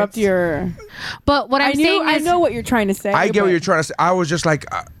of interrupt words. your. But what I'm saying I is, know what you're trying to say. I get what you're trying to say. I was just like,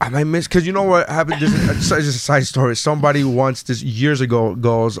 I might miss because you know what happened. It's just a side story. Somebody once this years ago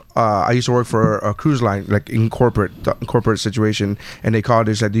goes, I used to work for a cruise line, like in corporate situation, and they called.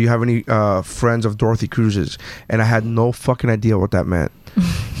 They said, "Do you have any friends of Dorothy Cruises?" And I had no fucking idea what that meant.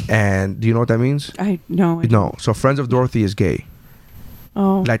 And do you know what that means? No. So friends of Dorothy is gay.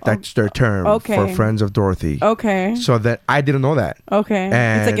 Oh, like that's their term for friends of Dorothy. Okay. So that I didn't know that. Okay.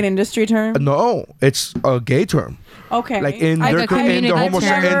 And it's like an industry term. No, it's a gay term. Okay. Like in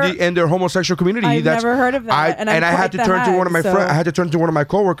their homosexual community. I've never heard of that. And I had to turn to one of my friends. I had to turn to one of my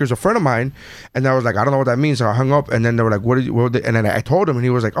coworkers, a friend of mine, and I was like, I don't know what that means. So I hung up, and then they were like, "What did you?" And then I told him, and he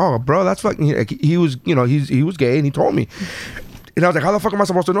was like, "Oh, bro, that's fucking." He was, he was gay, and he told me. And I was like, how the fuck am I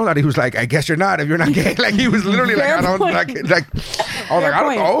supposed to know that? He was like, I guess you're not if you're not gay. Like he was literally like, I don't like I was like, I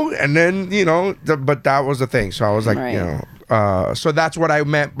don't know. And then, but that was the thing. So I was like, so that's what I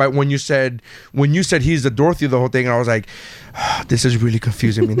meant by when you said he's the Dorothy of the whole thing, and I was like, this is really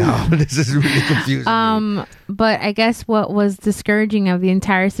confusing me now. This is really confusing me. But I guess what was discouraging of the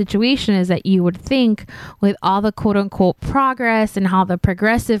entire situation is that you would think with all the quote unquote progress and all the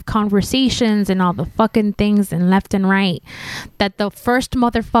progressive conversations and all the fucking things and left and right, that the first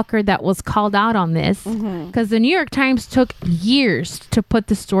motherfucker that was called out on this, because the New York Times took years to put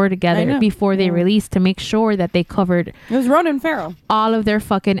the story together before they released to make sure that they covered. It was Ronan Farrow. All of their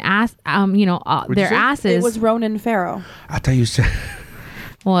fucking ass, their asses. It was Ronan Farrow. I thought you said.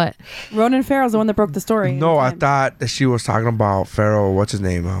 What? Ronan Farrow's the one that broke the story. No, I thought that she was talking about Farrow. What's his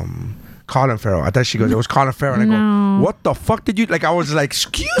name? Colin Farrell. I thought she goes, it was Colin Farrell. And I go, what the fuck did you, like, I was like,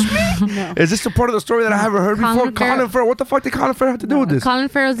 excuse me? No. Is this a part of the story that I haven't heard before? Colin Farrell, what the fuck did Colin Farrell have to do with this? Colin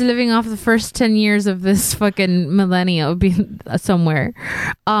Farrell's living off the first 10 years of this fucking millennium being somewhere.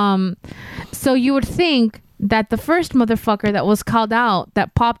 So you would think that the first motherfucker that was called out,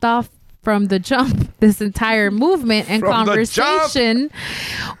 that popped off from the jump, this entire movement and conversation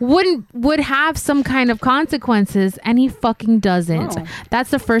would have some kind of consequences, and he fucking doesn't.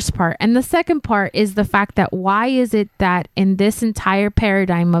 That's the first part. And the second part is the fact that why is it that in this entire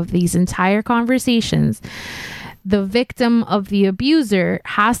paradigm of these entire conversations, the victim of the abuser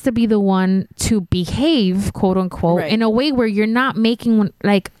has to be the one to behave, quote unquote, in a way where you're not making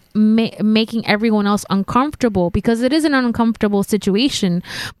making everyone else uncomfortable, because it is an uncomfortable situation,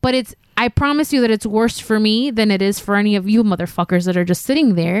 but I promise you that it's worse for me than it is for any of you motherfuckers that are just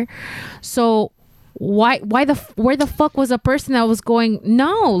sitting there. So where the fuck was a person that was going,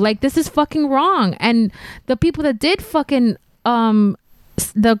 no, like, this is fucking wrong? And the people that did fucking the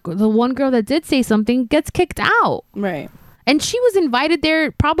one girl that did say something gets kicked out, right? And she was invited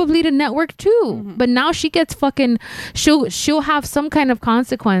there probably to network too. But now she gets fucking, she'll have some kind of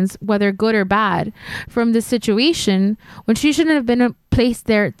consequence, whether good or bad, from this situation when she shouldn't have been placed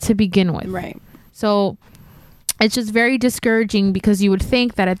there to begin with. Right. So it's just very discouraging, because you would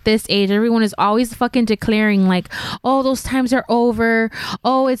think that at this age, everyone is always fucking declaring like, oh, those times are over.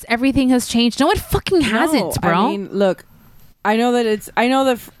 Oh, everything has changed. No, it fucking hasn't, bro. I mean, look, I know that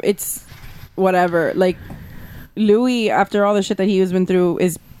it's whatever. Like, Louis, after all the shit that he has been through,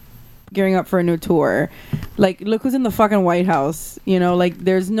 is gearing up for a new tour. Like, look who's in the fucking White House. Like,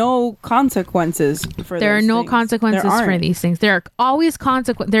 there's no consequences for there are no things. consequences for these things. There are always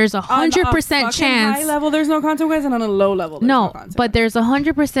consequences. There's 100% chance. On a high level, there's no consequence, and on a low level, there's no consequence. But there's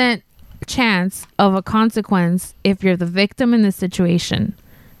 100% chance of a consequence if you're the victim in this situation,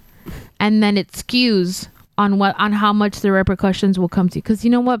 and then it skews on how much the repercussions will come to you. Because you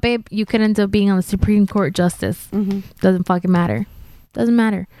know what, babe, you could end up being on the Supreme Court justice. Doesn't fucking matter. Doesn't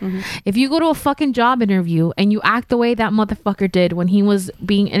matter. If you go to a fucking job interview and you act the way that motherfucker did when he was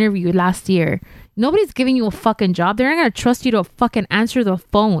being interviewed last year, nobody's giving you a fucking job. They're not gonna trust you to fucking answer the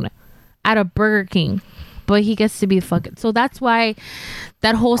phone at a Burger King. But he gets to be fucking. So that's why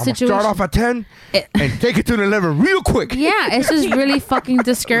that whole situation. Start off at 10 and take it to an 11 real quick. Yeah, it's just really fucking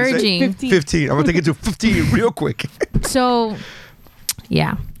discouraging. 15. I'm gonna take it to 15 real quick. So,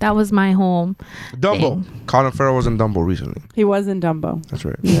 yeah, that was my whole Dumbo. thing. Colin Farrell was in Dumbo recently. He was in Dumbo. That's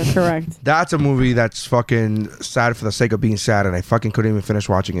right. You're correct. That's a movie that's fucking sad for the sake of being sad, and I fucking couldn't even finish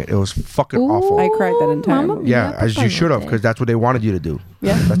watching it. It was fucking awful. I cried that entire Mama movie. Yeah, as you should have, because that's what they wanted you to do.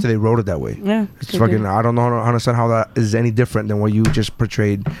 Yeah. That's why they wrote it that way. Yeah, It's they fucking. did. I don't know how to understand how that is any different than what you just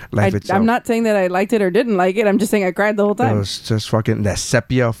portrayed life itself. I'm not saying that I liked it or didn't like it. I'm just saying I cried the whole It time. was just fucking that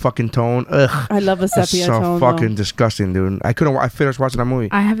sepia fucking tone. Ugh. I love a It's sepia so tone. fucking though. disgusting, dude. I couldn't. I finished watching that movie.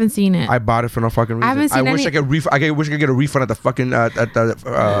 I haven't seen it. I bought it for no fucking reason. haven't seen wish any- I could wish I could get a refund at the fucking at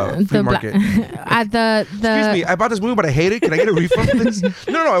the flea market. At the Excuse me, I bought this movie, but I hate it. Can I get a refund for this?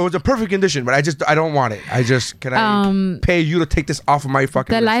 No, it was a perfect condition, but I don't want it. Can I pay you to take this off of my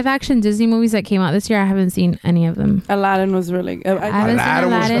fucking the list? live action Disney movies that came out this year. I haven't seen any of them. Aladdin was really good. I haven't seen Aladdin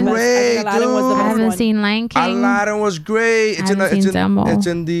was Aladdin. great, Aladdin was the dude. I best haven't one. seen Lion King. Aladdin was great. It's haven't in seen Dumbo. it's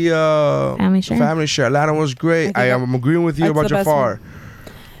in the Family Share. Family Share. Aladdin was great. I think I'm agreeing with you that's about the best Jafar.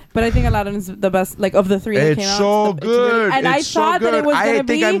 But I think Aladdin is the best, like, of the three that It's came out. so it's really- good. and it's I thought so good. that it was going to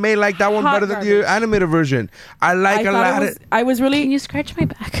be I may like that one hot better than the garbage. animated version. I like I thought Aladdin. I was really, Can you scratch my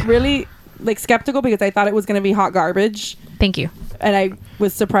back? really, like, skeptical because I thought it was going to be hot garbage. Thank you. And I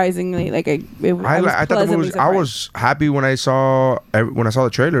was surprisingly, like, I was I thought the movie was, I surprised. was happy when I saw the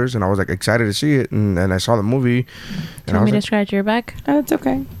trailers, and I was like excited to see it, and I saw the movie. Do And you I want was me to like, scratch your back? It's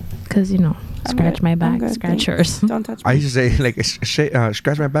okay. Because, I'm scratch good. my I'm back, good. scratch Thanks. yours. Don't touch me. I used to say like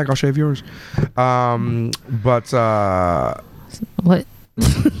scratch my back, I'll shave yours. But What?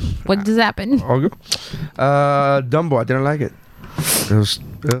 What does happen? okay. Dumbo, I didn't like it. It was.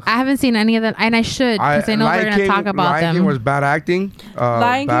 I haven't seen any of them, and I should, because I know we're going to talk about Lion them. King was bad acting.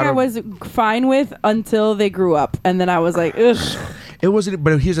 Lion King I was fine with until they grew up. And then I was like, ugh. It wasn't,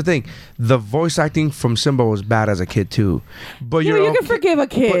 but here's the thing: the voice acting from Simba was bad as a kid too. But You can forgive a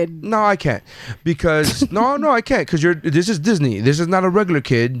kid. No, I can't because no, I can't because this is Disney. This is not a regular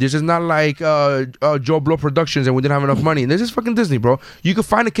kid. This is not like Joe Blow Productions and we didn't have enough money. This is fucking Disney, bro. You can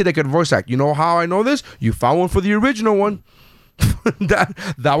find a kid that can voice act. You know how I know this? You found one for the original one.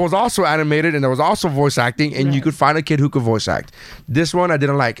 that was also animated and there was also voice acting, and you could find a kid who could voice act. This one I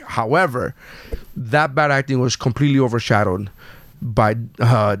didn't like. However, that bad acting was completely overshadowed by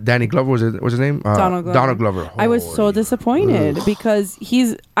Danny Glover. Was his name? Donald Glover. Donald Glover. I was so disappointed because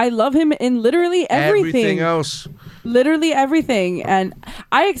I love him in literally everything. else. Literally everything. And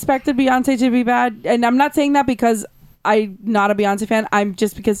I expected Beyonce to be bad. And I'm not saying that because I'm not a Beyonce fan. I'm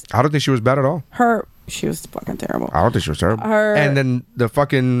just because I don't think she was bad at all. she was fucking terrible. I don't think she was terrible. Her- and then the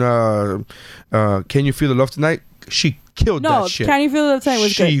fucking Can You Feel the Love Tonight? She killed No, that shit. Can You Feel the Time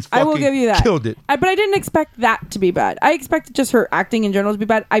was She good. I will fucking give you that. killed it. But I didn't expect that to be bad. I expected just her acting in general to be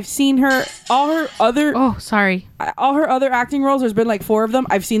bad. I've seen her all her other acting roles. There's been like 4 of them.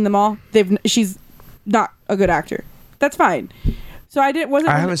 I've seen them all. She's not a good actor. That's fine. So I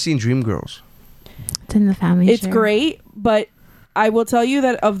haven't seen Dreamgirls. It's in the family. It's share. great, but I will tell you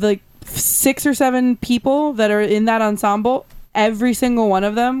that of the 6 or 7 people that are in that ensemble, every single one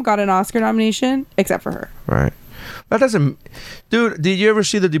of them got an Oscar nomination except for her. Right. That doesn't. Dude, did you ever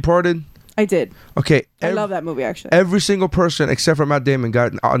see The Departed? I did. Okay. I love that movie actually. Every single person except for Matt Damon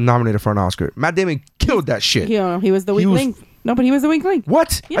got nominated for an Oscar. Matt Damon killed that shit. He was the weak link. No, but he was the weak link.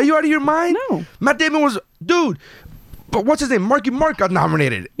 What? Yeah. Are you out of your mind? No. Matt Damon was. Dude. But what's his name? Marky Mark got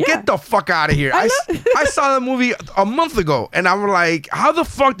nominated. Yeah. Get the fuck out of here. I saw the movie a month ago, and I'm like, how the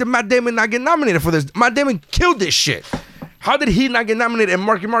fuck did Matt Damon not get nominated for this? Matt Damon killed this shit. How did he not get nominated and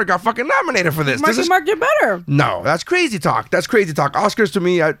Marky Mark got fucking nominated for this? Marky Mark did better. No, that's crazy talk. That's crazy talk. Oscars to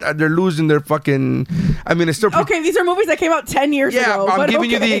me, they're losing their fucking. I mean, it's still. Okay, these are movies that came out 10 years ago. Yeah, I'm but giving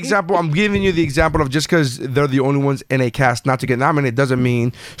you the example. I'm giving you the example of just because they're the only ones in a cast not to get nominated doesn't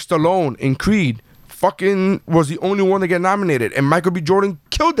mean Stallone in Creed fucking was the only one to get nominated, and Michael B. Jordan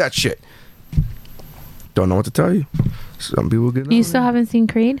killed that shit. Don't know what to tell you. Some people get nominated. You still haven't seen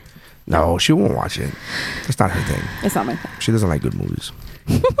Creed? No, she won't watch it. That's not her thing. It's not my thing. She doesn't like good movies.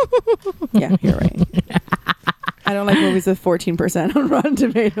 Yeah, you're right. I don't like movies with 14% on Rotten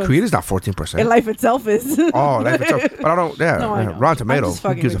Tomatoes. Creed is not 14%. And Life Itself is. Oh, Life Itself. But I don't. Yeah, No, I know. Rotten Tomato. I'm just Who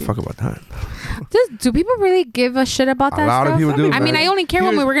fucking gives a with fuck about that? Do people really give a shit about that lot of stuff? people do, I mean, man. I only care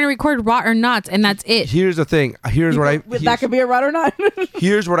when we're going to record raw or not, and that's it. Here's the thing. Here's what I. That could be a rod or not.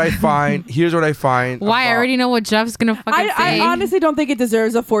 Here's what I find. Here's what I find. Why? I about- already know what Jeff's going to fucking I say. honestly don't think it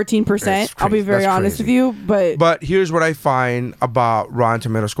deserves a 14%. That's I'll be crazy. very That's honest crazy. with you, but But here's what I find about Rotten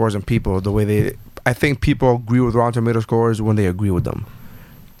Tomato scores and people, the way they. I think people agree with Rotten Tomato scores when they agree with them.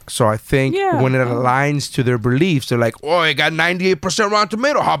 So I think when it aligns to their beliefs, they're like, "Oh, it got 98% Rotten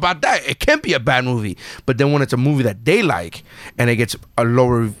Tomato. How about that? It can't be a bad movie." But then when it's a movie that they like and it gets a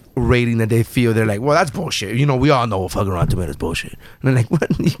lower rating than they feel, they're like, "Well, that's bullshit." You know, we all know fucking Rotten Tomatoes bullshit. And they're like, "What?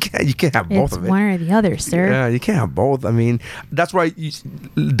 You can't have both It's of it." one or the other, sir. Yeah, you can't have both. I mean, that's why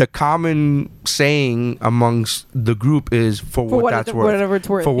the common saying amongst the group is for what that's worth. whatever it's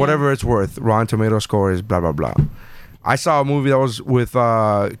worth. For whatever it's worth, Rotten Tomato score is blah blah blah. I saw a movie that was with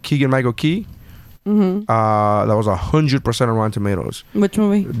Keegan Michael Key. Mm-hmm. That was 100% on Rotten Tomatoes. Which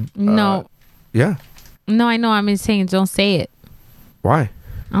movie? No. Yeah. No, I know. I'm saying don't say it. Why?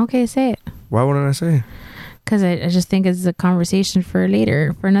 Okay, say it. Why wouldn't I say it? Because I just think it's a conversation for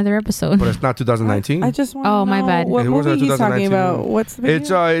later, for another episode. But it's not 2019. I just want. Oh, my bad. What It was movie he's talking 2019 about? movie. What's the? Big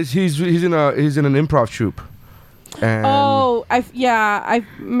It's he's in an improv troupe. And I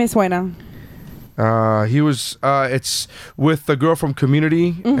miss Buena. he was it's with the girl from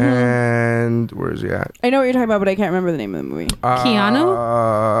Community Mm-hmm. and where is he at? I know what you're talking about, but I can't remember the name of the movie.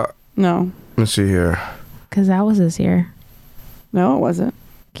 Keanu? No, Let's see here. Because that was this year. no, it wasn't.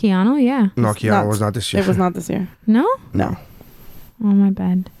 Keanu, yeah. No, It's Keanu not- was not this year. It was not this year. No? No. Oh, my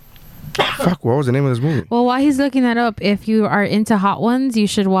bad. Fuck, what was the name of this movie? Well, while he's looking that up, if you are into hot ones, you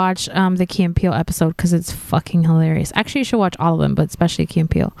should watch the Key and Peele episode because it's fucking hilarious. Actually, you should watch all of them, but especially Key and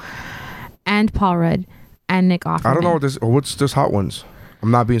Peele. And Paul Rudd and Nick Offerman. I don't know what's this Hot Ones. I'm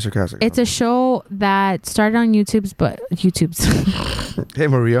not being sarcastic. It's a show that started on YouTube's. Hey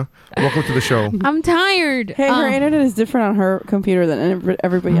Maria, welcome to the show. I'm tired. Hey, her internet is different on her computer than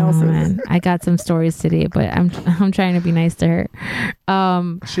everybody else's. Man, I got some stories today, but I'm trying to be nice to her.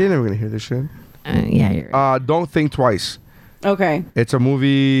 She ain't never gonna hear this shit. Yeah, you're right. Don't Think Twice. Okay. It's a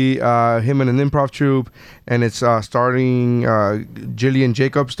movie, him in an improv troupe, and it's starring Jillian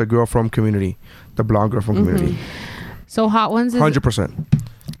Jacobs, the girl from Community, the blonde girl from Community. So Hot Ones is 100%.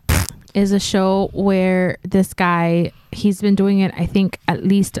 is a show where this guy, he's been doing it, I think, at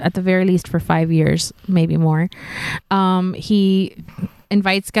the very least for 5 years, maybe more. He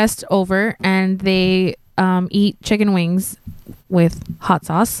invites guests over and they eat chicken wings with hot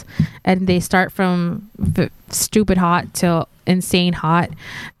sauce, and they start from stupid hot till insane hot,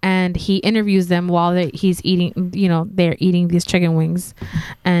 and he interviews them while he's eating, they're eating these chicken wings,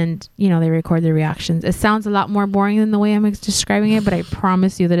 and they record their reactions. It sounds a lot more boring than the way I'm describing it, but I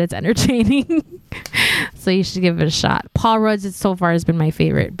promise you that it's entertaining. So you should give it a shot. Paul Rudd's so far has been my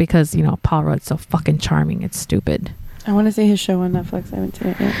favorite because Paul Rudd's so fucking charming. It's stupid. I want to see his show on Netflix. I haven't seen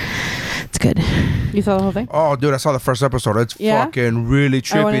it yet. It's good. You saw the whole thing? Oh, dude, I saw the first episode. It's Yeah? fucking really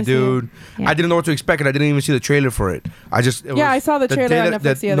I wanna trippy, see dude. Yeah. I didn't know what to expect, and I didn't even see the trailer for it. I saw the trailer day on that-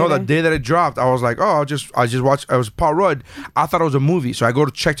 Netflix the other No, the day. day that it dropped, I was like, oh, I just watched. It was Paul Rudd. I thought it was a movie, so I go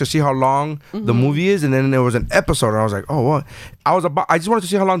to check to see how long Mm-hmm. the movie is, and then there was an episode, and I was like, oh, what? I just wanted to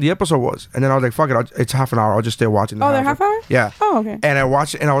see how long the episode was, and then I was like, fuck it, it's half an hour. I'll just stay watching. the Oh, they're half hour? Yeah. Oh, okay. And I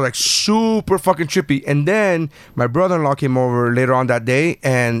watched it, and I was like, super fucking trippy. And then my brother-in-law came over later on that day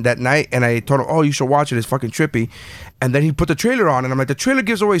and that night, and I told him, oh, you should watch it. It's fucking trippy. And then he put the trailer on, and I'm like, the trailer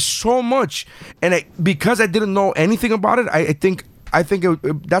gives away so much. And because I didn't know anything about it, I think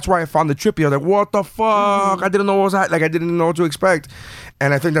that's why I found it trippy. I was like, what the fuck? I didn't know what was that. Like, I didn't know what to expect.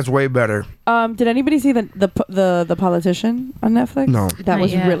 And I think that's way better. Did anybody see the Politician on Netflix? No. That Not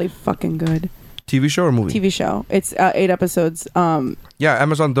was yet. really fucking good. TV show or movie? TV show. It's 8 episodes. Yeah,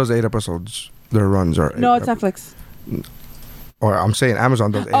 Amazon does 8 episodes. Their runs are 8 No, it's Netflix. Or I'm saying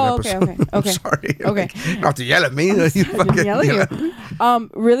Amazon does 8 Oh, okay, episodes. okay. I'm sorry. Okay. You don't have to yell at me. You fucking Yelling yell at you.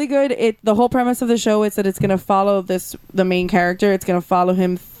 Really good. The whole premise of the show is that it's gonna follow the main character. It's gonna follow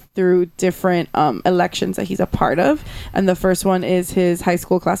him through different elections that he's a part of, and the first one is his high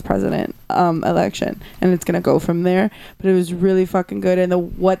school class president election, and it's gonna go from there. But it was really fucking good,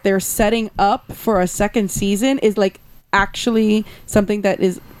 and what they're setting up for a second season is like actually something that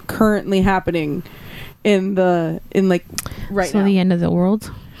is currently happening in right So now. the end of the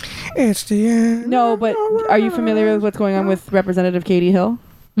world. It's the end. No, but are you familiar with what's going on with Representative Katie Hill?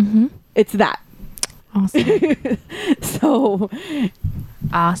 Mm-hmm. It's that. Awesome. So,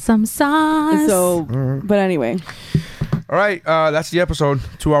 Awesome sauce. but anyway, All right, that's the episode.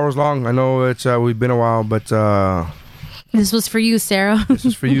 2 hours long. I know it's we've been a while, but This was for you, Sarah. This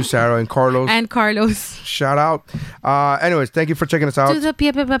is for you, Sarah and Carlos. And Carlos. Shout out. Anyways, thank you for checking us out. Do the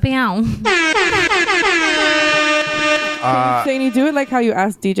pia pia pia pia. Shani, do it like how you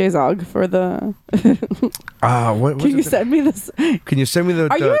asked DJ Zog for the. What Can you send me this? Can you send me the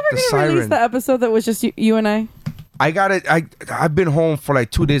Are you ever the going to siren? release the episode that was just you and I? I got it. I've been home for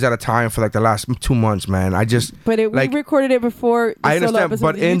like 2 days at a time for like the last 2 months, man. I just But we like recorded it before. The I solo understand, episode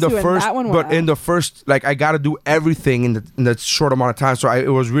but with in you the two, first, and that one but went in out. the first, like I got to do everything in the short amount of time. So it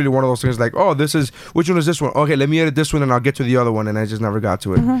was really one of those things. Like, oh, this is which one is this one? Okay, let me edit this one, and I'll get to the other one, and I just never got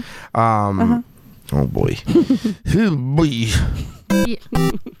to it. Oh boy, oh boy. Yeah.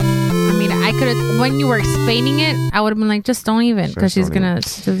 I mean, I could have, when you were explaining it, I would have been like, just don't even, because she's not gonna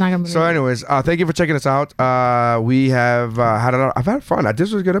be. So, anyways, thank you for checking us out. We have I've had fun.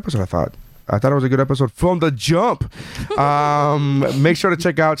 This was a good episode. I thought it was a good episode from the jump. Make sure to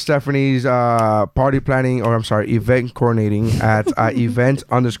check out Stephanie's event coordinating at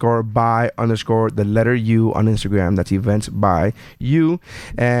event_by_the letter U on Instagram. That's events by you.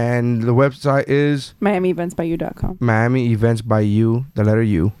 And the website is MiamiEventsByYou.com. MiamiEventsByYou, the letter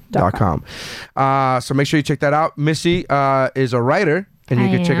U.com. So make sure you check that out. Missy is a writer, and you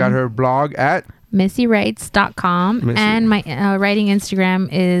can check out her blog at MissyWrites.com. And my writing Instagram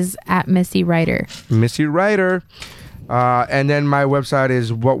is at MissyWriter. Missy Writer. And then my website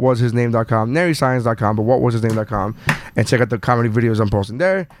is whatwashisname.com, naryscience.com, but whatwashisname.com. And check out the comedy videos I'm posting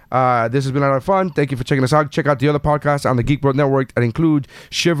there. This has been a lot of fun. Thank you for checking us out. Check out the other podcasts on the Geek Bro Network that include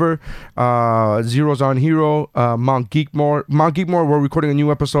Shiver, Zero's on Hero, Mount Geekmore. Mount Geekmore, we're recording a new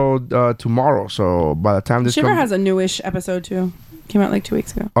episode tomorrow. So by the time this Shiver has a newish episode too. Came out like 2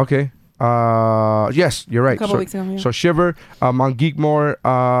 weeks ago. Okay. Yes, you're right. A couple weeks ago, yeah. So Shiver, Mount Geekmore,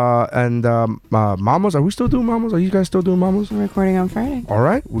 and Mamas. Are we still doing Mamas? Are you guys still doing Mamas? We're recording on Friday. All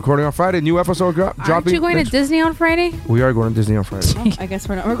right, recording on Friday. New episode dropping. Aren't you going to Disney on Friday? We are going to Disney on Friday. Oh, I guess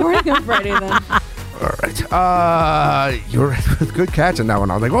we're not recording on Friday then. All right. You're right with good catch on that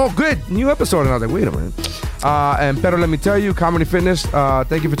one. I was like, oh, good. New episode. And I was like, wait a minute. And Pedro, let me tell you, Comedy Fitness,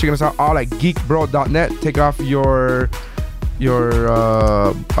 thank you for checking us out all at geekbro.net. Take off your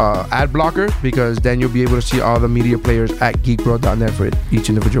ad blocker, because then you'll be able to see all the media players at geekbro.net for each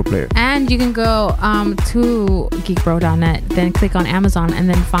individual player. And you can go to geekbro.net, then click on Amazon, and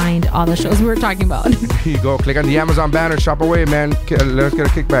then find all the shows we were talking about. There you go. Click on the Amazon banner. Shop away, man. Let's get a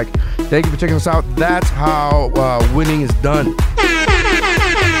kickback. Thank you for checking us out. That's how winning is done.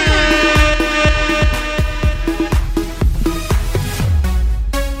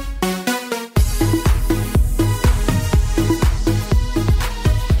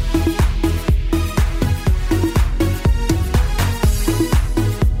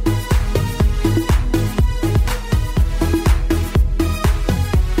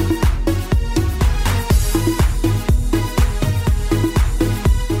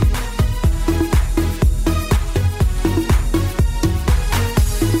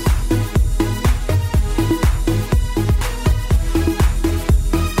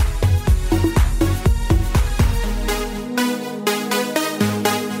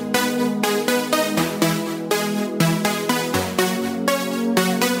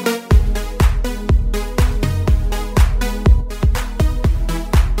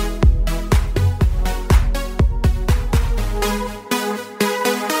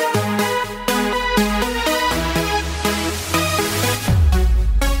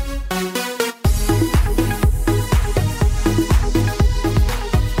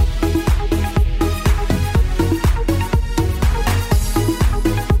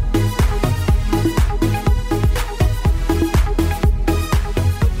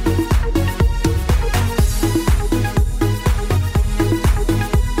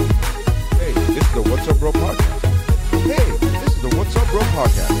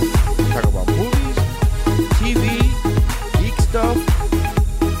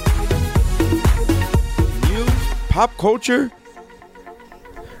 Pop culture,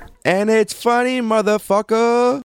 and it's funny, motherfucker.